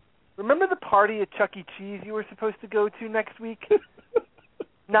everything fine. Remember the party at Chuck E. Cheese you were supposed to go to next week?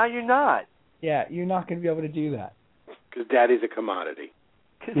 Now you're not. Yeah, you're not going to be able to do that. Because Daddy's a commodity.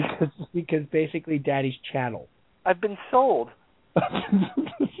 Because basically Daddy's chattel. I've been sold to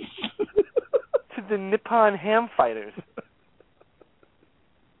the Nippon Ham Fighters.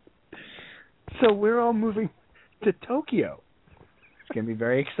 So we're all moving to Tokyo. It's going to be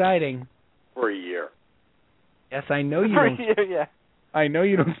very exciting. For a year. Yes, I know you For don't. A year, yeah. I know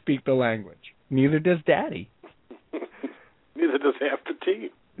you don't speak the language. Neither does Daddy. Neither does half the team.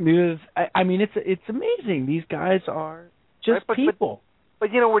 Neither does, I mean, it's amazing. These guys are just people.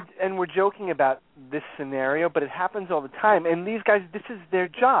 But we're joking about this scenario, but it happens all the time. And these guys, this is their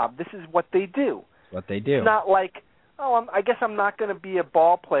job. This is what they do. It's what they do. It's not like, I guess I'm not going to be a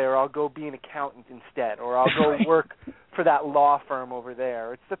ball player. I'll go be an accountant instead, or I'll go work for that law firm over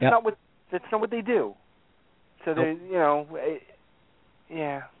there. That's not what they do. So they,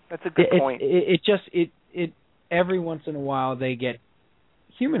 yeah, that's a good point. It just every once in a while they get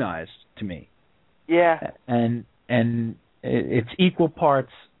humanized to me. Yeah. And it's equal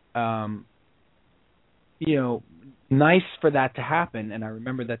parts, nice for that to happen. And I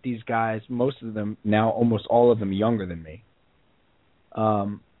remember that these guys, most of them now, almost all of them younger than me,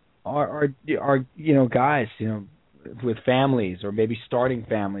 are guys, with families or maybe starting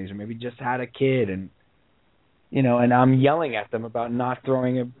families or maybe just had a kid and I'm yelling at them about not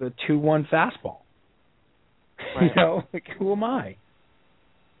throwing a 2-1 fastball. Right. Like, who am I?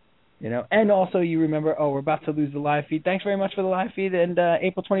 And also you remember, we're about to lose the live feed. Thanks very much for the live feed, and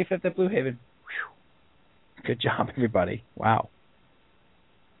April 25th at Blue Haven. Whew. Good job, everybody. Wow.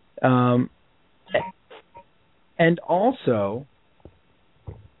 And also,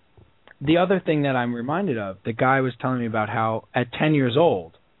 the other thing that I'm reminded of, the guy was telling me about how at 10 years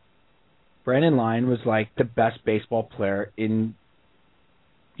old, Brandon Lyon was like the best baseball player in,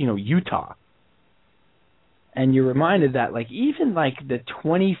 Utah. And you're reminded that even the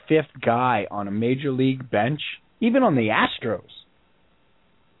 25th guy on a major league bench, even on the Astros,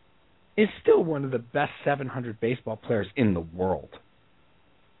 is still one of the best 700 baseball players in the world.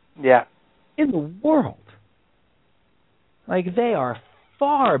 Yeah. In the world. They are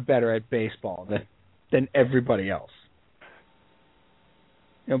far better at baseball than everybody else.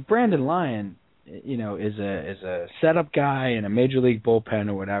 Brandon Lyon, is a setup guy in a major league bullpen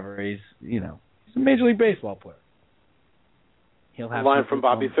or whatever. He's a major league baseball player. He'll have a line from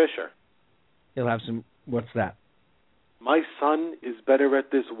Bobby Fischer. He'll have some. What's that? My son is better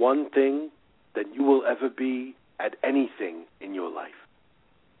at this one thing than you will ever be at anything in your life.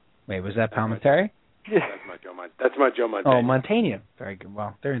 Wait, was that Palminteri? That's my Joe Montana. Oh, Montana. Very good.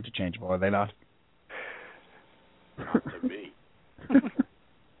 Well, they're interchangeable, are they not? Not to me.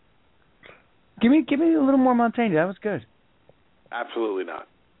 Give me a little more Montana. That was good. Absolutely not.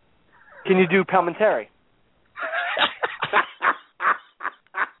 Can you do Palminteri?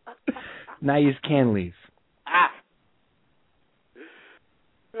 Nice can leave.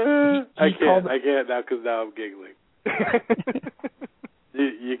 I can't now because now I'm giggling.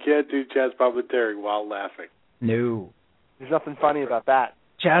 You can't do Chaz Palminteri while laughing. No. There's nothing funny about that.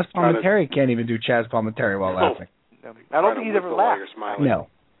 Chaz Palminteri can't even do Chaz Palminteri while laughing. No. I don't think he's ever laughed. No.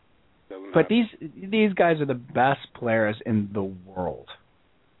 But these guys are the best players in the world.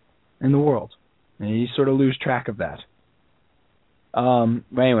 In the world. And you sort of lose track of that.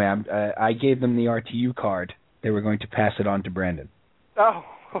 But anyway, I gave them the RTU card. They were going to pass it on to Brandon. Oh,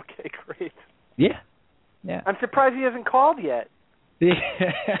 okay, great. Yeah. I'm surprised he hasn't called yet.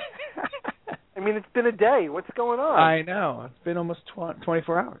 I mean, it's been a day. What's going on? I know. It's been almost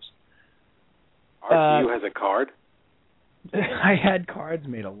 24 hours. RTU has a card? I had cards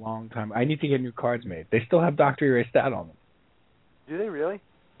made a long time. I need to get new cards made. They still have Dr. Erastat on them. Do they really?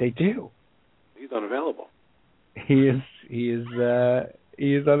 They do. He's unavailable. He is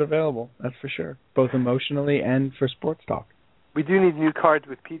unavailable. That's for sure, both emotionally and for sports talk. We do need new cards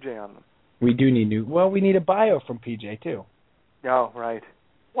with PJ on them. We do need we need a bio from PJ too. Oh, right.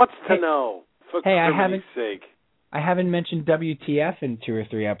 What's to know? For Christ's sake. I haven't mentioned WTF in 2 or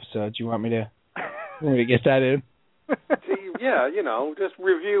 3 episodes. You want me to get that in? See, yeah, just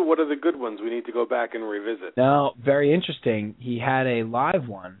review what are the good ones we need to go back and revisit. No, very interesting. He had a live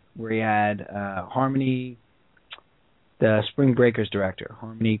one where he had Harmony, the Spring Breakers director,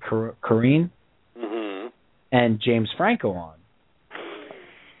 Harmony Korine, and James Franco on.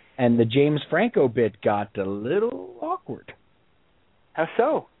 And the James Franco bit got a little awkward. How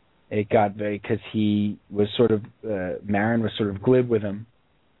so? It got because he was sort of, Marin was sort of glib with him.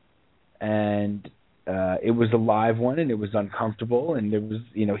 And it was a live one, and it was uncomfortable. And there was,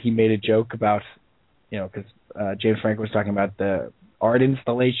 he made a joke about, because James Franco was talking about the art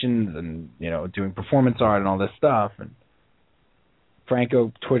installations and, doing performance art and all this stuff. And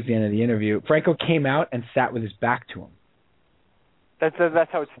Franco, towards the end of the interview, Franco came out and sat with his back to him. That's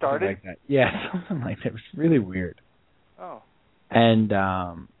how it started? Something like that. Yeah, something like that. It was really weird. Oh. And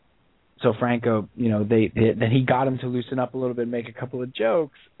so Franco, then he got him to loosen up a little bit, make a couple of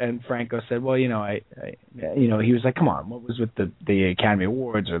jokes, and Franco said, well, he was like, come on, what was with the Academy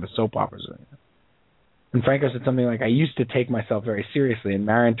Awards or the soap operas? And Franco said something like, I used to take myself very seriously, and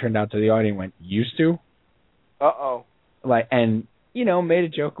Marin turned out to the audience and went, used to? Uh-oh. And made a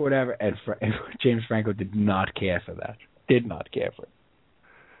joke or whatever, and James Franco did not care for that. Did not care for it.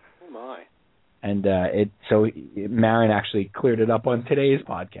 Oh, my. And Marin actually cleared it up on today's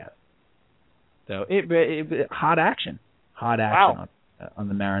podcast. So it hot action wow. on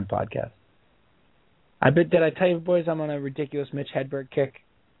the Marin podcast. Did I tell you, boys, I'm on a ridiculous Mitch Hedberg kick?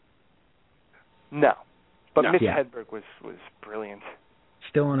 No, but No. Mitch Yeah. Hedberg was brilliant.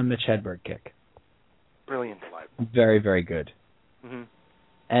 Still on a Mitch Hedberg kick. Brilliant. Very, very good. Mm-hmm.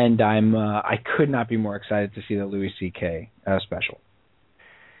 And I could not be more excited to see the Louis C.K. Special.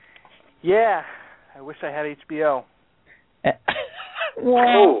 Yeah, I wish I had HBO.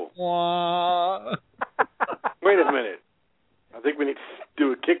 Whoa. Wait a minute. I think we need to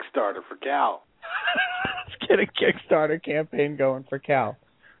do a Kickstarter for Cal. Let's get a Kickstarter campaign going for Cal.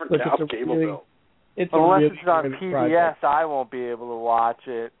 For Cal's cable bill. Unless it's on PBS, project. I won't be able to watch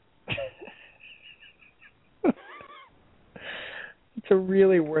it. It's a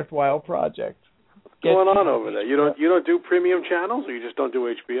really worthwhile project. What's going on over there? You don't do premium channels, or you just don't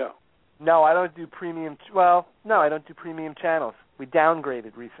do HBO? No, I don't do premium. Well, no, I don't do premium channels. We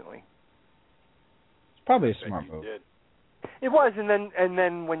downgraded recently. It's probably a smart move. It was, and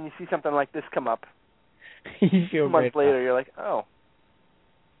then when you see something like this come up, you feel 2 months later, you're like, oh,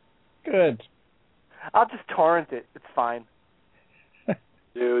 good. I'll just torrent it. It's fine.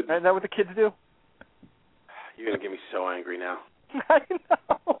 Dude. Isn't that what the kids do? You're going to get me so angry now. I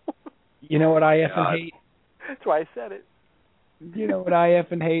know. You know what I effing hate? That's why I said it. You know what I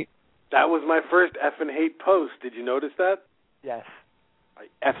effing hate? That was my first effing hate post. Did you notice that? Yes. I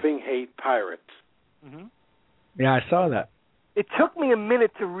effing hate pirates. Mm-hmm. Yeah, I saw that. It took me a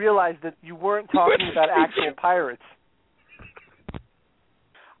minute to realize that you weren't talking about actual pirates.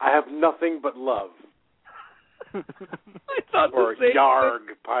 I have nothing but love. I thought or the same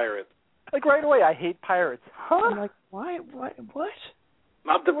yarg pirates. Like right away, I hate pirates. Huh? I'm like, why? What?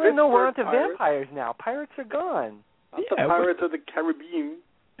 Not the we're on to pirates. vampires now. Pirates are gone. Not the Pirates of the Caribbean.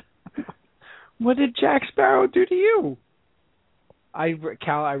 What did Jack Sparrow do to you?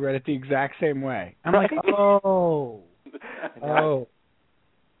 Cal, I read it the exact same way. I'm like, oh,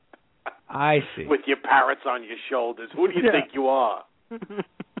 I see. With your parrots on your shoulders, who do you think you are?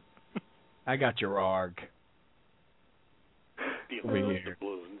 I got your arg. Over here.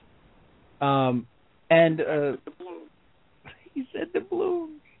 He said the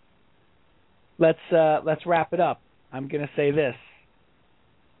balloons. Let's wrap it up. I'm gonna say this.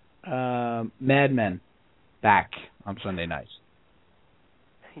 Mad Men back on Sunday nights.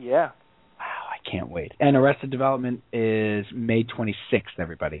 Yeah. Wow, I can't wait. And Arrested Development is May 26th,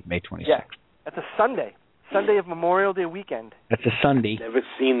 everybody. May 26th. Yeah. That's a Sunday. Sunday of Memorial Day weekend. That's a Sunday. Never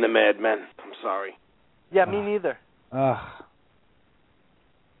seen the Mad Men. I'm sorry. Yeah, me neither.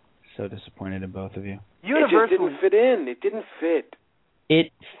 So disappointed in both of you. Universal. It just didn't fit in. It didn't fit.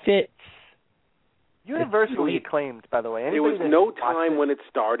 It fits. Universally acclaimed, by the way. There was no time when it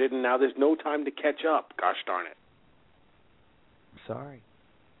started, and now there's no time to catch up. Gosh darn it. Sorry.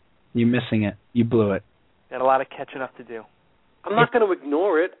 You're missing it. You blew it. Got a lot of catching up to do. I'm not going to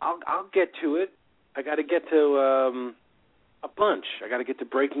ignore it. I'll get to it. I got to get to a bunch. I got to get to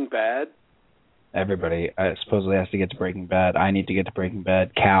Breaking Bad. Everybody supposedly has to get to Breaking Bad. I need to get to Breaking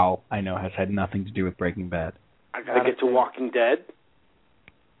Bad. Cal, I know, has had nothing to do with Breaking Bad. I got to get to Walking Dead.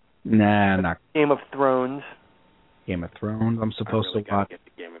 Nah, not Game of Thrones. Game of Thrones. I'm supposed to watch. Get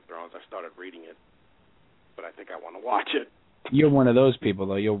to Game of Thrones. I started reading it, but I think I want to watch it. You're one of those people,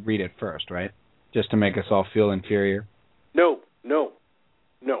 though. You'll read it first, right? Just to make us all feel inferior. No.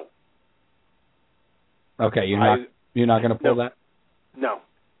 Okay, you're not going to pull that. No,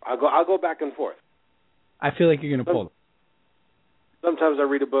 I'll go back and forth. I feel like you're going to pull it. Sometimes I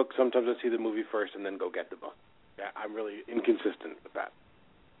read a book. Sometimes I see the movie first and then go get the book. Yeah, I'm really inconsistent with that.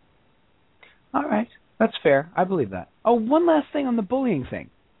 All right, that's fair. I believe that. Oh, one last thing on the bullying thing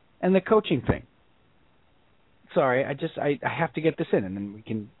and the coaching thing. Sorry, I have to get this in, and then we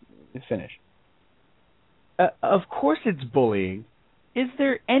can finish. Of course it's bullying. Is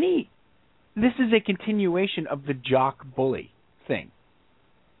there any... This is a continuation of the jock-bully thing.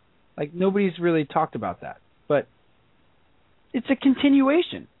 Like, nobody's really talked about that. But it's a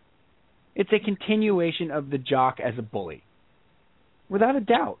continuation. It's a continuation of the jock as a bully. Without a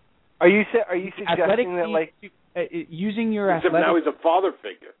doubt. Are you suggesting that, like... using your athletic... Except now he's a father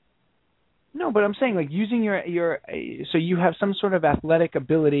figure. No, but I'm saying, like, using your so you have some sort of athletic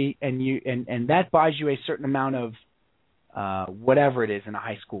ability, and that buys you a certain amount of whatever it is in a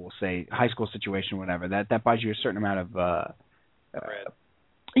high school situation, whatever. That buys you a certain amount of cred.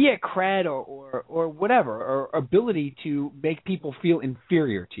 Cred or whatever, or ability to make people feel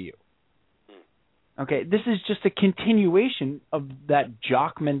inferior to you. Okay, this is just a continuation of that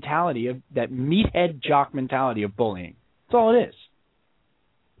jock mentality, of that meathead jock mentality of bullying. That's all it is.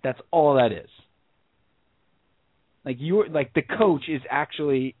 That's all that is. Like the coach is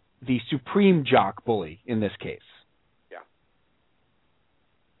actually the supreme jock bully in this case. Yeah.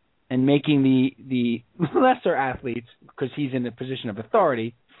 And making the lesser athletes, because he's in a position of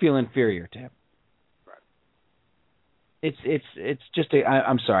authority, feel inferior to him. Right. It's just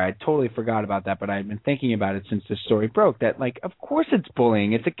I'm sorry, I totally forgot about that, but I've been thinking about it since this story broke. That, like, of course it's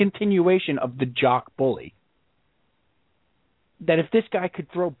bullying. It's a continuation of the jock bully. That if this guy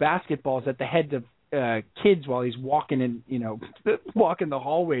could throw basketballs at the heads of kids while he's walking walking the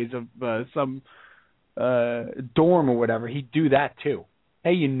hallways of some dorm or whatever, he'd do that too.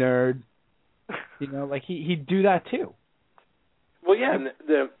 Hey, you nerd! Like he'd do that too. Well, yeah,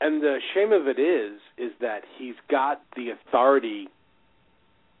 and the shame of it is that he's got the authority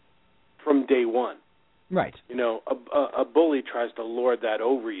from day one. Right. You know, a bully tries to lord that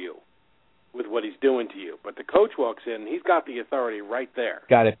over you with what he's doing to you. But the coach walks in, he's got the authority right there.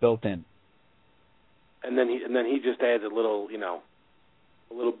 Got it built in. And then he just adds a little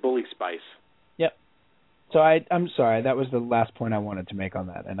bully spice. Yep. So I'm sorry, that was the last point I wanted to make on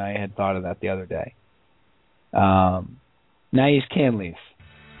that, and I had thought of that the other day. Now you can leave.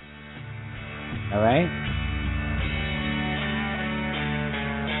 All right?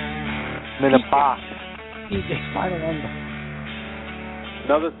 I'm in a box. PJ's final number.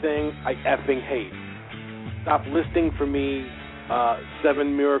 Another thing I effing hate. Stop listing for me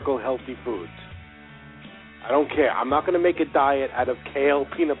 7 miracle healthy foods. I don't care. I'm not going to make a diet out of kale,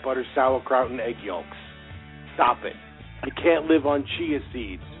 peanut butter, sauerkraut, and egg yolks. Stop it. You can't live on chia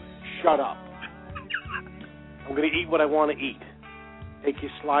seeds. Shut up. I'm going to eat what I want to eat. Take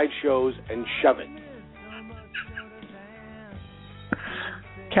your slideshows and shove it.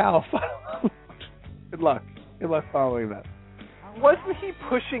 Cal, good luck. Good luck following that. Wasn't he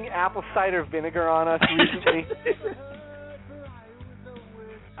pushing apple cider vinegar on us recently?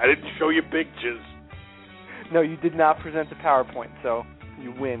 I didn't show you pictures. No, you did not present the PowerPoint, so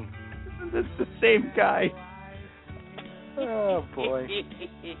you win. It's the same guy. Oh, boy.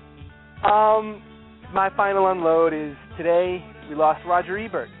 My final unload is today we lost Roger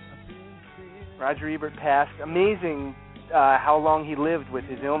Ebert. Roger Ebert passed. Amazing how long he lived with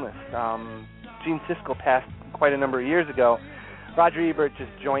his illness. Gene Siskel passed quite a number of years ago. Roger Ebert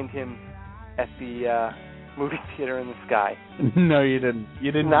just joined him at the movie theater in the sky. No, you didn't.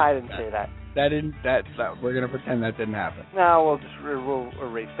 You didn't. No, I didn't say that. That we're gonna pretend that didn't happen. No, we'll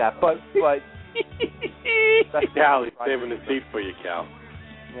erase that. But that's Cal, he's saving a seat for you, Cal.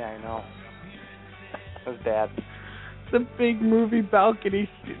 Yeah, I know. That was bad. The big movie balcony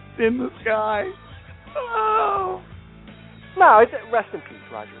in the sky. Oh. No, it's rest in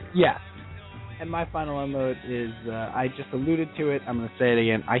peace, Roger. Yes. And my final unload is, I just alluded to it. I'm going to say it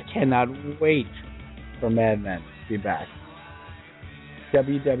again. I cannot wait for Mad Men to be back.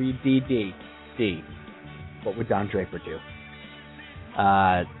 WWDD. What would Don Draper do?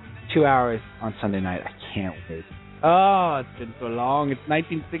 2 hours on Sunday night. I can't wait. Oh, it's been so long. It's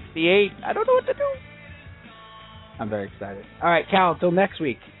 1968. I don't know what to do. I'm very excited. All right, Cal, until next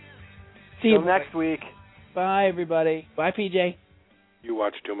week. See you next week. Bye, everybody. Bye, PJ. You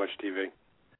watch too much TV.